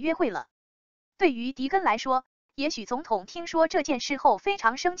开始约会了。对于迪根来说，也许总统听说这件事后非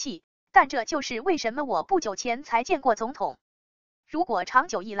常生气，但这就是为什么我不久前才见过总统。如果长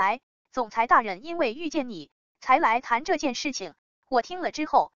久以来，总裁大人因为遇见你才来谈这件事情，我听了之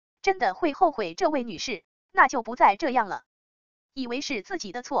后真的会后悔这位女士，那就不再这样了。以为是自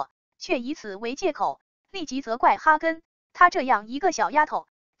己的错，却以此为借口，立即责怪哈根，她这样一个小丫头，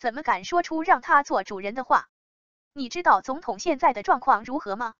怎么敢说出让她做主人的话？你知道总统现在的状况如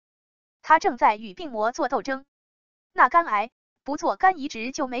何吗？他正在与病魔做斗争。那肝癌不做肝移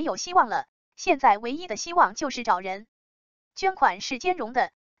植就没有希望了，现在唯一的希望就是找人捐款是兼容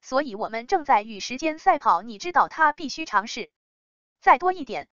的，所以我们正在与时间赛跑。你知道他必须尝试再多一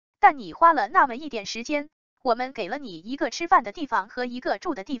点，但你花了那么一点时间，我们给了你一个吃饭的地方和一个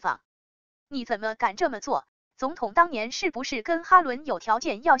住的地方，你怎么敢这么做？总统当年是不是跟哈伦有条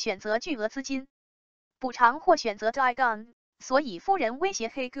件要选择巨额资金补偿或选择 die gun？ 所以夫人威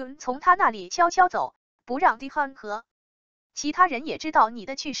胁黑根从他那里悄悄走，不让迪汉和其他人也知道你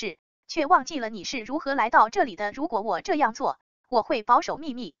的去世，却忘记了你是如何来到这里的。如果我这样做，我会保守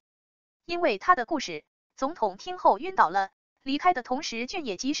秘密。因为他的故事，总统听后晕倒了，离开的同时俊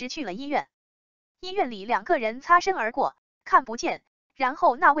也及时去了医院。医院里两个人擦身而过，看不见，然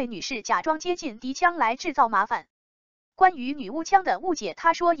后那位女士假装接近敌枪来制造麻烦。关于女巫腔的误解，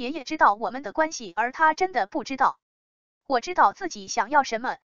她说爷爷知道我们的关系，而他真的不知道。我知道自己想要什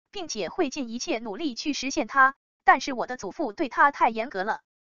么，并且会尽一切努力去实现它，但是我的祖父对他太严格了。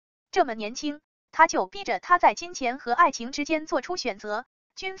这么年轻，他就逼着他在金钱和爱情之间做出选择。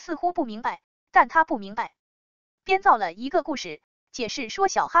君似乎不明白，但他不明白。编造了一个故事，解释说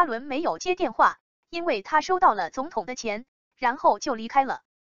小哈伦没有接电话，因为他收到了总统的钱，然后就离开了。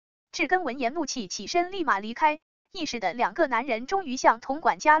志根闻言怒气起身，立马离开。意识的两个男人终于向童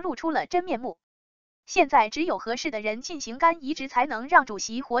管家露出了真面目。现在只有合适的人进行肝移植才能让主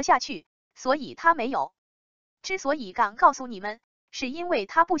席活下去，所以他没有。之所以敢告诉你们，是因为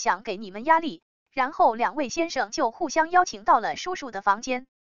他不想给你们压力。然后两位先生就互相邀请到了叔叔的房间。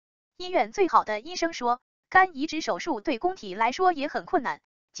医院最好的医生说，肝移植手术对宫体来说也很困难，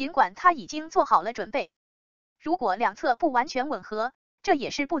尽管他已经做好了准备。如果两侧不完全吻合，这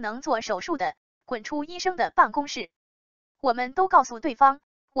也是不能做手术的。滚出医生的办公室。我们都告诉对方，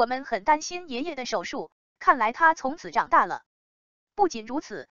我们很担心爷爷的手术，看来他从此长大了。不仅如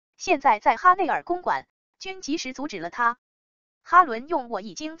此，现在在哈内尔公馆，君及时阻止了他。哈伦用我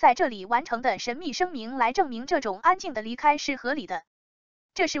已经在这里完成的神秘声明来证明这种安静的离开是合理的。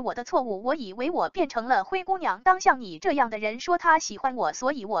这是我的错误，我以为我变成了灰姑娘，当像你这样的人说他喜欢我，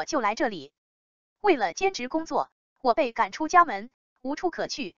所以我就来这里。为了兼职工作，我被赶出家门，无处可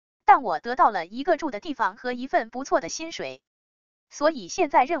去。但我得到了一个住的地方和一份不错的薪水，所以现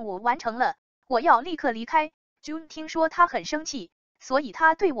在任务完成了，我要立刻离开。June 听说他很生气，所以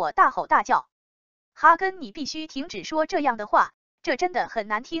他对我大吼大叫。哈根，你必须停止说这样的话，这真的很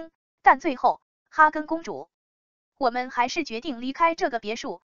难听。但最后，哈根公主，我们还是决定离开这个别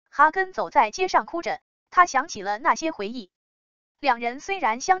墅。哈根走在街上哭着，他想起了那些回忆。两人虽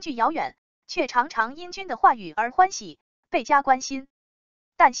然相距遥远，却常常因君的话语而欢喜，倍加关心。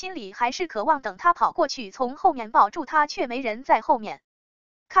但心里还是渴望等他跑过去从后面抱住他，却没人在后面。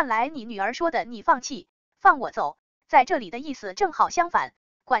看来你女儿说的你放弃放我走在这里的意思正好相反，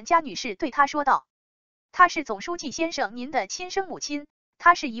管家女士对他说道。她是总书记先生您的亲生母亲，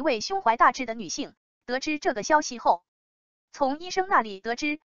她是一位胸怀大志的女性。得知这个消息后，从医生那里得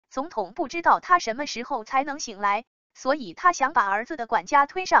知总统不知道他什么时候才能醒来，所以他想把儿子的管家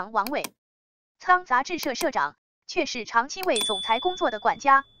推上王位。仓杂志社社长却是长期为总裁工作的管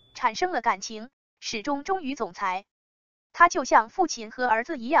家，产生了感情，始终忠于总裁。他就像父亲和儿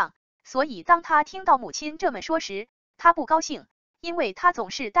子一样，所以当他听到母亲这么说时，他不高兴，因为他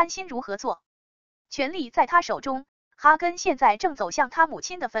总是担心如何做。权力在他手中，哈根现在正走向他母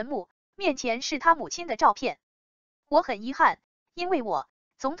亲的坟墓，面前是他母亲的照片。我很遗憾，因为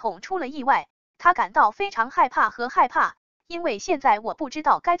总统出了意外，他感到非常害怕，因为现在我不知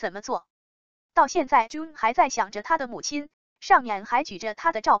道该怎么做。到现在 June 还在想着他的母亲，上面还举着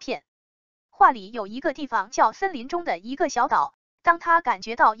他的照片。画里有一个地方叫森林中的一个小岛，当他感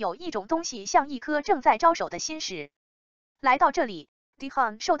觉到有一种东西像一颗正在招手的心时，来到这里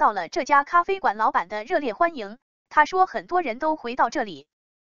Dihan 受到了这家咖啡馆老板的热烈欢迎。他说很多人都回到这里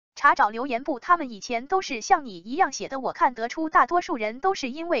查找留言簿，他们以前都是像你一样写的，我看得出大多数人都是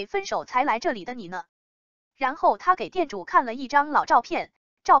因为分手才来这里的，你呢？然后他给店主看了一张老照片，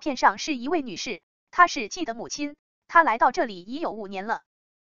照片上是一位女士，她是季的母亲，她来到这里已有5年了。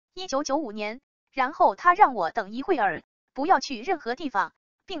1995年，然后她让我等一会儿，不要去任何地方，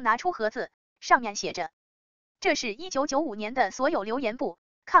并拿出盒子，上面写着：这是1995年的所有留言簿，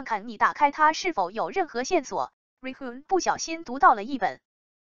看看你打开它是否有任何线索。不小心读到了一本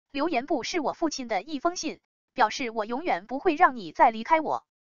留言簿，是我父亲的一封信，表示我永远不会让你再离开我。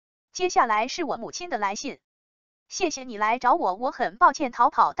接下来是我母亲的来信。谢谢你来找我，我很抱歉逃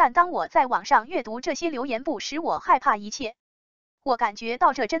跑，但当我在网上阅读这些留言簿时，我害怕一切。我感觉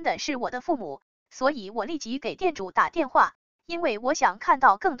到这真的是我的父母，所以我立即给店主打电话，因为我想看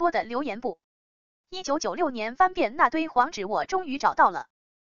到更多的留言簿。1996年翻遍那堆黄纸，我终于找到了，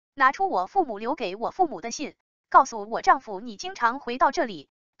拿出我父母留给我父母的信，告诉我丈夫你经常回到这里，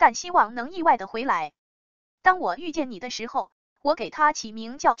但希望能意外的回来。当我遇见你的时候，我给他起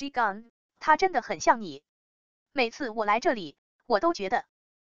名叫 Jigan， 他真的很像你。每次我来这里，我都觉得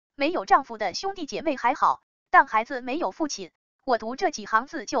没有丈夫的兄弟姐妹还好，但孩子没有父亲，我读这几行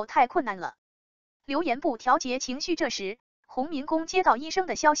字就太困难了。留言簿调节情绪。这时，洪民工接到医生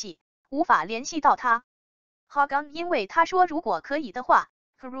的消息，无法联系到他。Hagan 因为他说如果可以的话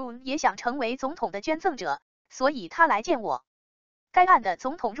 ，Harun 也想成为总统的捐赠者，所以他来见我。该案的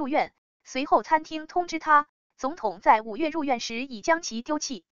总统入院，随后餐厅通知他，总统在5月入院时已将其丢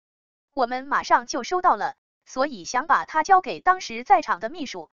弃。我们马上就收到了，所以想把他交给当时在场的秘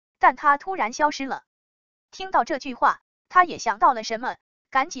书，但他突然消失了。听到这句话，他也想到了什么，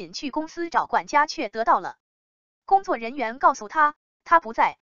赶紧去公司找管家，却得到了工作人员告诉他，他不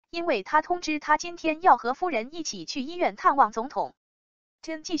在，因为他通知他今天要和夫人一起去医院探望总统。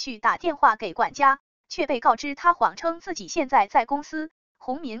真继续打电话给管家，却被告知他谎称自己现在在公司。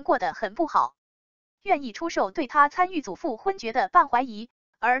洪民过得很不好，愿意出售对他参与祖父昏厥的半怀疑，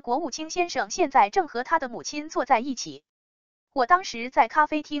而国务卿先生现在正和他的母亲坐在一起。我当时在咖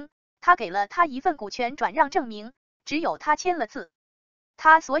啡厅，他给了他一份股权转让证明，只有他签了字，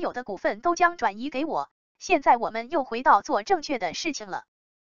他所有的股份都将转移给我。现在我们又回到做正确的事情了。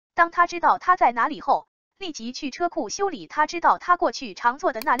当他知道他在哪里后，立即去车库修理他知道他过去常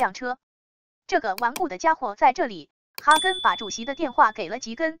坐的那辆车。这个顽固的家伙在这里。哈根把主席的电话给了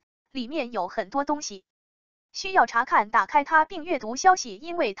吉根，里面有很多东西需要查看，打开它并阅读消息，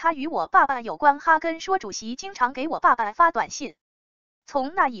因为它与我爸爸有关。哈根说主席经常给我爸爸发短信。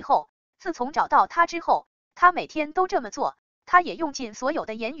从那以后，自从找到他之后，他每天都这么做，他也用尽所有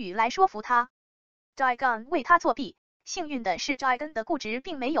的言语来说服他。Jigan 为他作弊，幸运的是 Jigan 的固执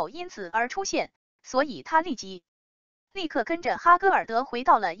并没有因此而出现，所以他立刻跟着哈戈尔德回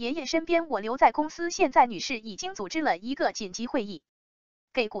到了爷爷身边。我留在公司，现在女士已经组织了一个紧急会议，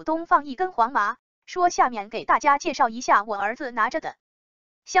给股东放一根黄麻，说下面给大家介绍一下我儿子拿着的，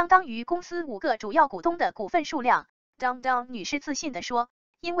相当于公司5个主要股东的股份数量。张女士自信地说，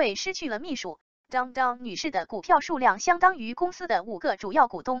因为失去了秘书，张女士的股票数量相当于公司的5个主要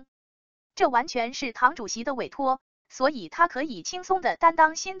股东。这完全是唐主席的委托，所以她可以轻松地担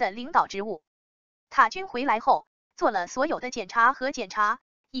当新的领导职务。塔军回来后，做了所有的检查，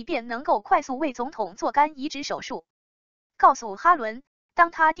以便能够快速为总统做肝移植手术。告诉哈伦，当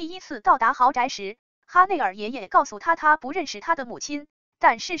他第一次到达豪宅时，哈内尔爷爷告诉他他不认识他的母亲，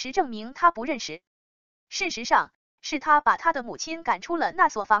但事实证明他不认识。事实上，是他把他的母亲赶出了那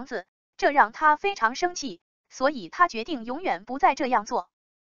所房子，这让他非常生气，所以他决定永远不再这样做。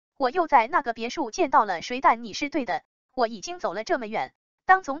我又在那个别墅见到了谁？但你是对的，我已经走了这么远。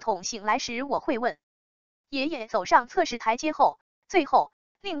当总统醒来时，我会问。爷爷走上测试台阶后，最后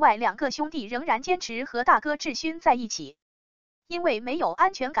另外2个兄弟仍然坚持和大哥智勋在一起，因为没有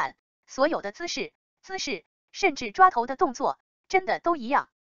安全感，所有的姿势，甚至抓头的动作，真的都一样。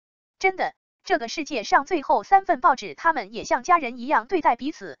真的，这个世界上最后3份报纸，他们也像家人一样对待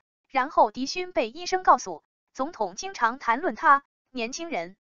彼此。然后迪勋被医生告诉，总统经常谈论他，年轻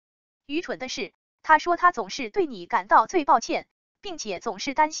人。愚蠢的是，他说他总是对你感到最抱歉，并且总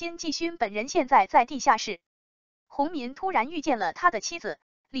是担心季勋本人现在在地下室。洪民突然遇见了他的妻子，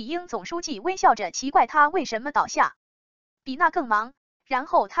理应总书记微笑着奇怪他为什么倒下，比那更忙。然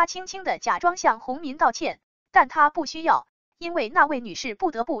后他轻轻地假装向洪民道歉，但他不需要，因为那位女士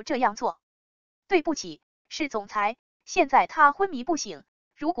不得不这样做。对不起，是总裁，现在他昏迷不醒，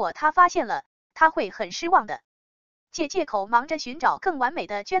如果他发现了，他会很失望的。借口忙着寻找更完美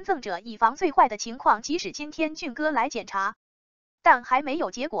的捐赠者，以防最坏的情况。即使今天俊哥来检查，但还没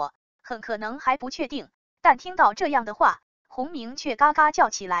有结果，很可能还不确定。但听到这样的话，洪明却嘎嘎叫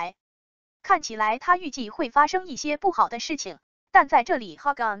起来。看起来他预计会发生一些不好的事情。但在这里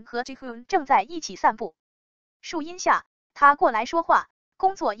 ，Hagan 和 Jihun 正在一起散步。树荫下，他过来说话，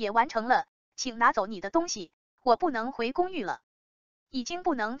工作也完成了，请拿走你的东西，我不能回公寓了。已经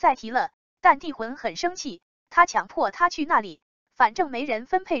不能再提了，但帝魂很生气，他强迫他去那里，反正没人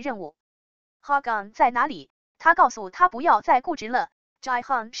分配任务。哈根在哪里？他告诉他不要再固执了。斋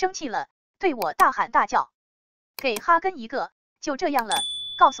汉生气了，对我大喊大叫，给哈根一个，就这样了，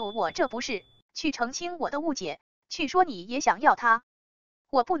告诉我这不是，去澄清我的误解，去说你也想要他。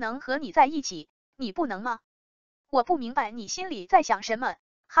我不能和你在一起，你不能吗？我不明白你心里在想什么。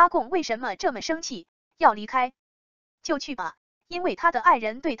哈贡为什么这么生气，要离开？就去吧，因为他的爱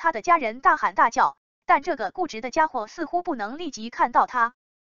人对他的家人大喊大叫，但这个固执的家伙似乎不能立即看到他。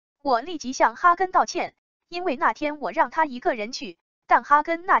我立即向哈根道歉，因为那天我让他一个人去，但哈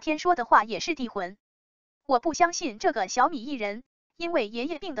根那天说的话也是帝魂。我不相信这个小米艺人，因为爷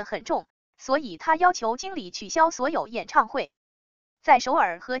爷病得很重，所以他要求经理取消所有演唱会，在首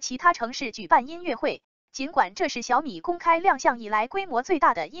尔和其他城市举办音乐会，尽管这是小米公开亮相以来规模最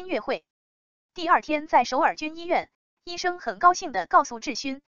大的音乐会。第二天在首尔军医院，医生很高兴地告诉智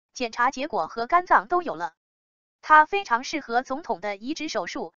勋，检查结果和肝脏都有了，他非常适合总统的移植手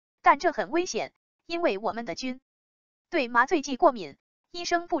术，但这很危险，因为我们的军对麻醉剂过敏。医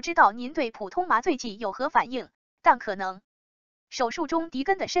生不知道您对普通麻醉剂有何反应，但可能手术中迪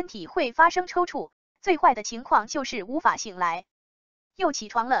根的身体会发生抽搐，最坏的情况就是无法醒来。又起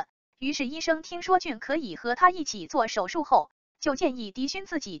床了，于是医生听说俊可以和他一起做手术后，就建议迪勋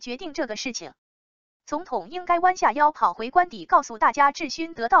自己决定这个事情。总统应该弯下腰跑回官邸告诉大家智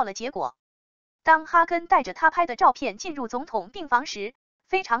勋得到了结果。当哈根带着他拍的照片进入总统病房时，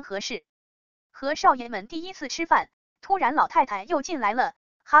非常合适。和少爷们第一次吃饭，突然老太太又进来了，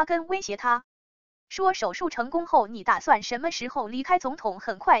哈根威胁他说手术成功后你打算什么时候离开？总统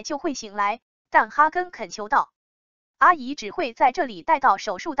很快就会醒来，但哈根恳求道，阿姨只会在这里待到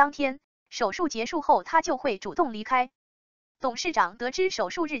手术当天，手术结束后她就会主动离开。董事长得知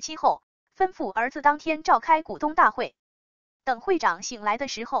手术日期后，吩咐儿子当天召开股东大会。等会长醒来的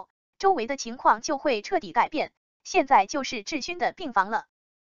时候，周围的情况就会彻底改变。现在就是智勋的病房了，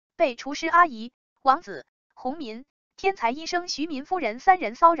被厨师阿姨、王子、洪民、天才医生徐民夫人三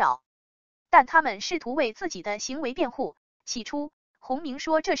人骚扰，但他们试图为自己的行为辩护。起初，洪明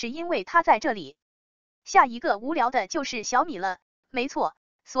说这是因为他在这里。下一个无聊的就是小米了，没错，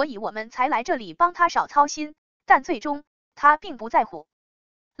所以我们才来这里帮他少操心，但最终他并不在乎。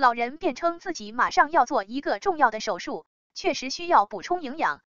老人辩称自己马上要做一个重要的手术，确实需要补充营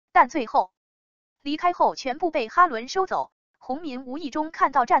养，但最后离开后全部被哈伦收走。洪民无意中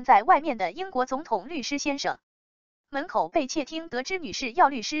看到站在外面的英国总统律师先生，门口被窃听得知女士要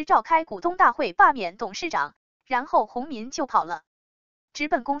律师召开股东大会罢免董事长，然后洪民就跑了，直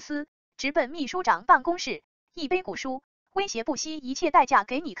奔公司，直奔秘书长办公室，一杯古书，威胁不惜一切代价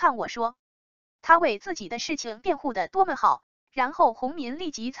给你看我说他为自己的事情辩护的多么好。然后洪民立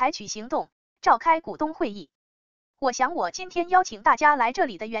即采取行动，召开股东会议。我想我今天邀请大家来这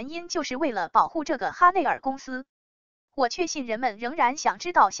里的原因就是为了保护这个哈内尔公司。我确信人们仍然想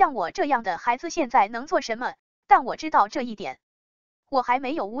知道像我这样的孩子现在能做什么，但我知道这一点，我还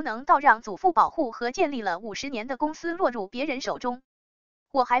没有无能到让祖父保护和建立了50年的公司落入别人手中。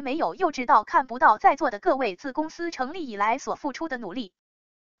我还没有幼稚到看不到在座的各位自公司成立以来所付出的努力。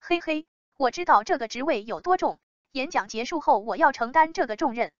嘿嘿，我知道这个职位有多重。演讲结束后，我要承担这个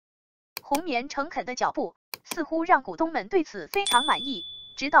重任。洪棉诚恳的脚步似乎让股东们对此非常满意。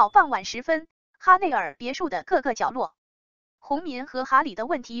直到傍晚时分，哈内尔别墅的各个角落，洪民和哈里的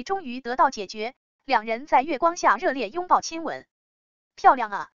问题终于得到解决，两人在月光下热烈拥抱亲吻。漂亮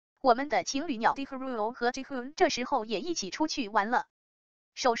啊，我们的情侣鸟迪和如和吉hun这时候也一起出去玩了。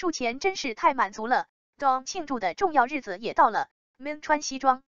手术前真是太满足了。当庆祝的重要日子也到了 ，Min 穿西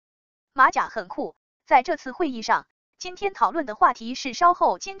装，马甲很酷。在这次会议上，今天讨论的话题是稍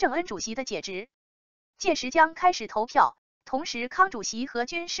后金正恩主席的解职，届时将开始投票，同时康主席和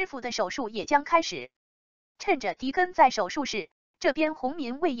军师傅的手术也将开始。趁着迪根在手术室，这边洪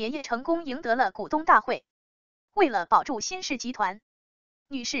民为爷爷成功赢得了股东大会。为了保住新氏集团，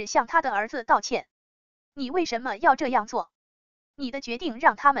女士向他的儿子道歉。你为什么要这样做？你的决定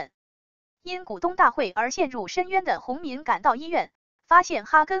让他们因股东大会而陷入深渊的洪民赶到医院，发现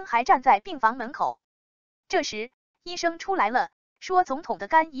哈根还站在病房门口。这时，医生出来了，说总统的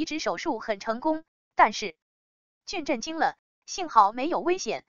肝移植手术很成功，但是俊震惊了，幸好没有危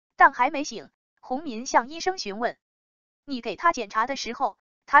险，但还没醒。洪民向医生询问，你给他检查的时候，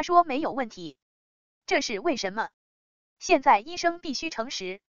他说没有问题，这是为什么？现在医生必须诚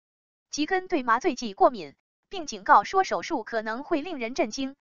实。吉根对麻醉剂过敏，并警告说手术可能会令人震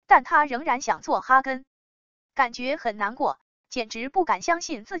惊，但他仍然想做哈根，感觉很难过，简直不敢相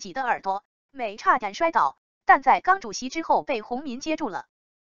信自己的耳朵，美差点摔倒。但在刚主席之后被洪民接住了。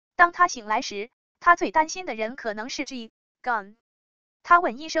当他醒来时，他最担心的人可能是 G Gun。他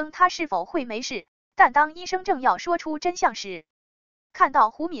问医生他是否会没事，但当医生正要说出真相时，看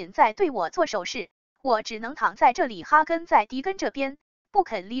到胡敏在对我做手势，我只能躺在这里。哈根在迪根这边不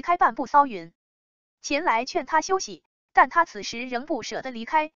肯离开半步骚云，前来劝他休息，但他此时仍不舍得离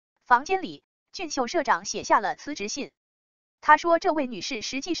开。房间里，俊秀社长写下了辞职信。他说这位女士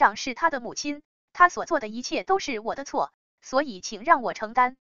实际上是他的母亲，他所做的一切都是我的错，所以请让我承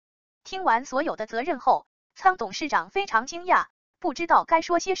担。听完所有的责任后，仓董事长非常惊讶，不知道该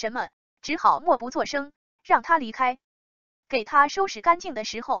说些什么，只好默不作声，让他离开。给他收拾干净的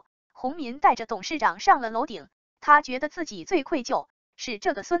时候，洪民带着董事长上了楼顶，他觉得自己最愧疚，是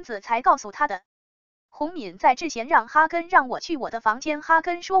这个孙子才告诉他的。洪敏在之前让哈根让我去我的房间，哈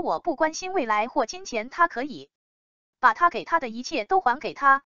根说我不关心未来或金钱，他可以把他给他的一切都还给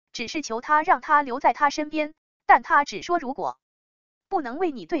他，只是求他让他留在他身边，但他只说如果不能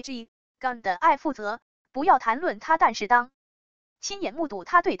为你对这个的爱负责，不要谈论他。但是当亲眼目睹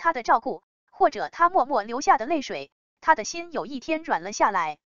他对他的照顾，或者他默默流下的泪水，他的心有一天软了下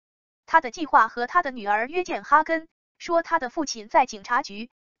来。他的计划和他的女儿约见哈根，说他的父亲在警察局，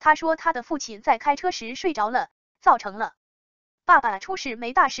他说他的父亲在开车时睡着了，造成了爸爸出事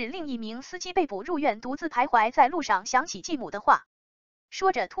没大事。另一名司机被捕入院，独自徘徊在路上，想起继母的话，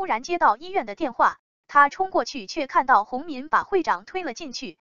说着突然接到医院的电话，他冲过去，却看到洪民把会长推了进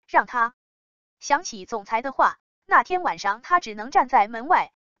去，让他想起总裁的话。那天晚上他只能站在门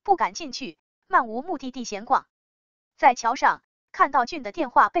外，不敢进去，漫无目的地闲逛。在桥上看到俊的电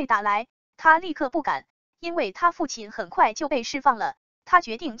话被打来，他立刻不敢，因为他父亲很快就被释放了。他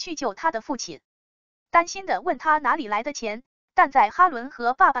决定去救他的父亲，担心的问他哪里来的钱，但在哈伦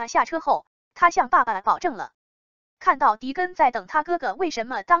和爸爸下车后，他向爸爸保证了。看到迪根在等他哥哥，为什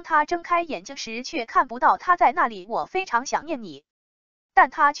么当他睁开眼睛时却看不到他在那里？我非常想念你，但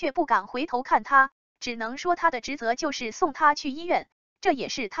他却不敢回头看他，只能说他的职责就是送他去医院，这也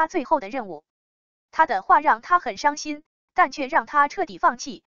是他最后的任务。他的话让他很伤心，但却让他彻底放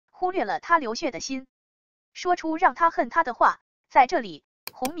弃，忽略了他流血的心，说出让他恨他的话。在这里，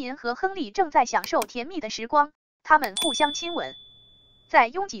洪民和亨利正在享受甜蜜的时光，他们互相亲吻。在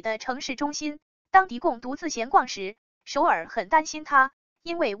拥挤的城市中心，当迪贡独自闲逛时，首尔很担心他，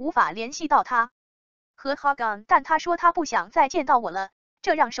因为无法联系到他和哈根，但他说他不想再见到我了，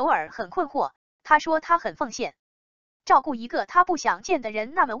这让首尔很困惑。他说他很奉献，照顾一个他不想见的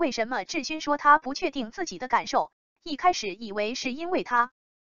人，那么为什么智勋说他不确定自己的感受？一开始以为是因为他，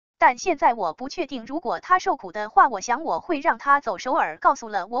但现在我不确定，如果他受苦的话，我想我会让他走。首尔告诉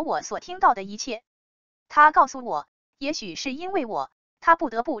了我所听到的一切，他告诉我，也许是因为我，他不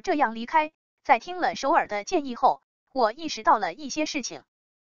得不这样离开。在听了首尔的建议后，我意识到了一些事情，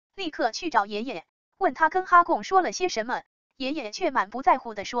立刻去找爷爷，问他跟哈贡说了些什么。爷爷却满不在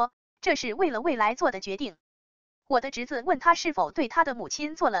乎地说，这是为了未来做的决定。我的侄子问他是否对他的母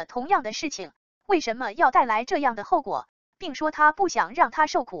亲做了同样的事情，为什么要带来这样的后果，并说他不想让他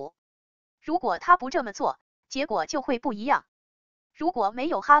受苦。如果他不这么做，结果就会不一样。如果没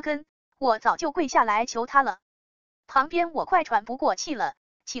有哈根，我早就跪下来求他了。旁边我快喘不过气了，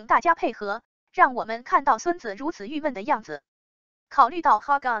请大家配合，让我们看到孙子如此郁闷的样子。考虑到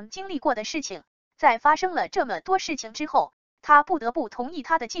哈根经历过的事情，在发生了这么多事情之后，他不得不同意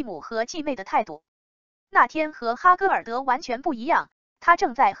他的继母和继妹的态度。那天和哈戈尔德完全不一样，他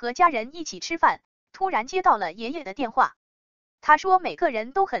正在和家人一起吃饭，突然接到了爷爷的电话。他说每个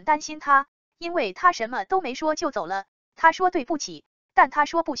人都很担心他，因为他什么都没说就走了。他说对不起，但他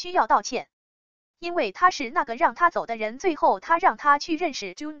说不需要道歉，因为他是那个让他走的人。最后他让他去认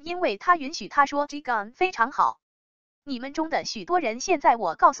识 June， 因为他允许他说 Jigan 非常好。你们中的许多人，现在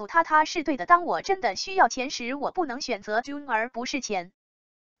我告诉他他是对的。当我真的需要钱时，我不能选择 June 而不是钱。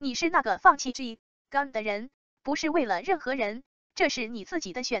你是那个放弃 Jigan 的人，不是为了任何人，这是你自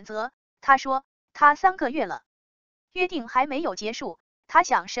己的选择。他说他3个月了，约定还没有结束，他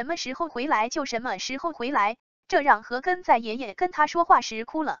想什么时候回来就什么时候回来，这让何根在爷爷跟他说话时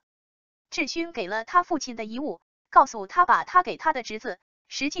哭了。智勋给了他父亲的遗物，告诉他把他给他的侄子，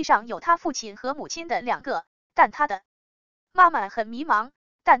实际上有他父亲和母亲的2个，但他的妈妈很迷茫。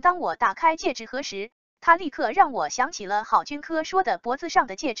但当我打开戒指盒时，他立刻让我想起了郝君科说的脖子上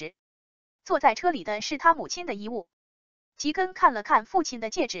的戒指。坐在车里的是他母亲的遗物。吉根看了看父亲的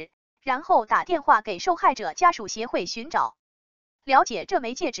戒指，然后打电话给受害者家属协会寻找了解这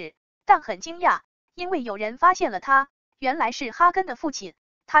枚戒指，但很惊讶，因为有人发现了它，原来是哈根的父亲。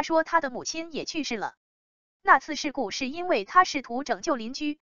他说他的母亲也去世了。那次事故是因为他试图拯救邻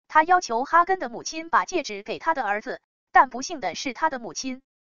居，他要求哈根的母亲把戒指给他的儿子，但不幸的是他的母亲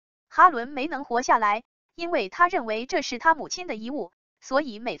哈伦没能活下来，因为他认为这是他母亲的遗物，所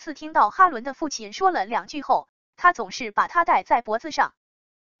以每次听到哈伦的父亲说了2句后，他总是把她戴在脖子上。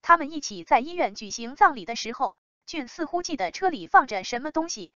他们一起在医院举行葬礼的时候，俊似乎记得车里放着什么东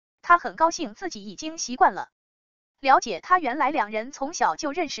西，他很高兴自己已经习惯了。了解他原来两人从小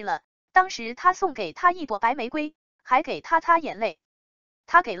就认识了，当时他送给他一朵白玫瑰，还给他擦眼泪。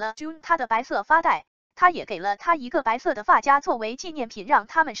他给了 June 他的白色发带，他也给了他一个白色的发夹作为纪念品让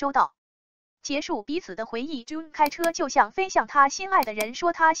他们收到。结束彼此的回忆， June 开车就像飞向他心爱的人，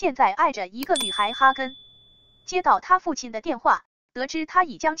说他现在爱着一个女孩哈根。接到他父亲的电话，得知他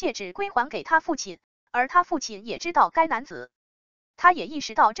已将戒指归还给他父亲，而他父亲也知道该男子。他也意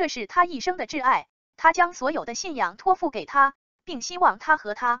识到这是他一生的挚爱，他将所有的信仰托付给他，并希望他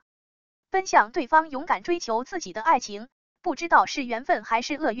和他奔向对方，勇敢追求自己的爱情，不知道是缘分还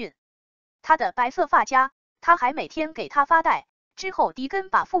是厄运。他的白色发夹，他还每天给他发带。之后迪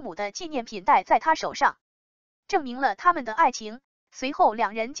根把父母的纪念品戴在他手上，证明了他们的爱情。随后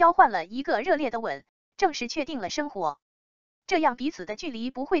两人交换了一个热烈的吻，正式确定了生活。这样彼此的距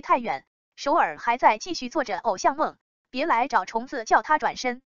离不会太远。首尔还在继续做着偶像梦，别来找虫子叫他转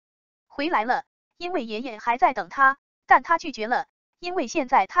身回来了，因为爷爷还在等他，但他拒绝了，因为现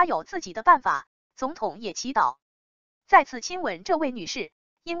在他有自己的办法。总统也祈祷再次亲吻这位女士，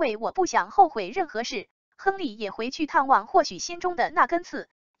因为我不想后悔任何事。亨利也回去探望，或许心中的那根刺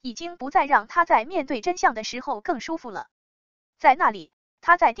已经不再让他在面对真相的时候更舒服了。在那里，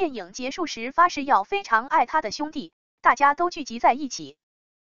他在电影结束时发誓要非常爱他的兄弟，大家都聚集在一起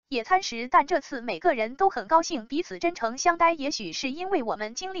野餐时，但这次每个人都很高兴，彼此真诚相待。也许是因为我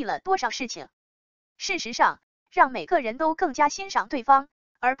们经历了多少事情，事实上，让每个人都更加欣赏对方，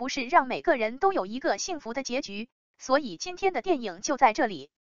而不是让每个人都有一个幸福的结局。所以今天的电影就在这里。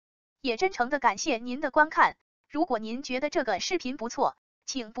也真诚的感谢您的观看，如果您觉得这个视频不错，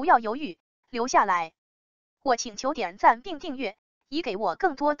请不要犹豫，留下来。我请求点赞并订阅，以给我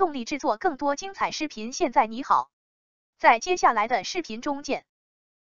更多动力制作更多精彩视频。现在你好，在接下来的视频中见。